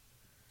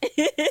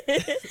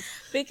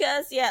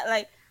 Because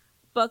like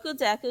Boku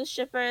Deku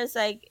shippers,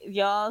 like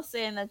y'all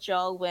saying that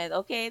y'all win.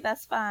 Okay,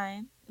 that's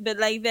fine. But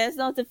like, there's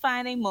no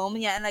defining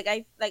moment yet, and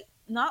like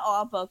not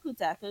all Boku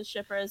Deku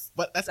shippers.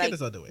 But let's get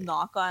this out of the way.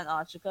 Knock on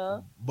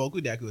Ochako.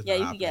 Boku Deku is not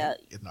happening.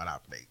 It's not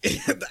happening.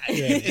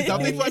 It's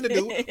something fun to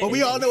do, but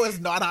we all know it's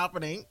not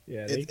happening.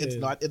 Yeah, it's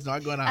not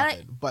going to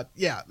happen. But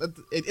yeah,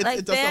 it's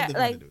just something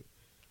fun to do.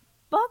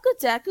 Boku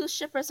Deku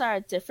shippers are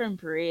a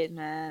different breed,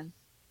 man.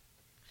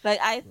 Like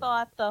I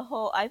thought the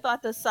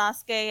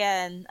Sasuke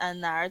and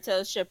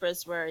Naruto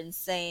shippers were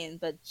insane,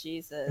 but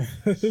Jesus,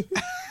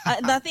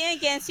 nothing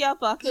against y'all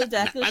Boku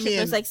Deku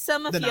shippers. Like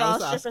some of y'all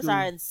shippers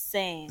are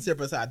insane.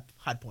 Shippers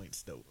had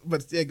points though,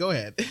 but yeah, go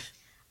ahead.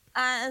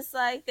 And it's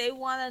like they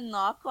want to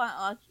knock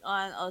on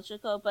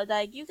Ochako, but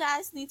like you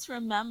guys need to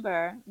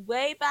remember,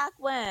 way back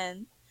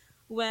when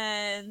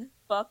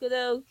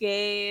Bokuto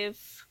gave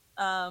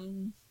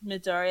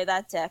Midoriya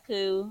that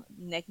Deku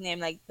nickname,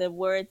 like the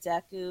word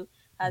Deku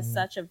has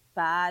such a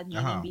bad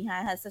meaning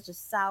behind, has such a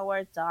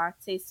sour, dark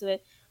taste to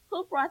it.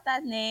 Who brought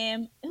that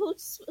name? Who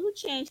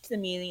changed the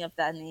meaning of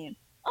that name?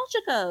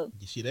 Ochako.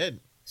 She did.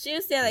 She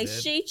was there, like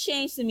she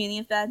changed the meaning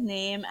of that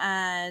name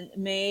and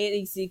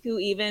made Izuku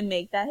even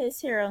make that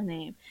his hero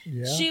name.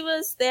 Yeah. She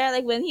was there,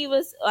 like when he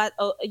was at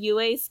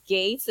UA's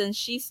gates, and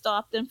she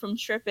stopped him from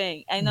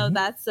tripping. I know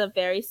that's a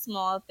very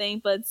small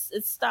thing, but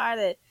it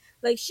started.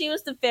 Like she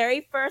was the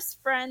very first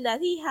friend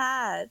that he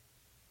had.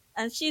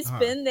 and she's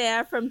been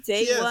there from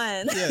day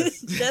one.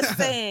 Yes. just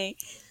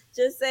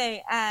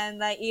saying,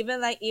 and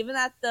even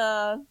at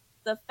the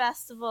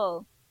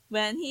festival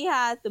when he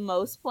had the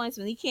most points,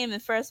 when he came in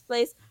first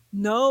place,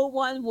 no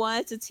one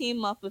wanted to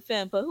team up with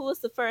him. But who was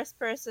the first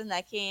person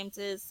that came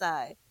to his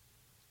side?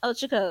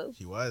 Ochako.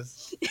 He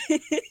was.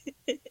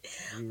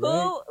 Who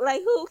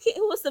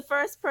was the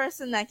first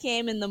person that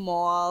came in the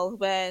mall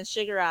when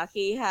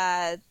Shigaraki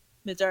had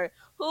Midoriya?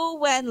 Who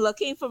went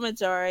looking for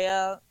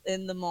Midoriya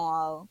in the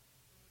mall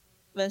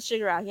when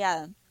Shigaraki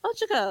had him?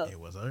 Ochako. It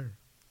was her.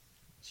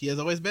 She has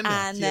always been there.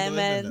 And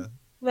then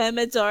when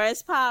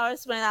Midoriya's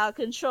powers went out of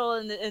control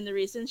in the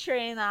recent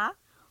train arc,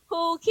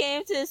 who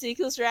came to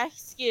Ziku's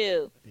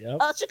rescue? Yep.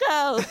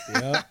 Ochako.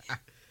 Yep.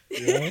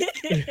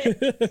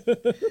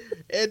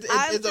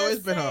 It's always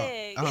been her.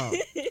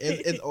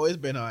 It's always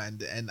been her,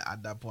 and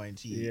at that point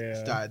she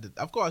started.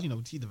 Of course,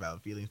 she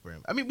developed feelings for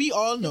him. I mean, we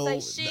all know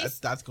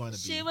that's going to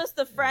be. She was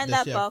the friend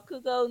that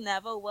Bakugo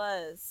never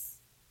was.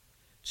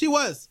 She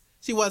was,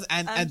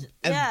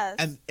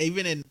 and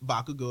even in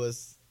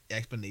Bakugo's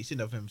explanation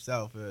of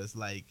himself, it was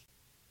like,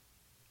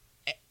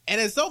 and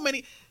there's so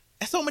many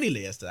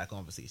layers to that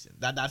conversation.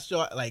 That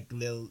short, like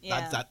little,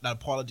 that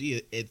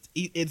apology.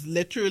 It's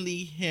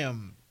literally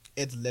him.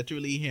 It's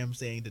literally him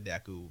saying to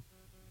Deku,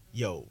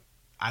 "Yo,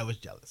 I was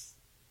jealous.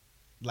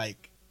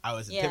 Like I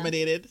was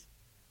intimidated,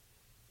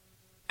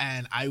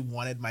 and I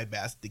wanted my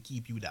best to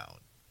keep you down.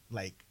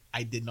 Like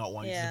I did not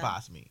want you to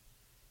surpass me,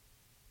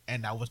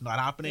 and that was not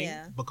happening.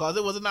 Because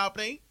it wasn't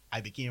happening, I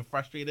became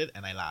frustrated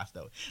and I lashed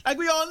out. Like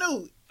we all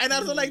knew, and I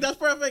was like, that's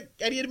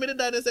perfect. And he admitted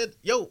that and said,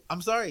 "Yo,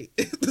 I'm sorry."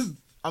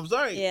 I'm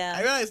sorry. Yeah,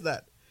 I realized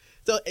that.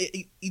 So,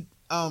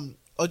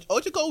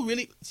 Ochako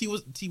really, she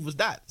was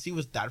that. She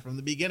was that from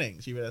the beginning.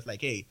 She realized,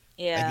 like, hey,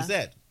 like you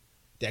said,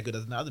 Deku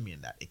doesn't have to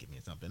mean that. It can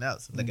mean something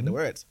else. Look at the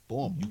words.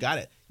 Boom, you got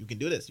it. You can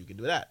do this. You can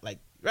do that. Like,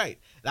 right.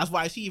 That's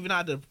why she even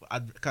had to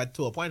cut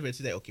to a point where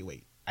she said, okay,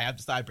 wait, I have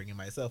to start bringing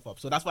myself up.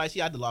 So that's why she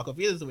had to lock her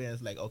feelings away. And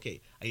it's like,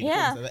 okay, I need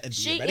to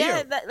focus and be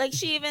better. Like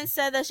she even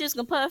said that she was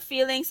gonna put her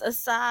feelings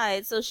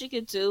aside so she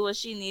could do what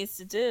she needs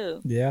to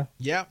do. Yeah.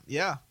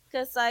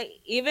 Because like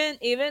even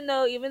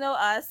though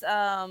us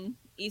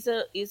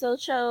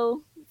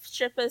Isocho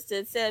strippers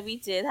did say we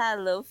did have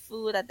a little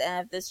food at the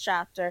end of this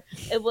chapter,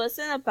 it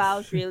wasn't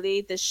about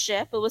really the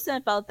ship. It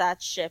wasn't about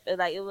that ship. It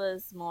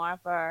was more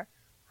of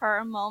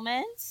her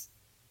moment.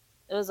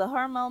 It was a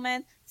her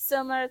moment,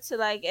 similar to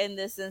like in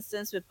this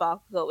instance with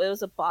Bakugo. It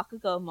was a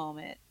Bakugo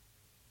moment,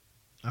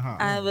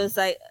 and it was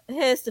like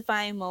his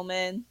defining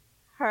moment,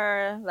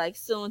 her like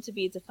soon to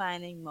be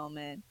defining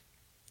moment.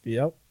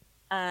 Yep.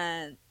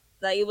 And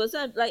like it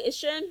wasn't like it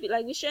shouldn't be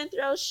like we shouldn't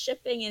throw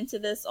shipping into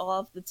this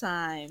all of the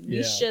time.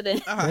 We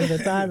shouldn't. There's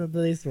a time and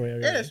place for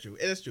it. Right? It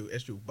is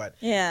true. But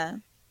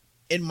in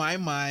my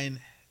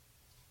mind,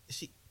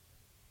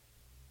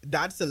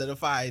 that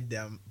solidified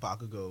them,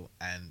 Bakugo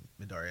and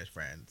Midoriya's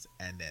friends,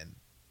 and then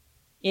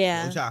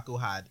Ochako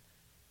had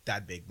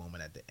that big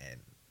moment at the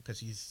end because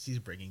she's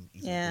bringing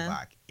Izuku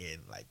back in,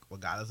 like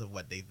regardless of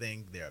what they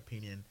think, their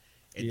opinion,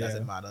 it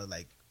doesn't matter.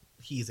 Like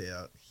he's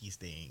here, he's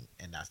staying,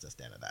 and that's just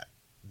the end of that.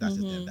 That's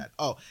just the end of that.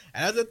 Oh,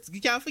 and we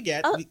can't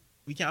forget.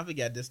 We can't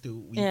forget this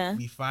too.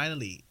 We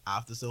finally,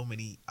 after so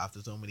many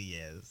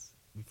years,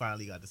 we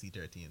finally got to see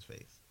 13's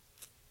face.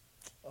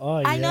 Oh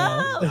yeah, I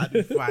know. Like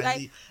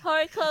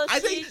Horikoshi, I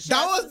think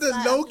that was the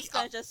Loki.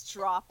 Just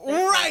drop it.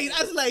 Right,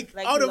 that's like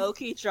out of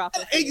Loki drop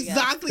it.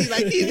 Exactly,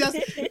 like he just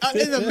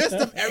in the midst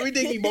of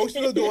everything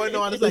emotional going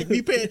on. It's like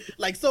we paid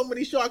like so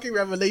many shocking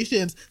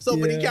revelations, so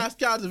many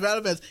character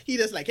developments. He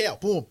just like, hey,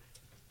 boom.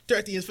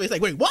 13's face,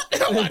 like, wait, what?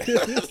 Because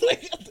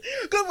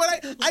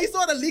when I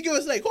saw the league, it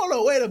was like, hold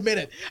on, wait a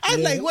minute. I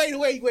was like,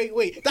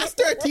 wait, that's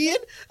 13?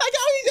 Like,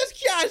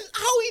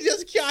 how he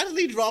just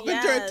casually dropping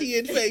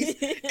 13's face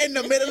in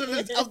the middle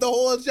of the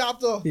whole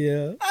chapter.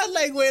 Yeah. I was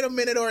like, wait a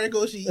minute,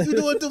 Horikoshi, you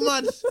doing too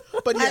much.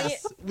 But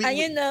yes.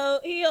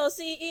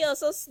 He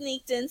also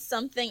sneaked in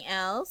something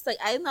else. Like,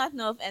 I do not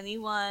know if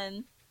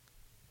anyone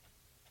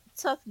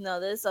took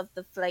notice of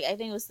I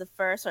think it was the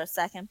first or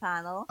second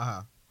panel.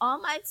 All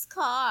Might's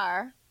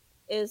car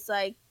is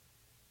like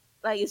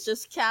it's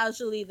just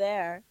casually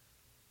there.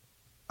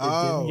 It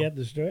didn't get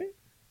destroyed?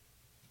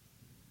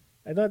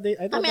 I don't know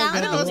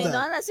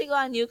unless he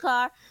got a new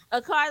car.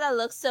 A car that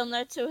looks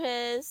similar to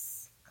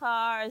his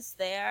car is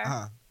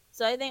there.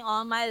 So I think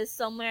All Might is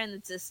somewhere in the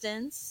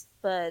distance,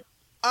 but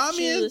I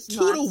mean, 2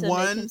 to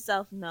 1 make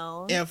himself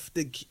known. If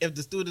the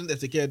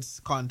kids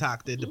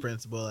contacted the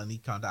principal and he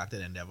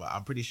contacted Endeavor,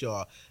 I'm pretty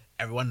sure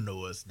everyone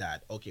knows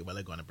that, okay, well,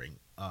 they're going to bring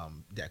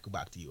Deku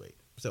back to UA.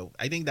 So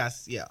I think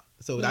that's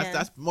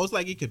that's most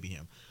likely could be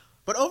him.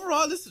 But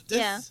overall, this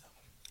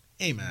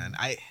hey man,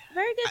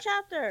 very good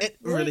chapter.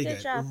 Really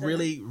good chapter.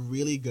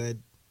 Really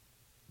good.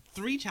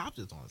 3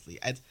 chapters, honestly.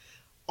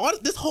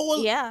 This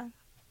whole I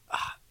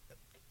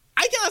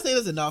cannot say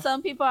this enough.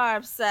 Some people are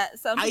upset.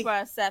 Some people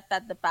are upset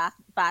that the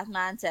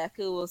Batman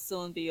Deku will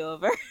soon be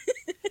over.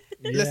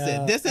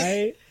 Listen, this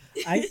is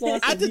I saw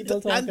some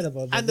people talking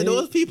about that. And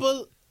those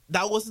people,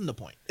 that wasn't the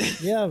point.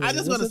 Yeah, I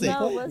just want to say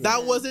No,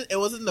 it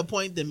wasn't the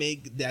point to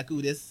make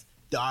Deku this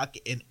dark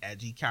and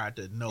edgy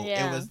character. No,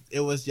 Yeah. it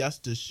was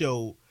just to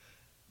show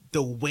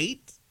the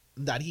weight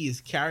that he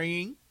is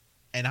carrying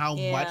and how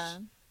much Yeah.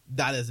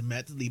 that is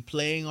mentally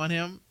playing on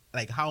him.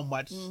 Like how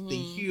much the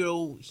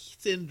hero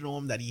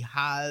syndrome that he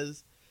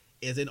has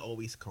isn't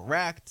always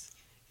correct,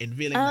 and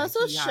feeling It like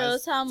also he has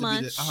shows how to be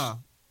much. the,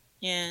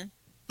 Yeah.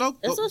 No,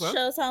 It also go-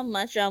 shows how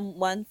much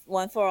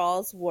one for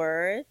all's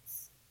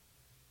words.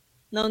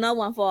 No, not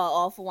one for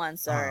all for one.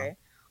 Sorry,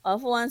 all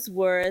for one's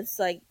words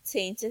like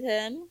tainted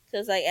him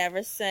because like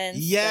ever since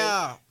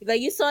yeah,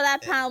 like you saw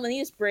that panel when he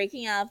was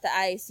breaking out of the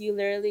ice, you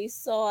literally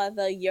saw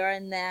the "Your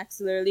Next"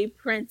 literally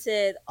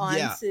printed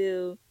Yeah.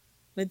 onto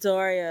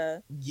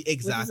Midoriya, which is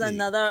exactly.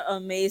 another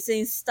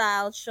amazing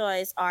style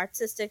choice,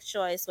 artistic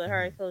choice with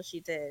Horikoshi she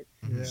did.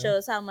 Yeah.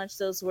 Shows how much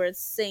those words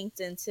synced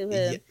into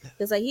him Yeah.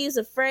 because like he's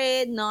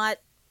afraid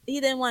he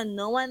didn't want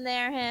no one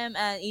near him,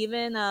 and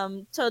even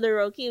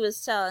Todoroki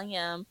was telling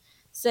him,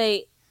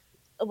 say,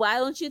 why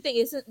don't you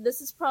think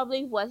this is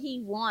probably what he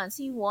wants?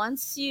 He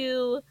wants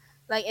you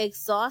like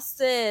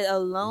exhausted,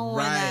 alone,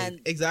 Right,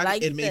 and exactly.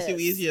 like It makes you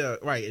this. easier.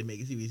 Right, it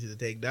makes you easier to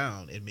take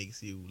down. It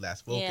makes you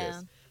less focused.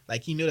 Yeah.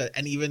 Like he knew that,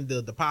 and even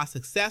the past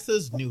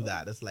successors knew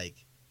that. It's like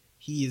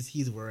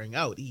he's wearing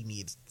out. He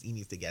needs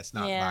to get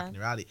snapped Yeah. back in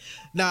reality.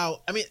 Now,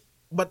 I mean,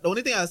 but the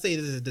only thing I'll say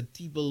is the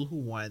people who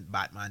want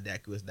Batman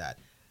Deku is that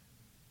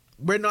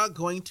we're not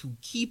going to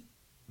keep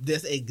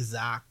this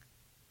exact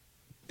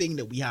thing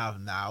that we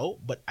have now,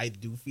 but I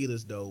do feel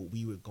as though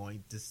we were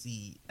going to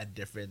see a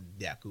different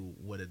Deku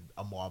with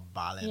a more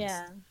balanced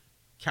Yeah.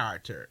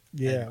 character,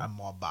 Yeah. and a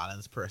more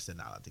balanced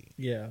personality.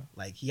 Yeah.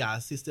 Like he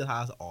still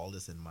has all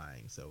this in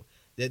mind. So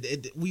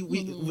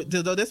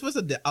this was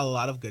a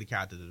lot of good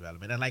character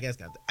development, and like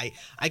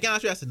I can't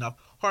stress enough,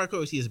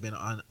 Horikoshi has been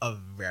on a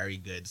very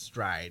good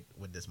stride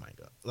with this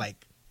manga.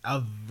 Like a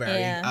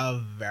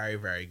very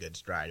very good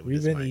stride with We've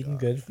this been manga. eating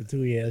good for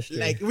 2 years straight.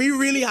 Like we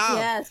really have.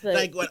 Yes, but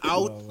Like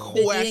without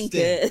We're eating question,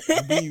 good.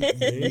 we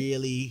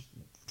really,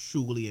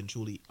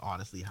 truly,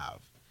 honestly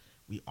have.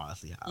 We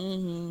honestly have.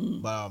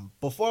 Mhm. But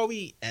before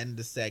we end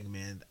the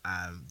segment,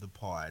 the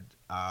pod,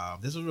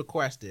 this was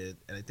requested,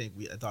 and I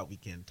thought we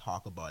can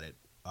talk about it,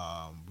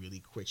 really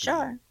quickly.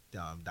 Sure.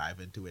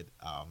 Dive into it,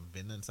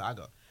 Vinland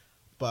Saga,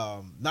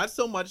 but not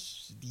so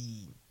much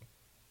the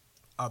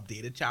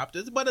updated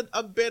chapters, but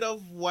a bit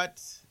of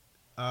what,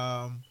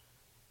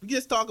 we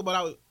just talk about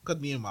how,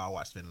 because me and Ma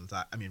watched Vinland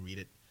Saga. I mean, read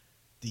it,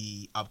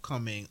 the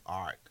upcoming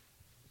arc,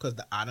 because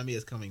the anime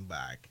is coming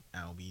back,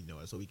 and we know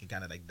it, so we can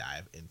kind of like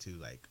dive into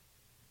like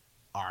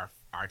our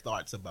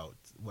thoughts about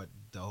what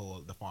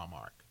the farm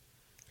arc.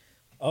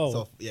 Oh.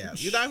 So yeah,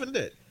 you dive into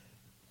it.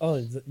 Oh,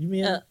 you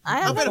mean I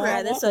haven't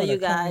read it, so you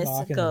guys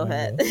go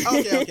ahead.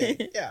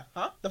 Okay, yeah,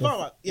 huh? The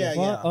farm arc, yeah.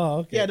 Oh,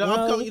 okay. Yeah, the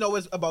Well, upcoming,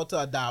 was about to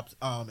adopt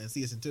in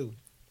season 2.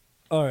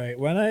 All right.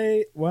 When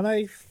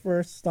I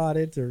first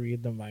started to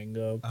read the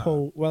manga,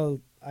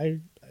 I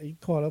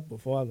caught up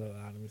before the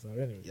anime. So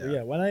anyway, Yeah.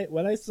 yeah.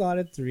 When I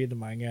started to read the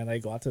manga and I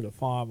got to the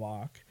farm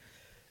arc,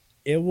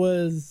 it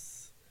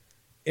was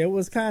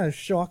kind of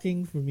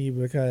shocking for me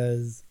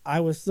because I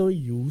was so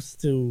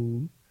used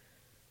to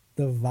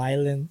the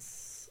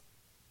violence,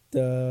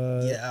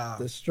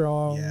 the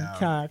strong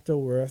character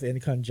worth in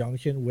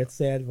conjunction with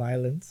said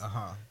violence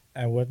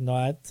and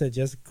whatnot, to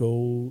just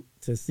go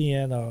to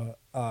seeing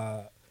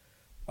a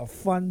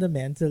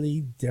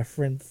fundamentally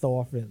different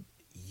Thorfinn.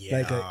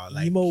 Yeah,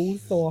 like emo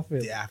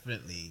Thorfinn.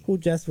 Definitely. Who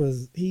just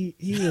was he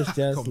was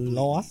just Completely.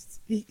 lost.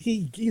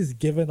 He's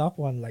given up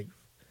on life.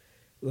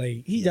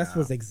 Like he just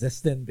was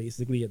existing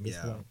basically at this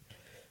point.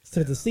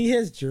 So to see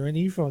his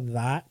journey from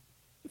that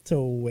to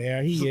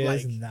where he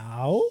is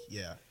now,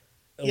 he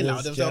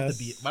allowed himself to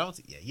be.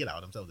 He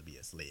allowed himself to be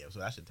a slave. So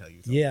that should tell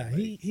you something. Yeah,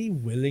 he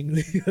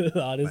willingly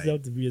allowed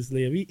himself to be a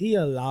slave. He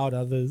allowed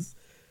others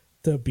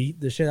to beat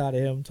the shit out of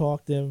him,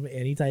 talk to him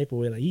any type of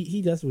way. Like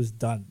he just was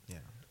done. Yeah.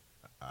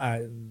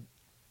 And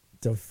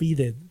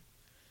defeated.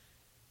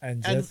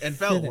 And felt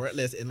finished.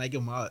 worthless. And like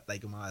Omar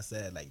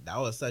said, like that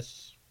was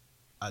such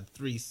a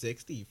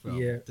 360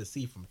 to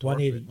see from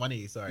Thorfinn.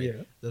 180, sorry.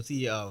 Yeah. To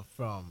see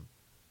from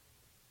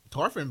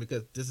Thorfinn,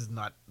 because this is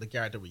not the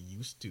character we're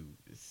used to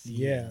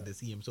seeing. To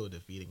see him so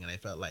defeating, and I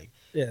felt like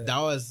that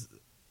was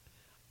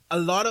a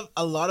lot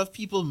of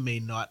people may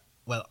not.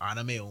 Well,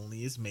 anime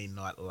onlys may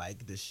not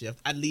like the shift,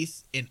 at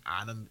least in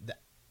anime.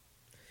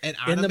 In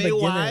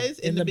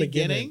the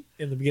beginning,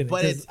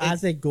 but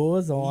as it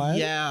goes on,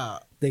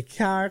 the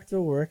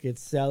character work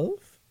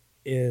itself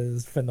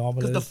is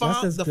phenomenal.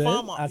 Because the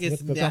farm arc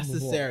is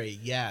necessary.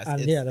 Yes, and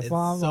the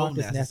farm arc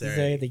is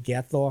necessary to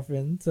get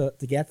Thorfinn to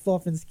get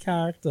Thorfinn's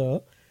character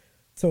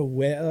to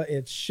where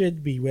it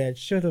should be, where it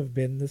should have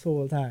been this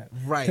whole time.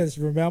 Right. Because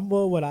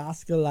remember what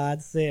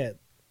Askeladd said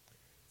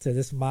to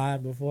this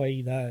man before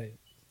he died.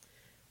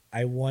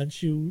 I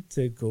want you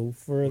to go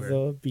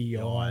further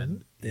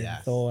beyond than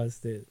Thor's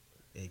did.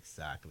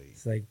 Exactly.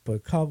 It's like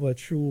become a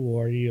true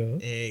warrior,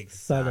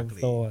 son of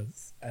Exactly.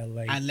 Thor's, and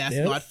like And let's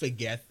this, not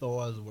forget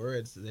Thor's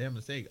words. Him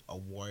saying a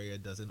warrior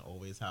doesn't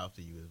always have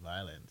to use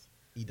violence.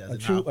 He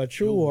doesn't have a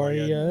true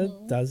warrior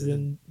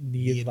doesn't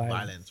need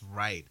violence.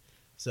 Right.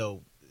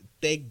 So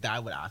take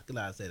that what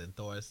Askeladd said and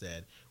Thor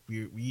said.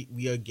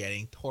 We are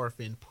getting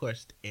Thorfinn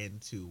pushed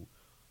into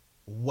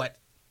what,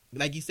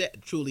 like you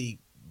said, truly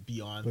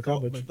beyond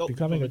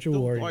becoming a true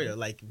warrior.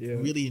 Like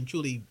really and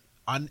truly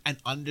and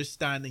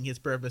understanding his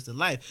purpose in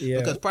life. Yeah.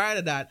 Because prior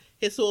to that,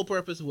 his sole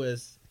purpose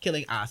was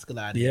killing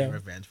Askeladd and getting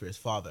revenge for his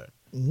father.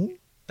 Mm-hmm.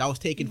 That was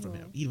taken from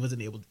him. He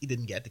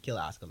didn't get to kill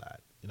Askeladd.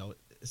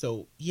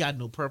 So he had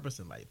no purpose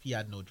in life. He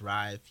had no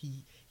drive.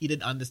 He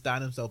didn't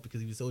understand himself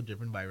because he was so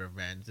driven by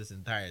revenge this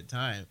entire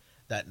time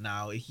that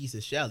now he's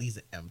a shell. He's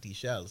an empty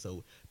shell.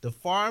 So the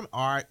farm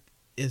arc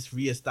is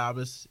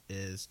reestablished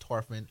as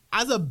Thorfinn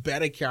as a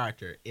better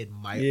character, in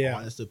my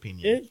honest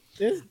opinion.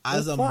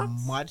 As a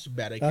much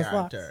better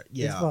character.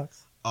 Yeah.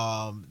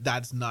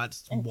 That's not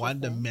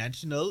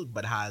one-dimensional,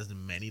 but has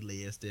many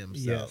layers to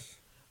himself.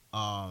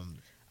 Yes.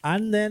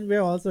 And then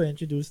we're also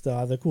introduced to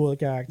other cool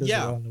characters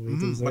along the way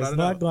too. So it's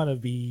not gonna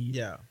be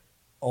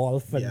all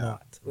for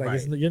naught.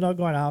 Like you're not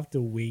gonna have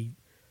to wait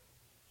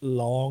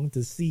long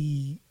to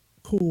see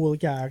cool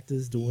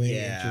characters doing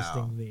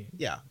interesting things.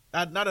 Yeah,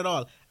 not at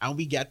all. And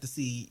we get to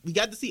see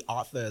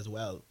Arthur as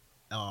well,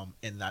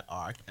 in that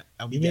arc.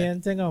 And we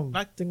think I'm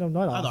not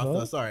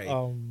Arthur. Sorry.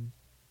 Oh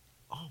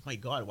my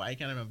God! Why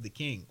can't I remember the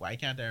king? Why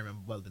can't I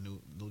remember the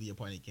newly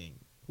appointed king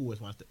who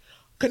was once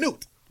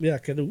Canute? Yeah,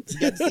 Canute. We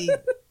get to see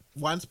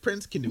once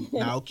Prince Canute,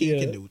 now King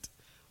Canute.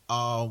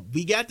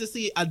 We get to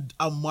see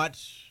a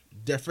much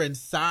different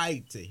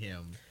side to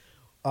him.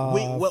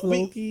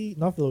 Floki,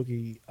 not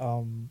Floki.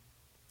 Oh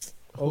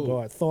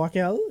God,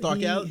 Thorkel.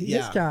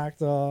 His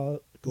character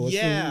goes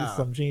through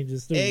some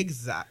changes too.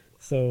 Exactly.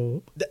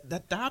 So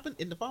that happened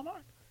in the farm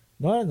arc.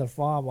 Not in the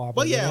farm arc,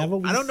 but whenever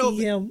we see him, I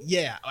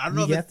don't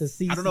know. We get to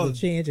see the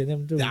change in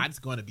him too. That's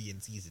going to be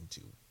in season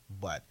 2,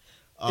 but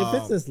if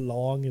it's as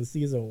long as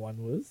season 1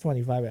 was,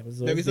 25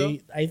 episodes, maybe so?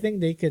 I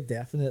think they could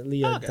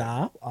definitely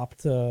adapt up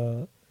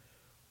to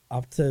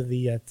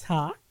the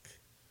attack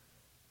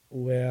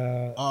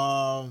where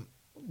Thorfinn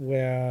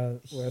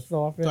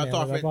ended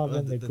up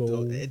having to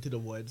go into the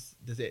woods.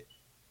 Does it?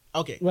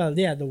 Okay. Well,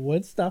 yeah, the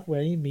wood stuff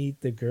where he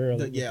meet the girl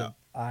with the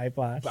eye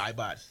patch.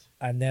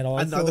 And then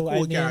also, another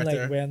cool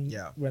character. Like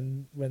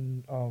when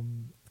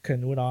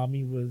Canute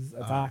army was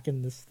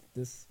attacking this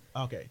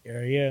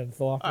area and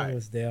Thorfinn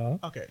was there.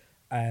 Okay.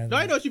 And, no,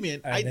 I know what you mean.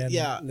 I just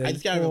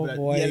can't remember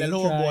that. Yeah, that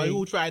little boy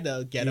who tried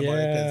to get him on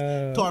it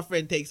because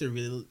Thorfinn takes a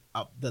real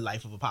the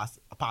life of a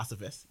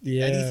pacifist.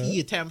 Yeah. And he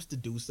attempts to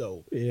do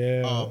so.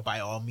 Yeah. By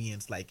all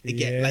means,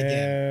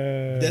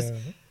 this.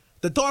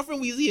 The Thorfinn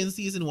we see in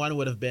season 1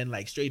 would have been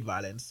like straight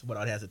violence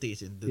without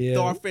hesitation. The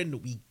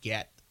Thorfinn we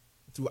get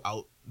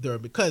throughout there,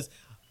 because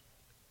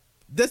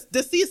this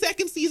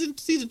second season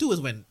 2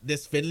 is when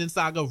this Finland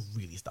saga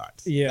really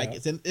starts. Yeah, like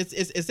it's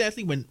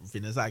essentially when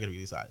Finland saga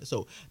really starts.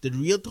 So the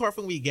real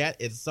Thorfinn we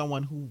get is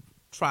someone who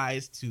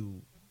tries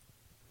to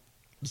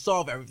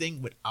solve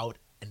everything without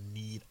a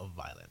need of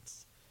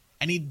violence.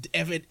 And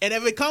if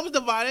it comes to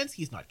violence,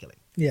 he's not killing.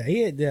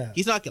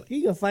 He's not killing.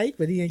 He can fight,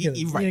 but he ain't killing.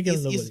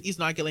 He's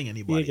not killing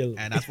anybody.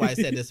 And that's why I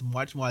said there's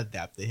much more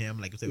depth to him.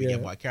 Like I said, we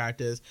get more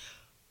characters.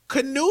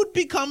 Canute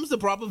becomes the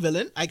proper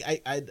villain.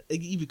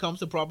 He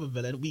becomes the proper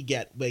villain. We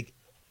get like.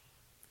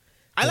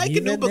 I like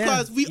Canute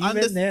because we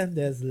understand.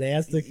 There's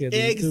layers to Canute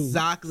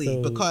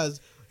exactly because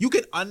you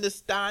can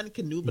understand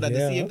Canute, but at the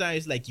same time,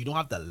 it's like you don't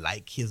have to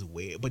like his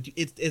way. But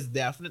it's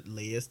definite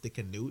layers to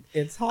Canute.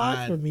 It's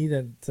hard for me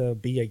to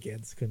be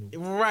against Canute,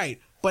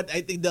 right? But I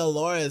think the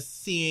allure is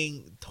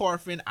seeing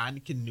Thorfinn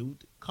and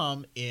Canute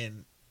come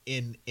in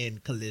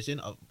collision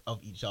of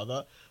each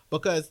other,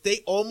 because they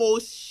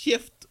almost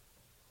shift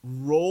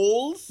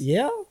roles.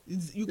 Yeah,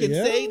 you can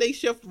say they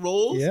shift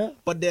roles. Yeah,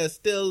 but there's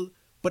still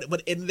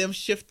but in them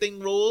shifting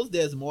roles,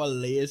 there's more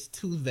layers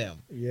to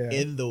them.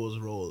 In those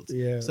roles.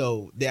 Yeah,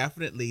 so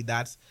definitely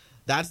that's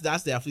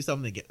definitely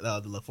something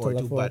to look forward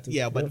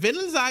to. But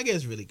Vinland Saga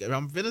is really good.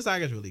 Vinland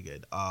Saga is really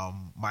good.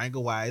 Manga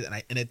wise, and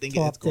I think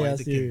it's going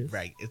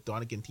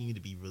to continue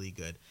to be really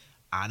good.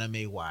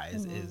 Anime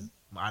wise as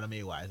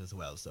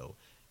well. So.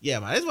 Yeah,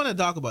 man. I just want to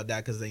talk about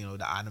that because the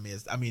anime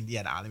is. I mean, the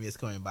anime is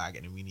coming back,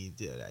 and we need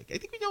to I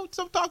think we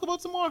talk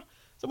about some more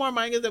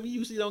mangas that we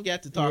usually don't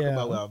get to talk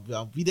about.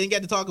 Well, we didn't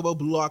get to talk about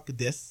Blue Lock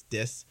this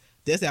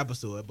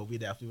episode, but we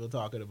definitely will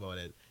talk about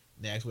it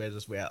next. Where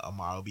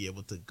Omar will be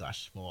able to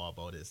gush more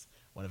about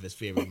one of his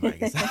favorite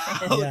mangas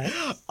right now.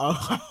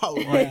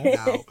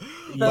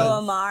 The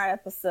Omar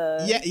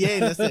episode. Yeah.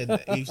 Listen,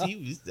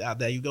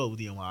 there you go with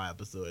the Omar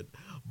episode.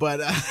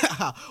 But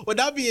with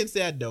that being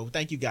said, though,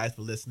 thank you guys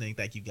for listening.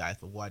 Thank you guys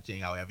for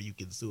watching. However you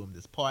consume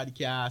this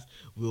podcast,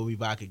 we'll be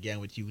back again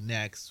with you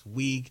next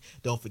week.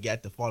 Don't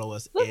forget to follow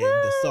us in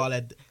the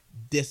Solid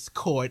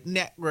Discord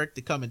network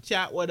to come and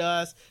chat with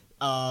us.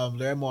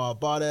 learn more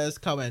about us.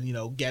 Come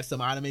and get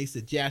some anime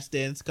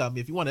suggestions. Come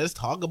if you want to just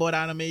talk about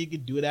anime, you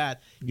can do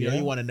that. You know,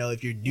 you want to know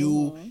if you're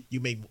new, you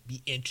may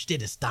be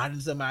interested in starting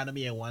some anime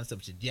and want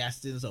some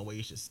suggestions on where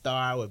you should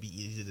start. Would be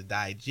easy to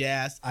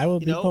digest. I will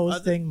be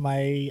posting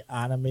my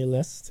anime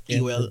list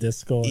in the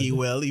Discord. He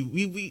will.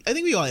 I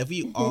think we all, if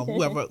we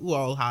who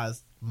all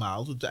has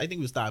mouths, I think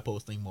we'll start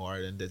posting more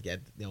and just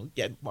get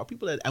more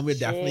people. And we're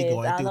definitely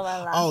going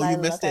to. Oh, you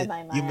missed it.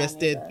 You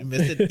missed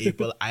it,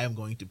 April. I am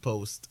going to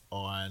post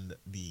on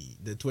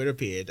the Twitter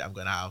page. I'm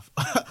gonna have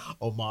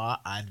Omar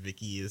and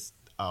Vicky's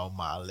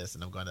Omar list,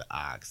 and I'm gonna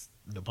ask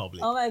the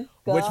public. Oh my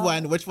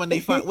God. Which one they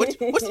find which list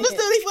do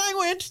they find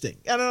more interesting?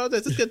 I don't know.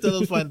 That's just a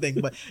little fun thing.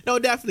 But no,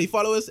 definitely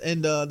follow us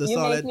in the you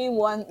solid. Make me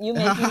want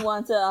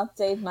to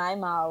update my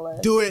mile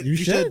list. Do it. You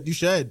should.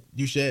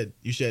 It's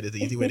an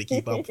easy way to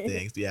keep up with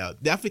things. Yeah,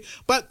 definitely.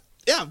 But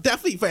yeah,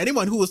 definitely for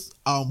anyone who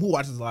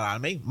watches a lot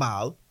of anime,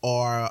 Mal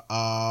or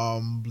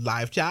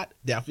live chat,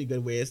 definitely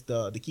good ways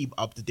to keep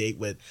up to date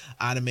with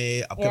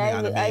anime,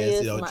 upcoming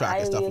animes, track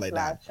and stuff like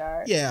that.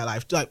 Chart. Yeah,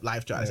 live chat. I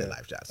said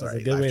live chat.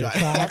 Sorry, a good way to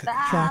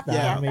track the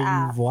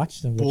anime you've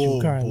watched and what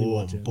you're currently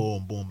watching.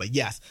 Boom. But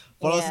yes,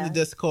 follow us in the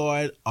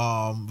Discord,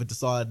 with the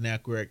Solid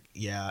Network.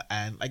 Yeah,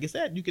 and like I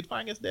said, you can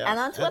find us there. And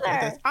on Twitter.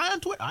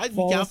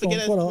 We can't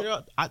forget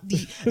us at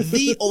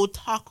the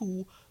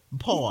Otaku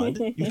Pod.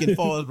 You can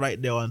follow us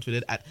right there on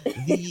Twitter at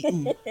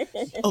the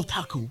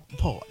Otaku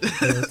Pod.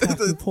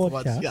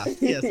 Yes.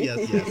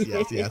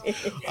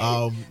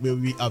 We'll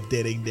be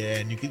updating there,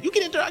 and you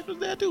can interact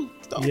with there too.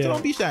 So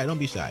don't be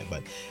shy.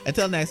 But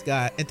until next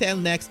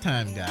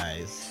time,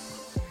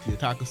 guys, the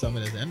Otaku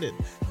Summit has ended.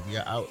 We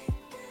are out.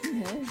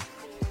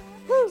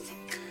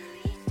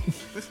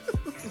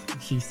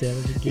 She said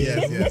it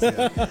again. Yes.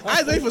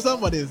 I was waiting for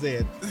somebody to say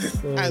it.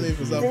 Do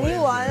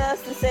you want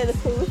us to say the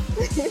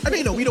truth? I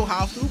mean, no, we don't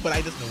have to, but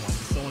I just don't want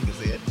someone to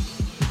say it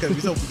because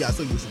we got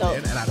so used to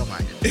it, and I don't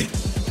mind it.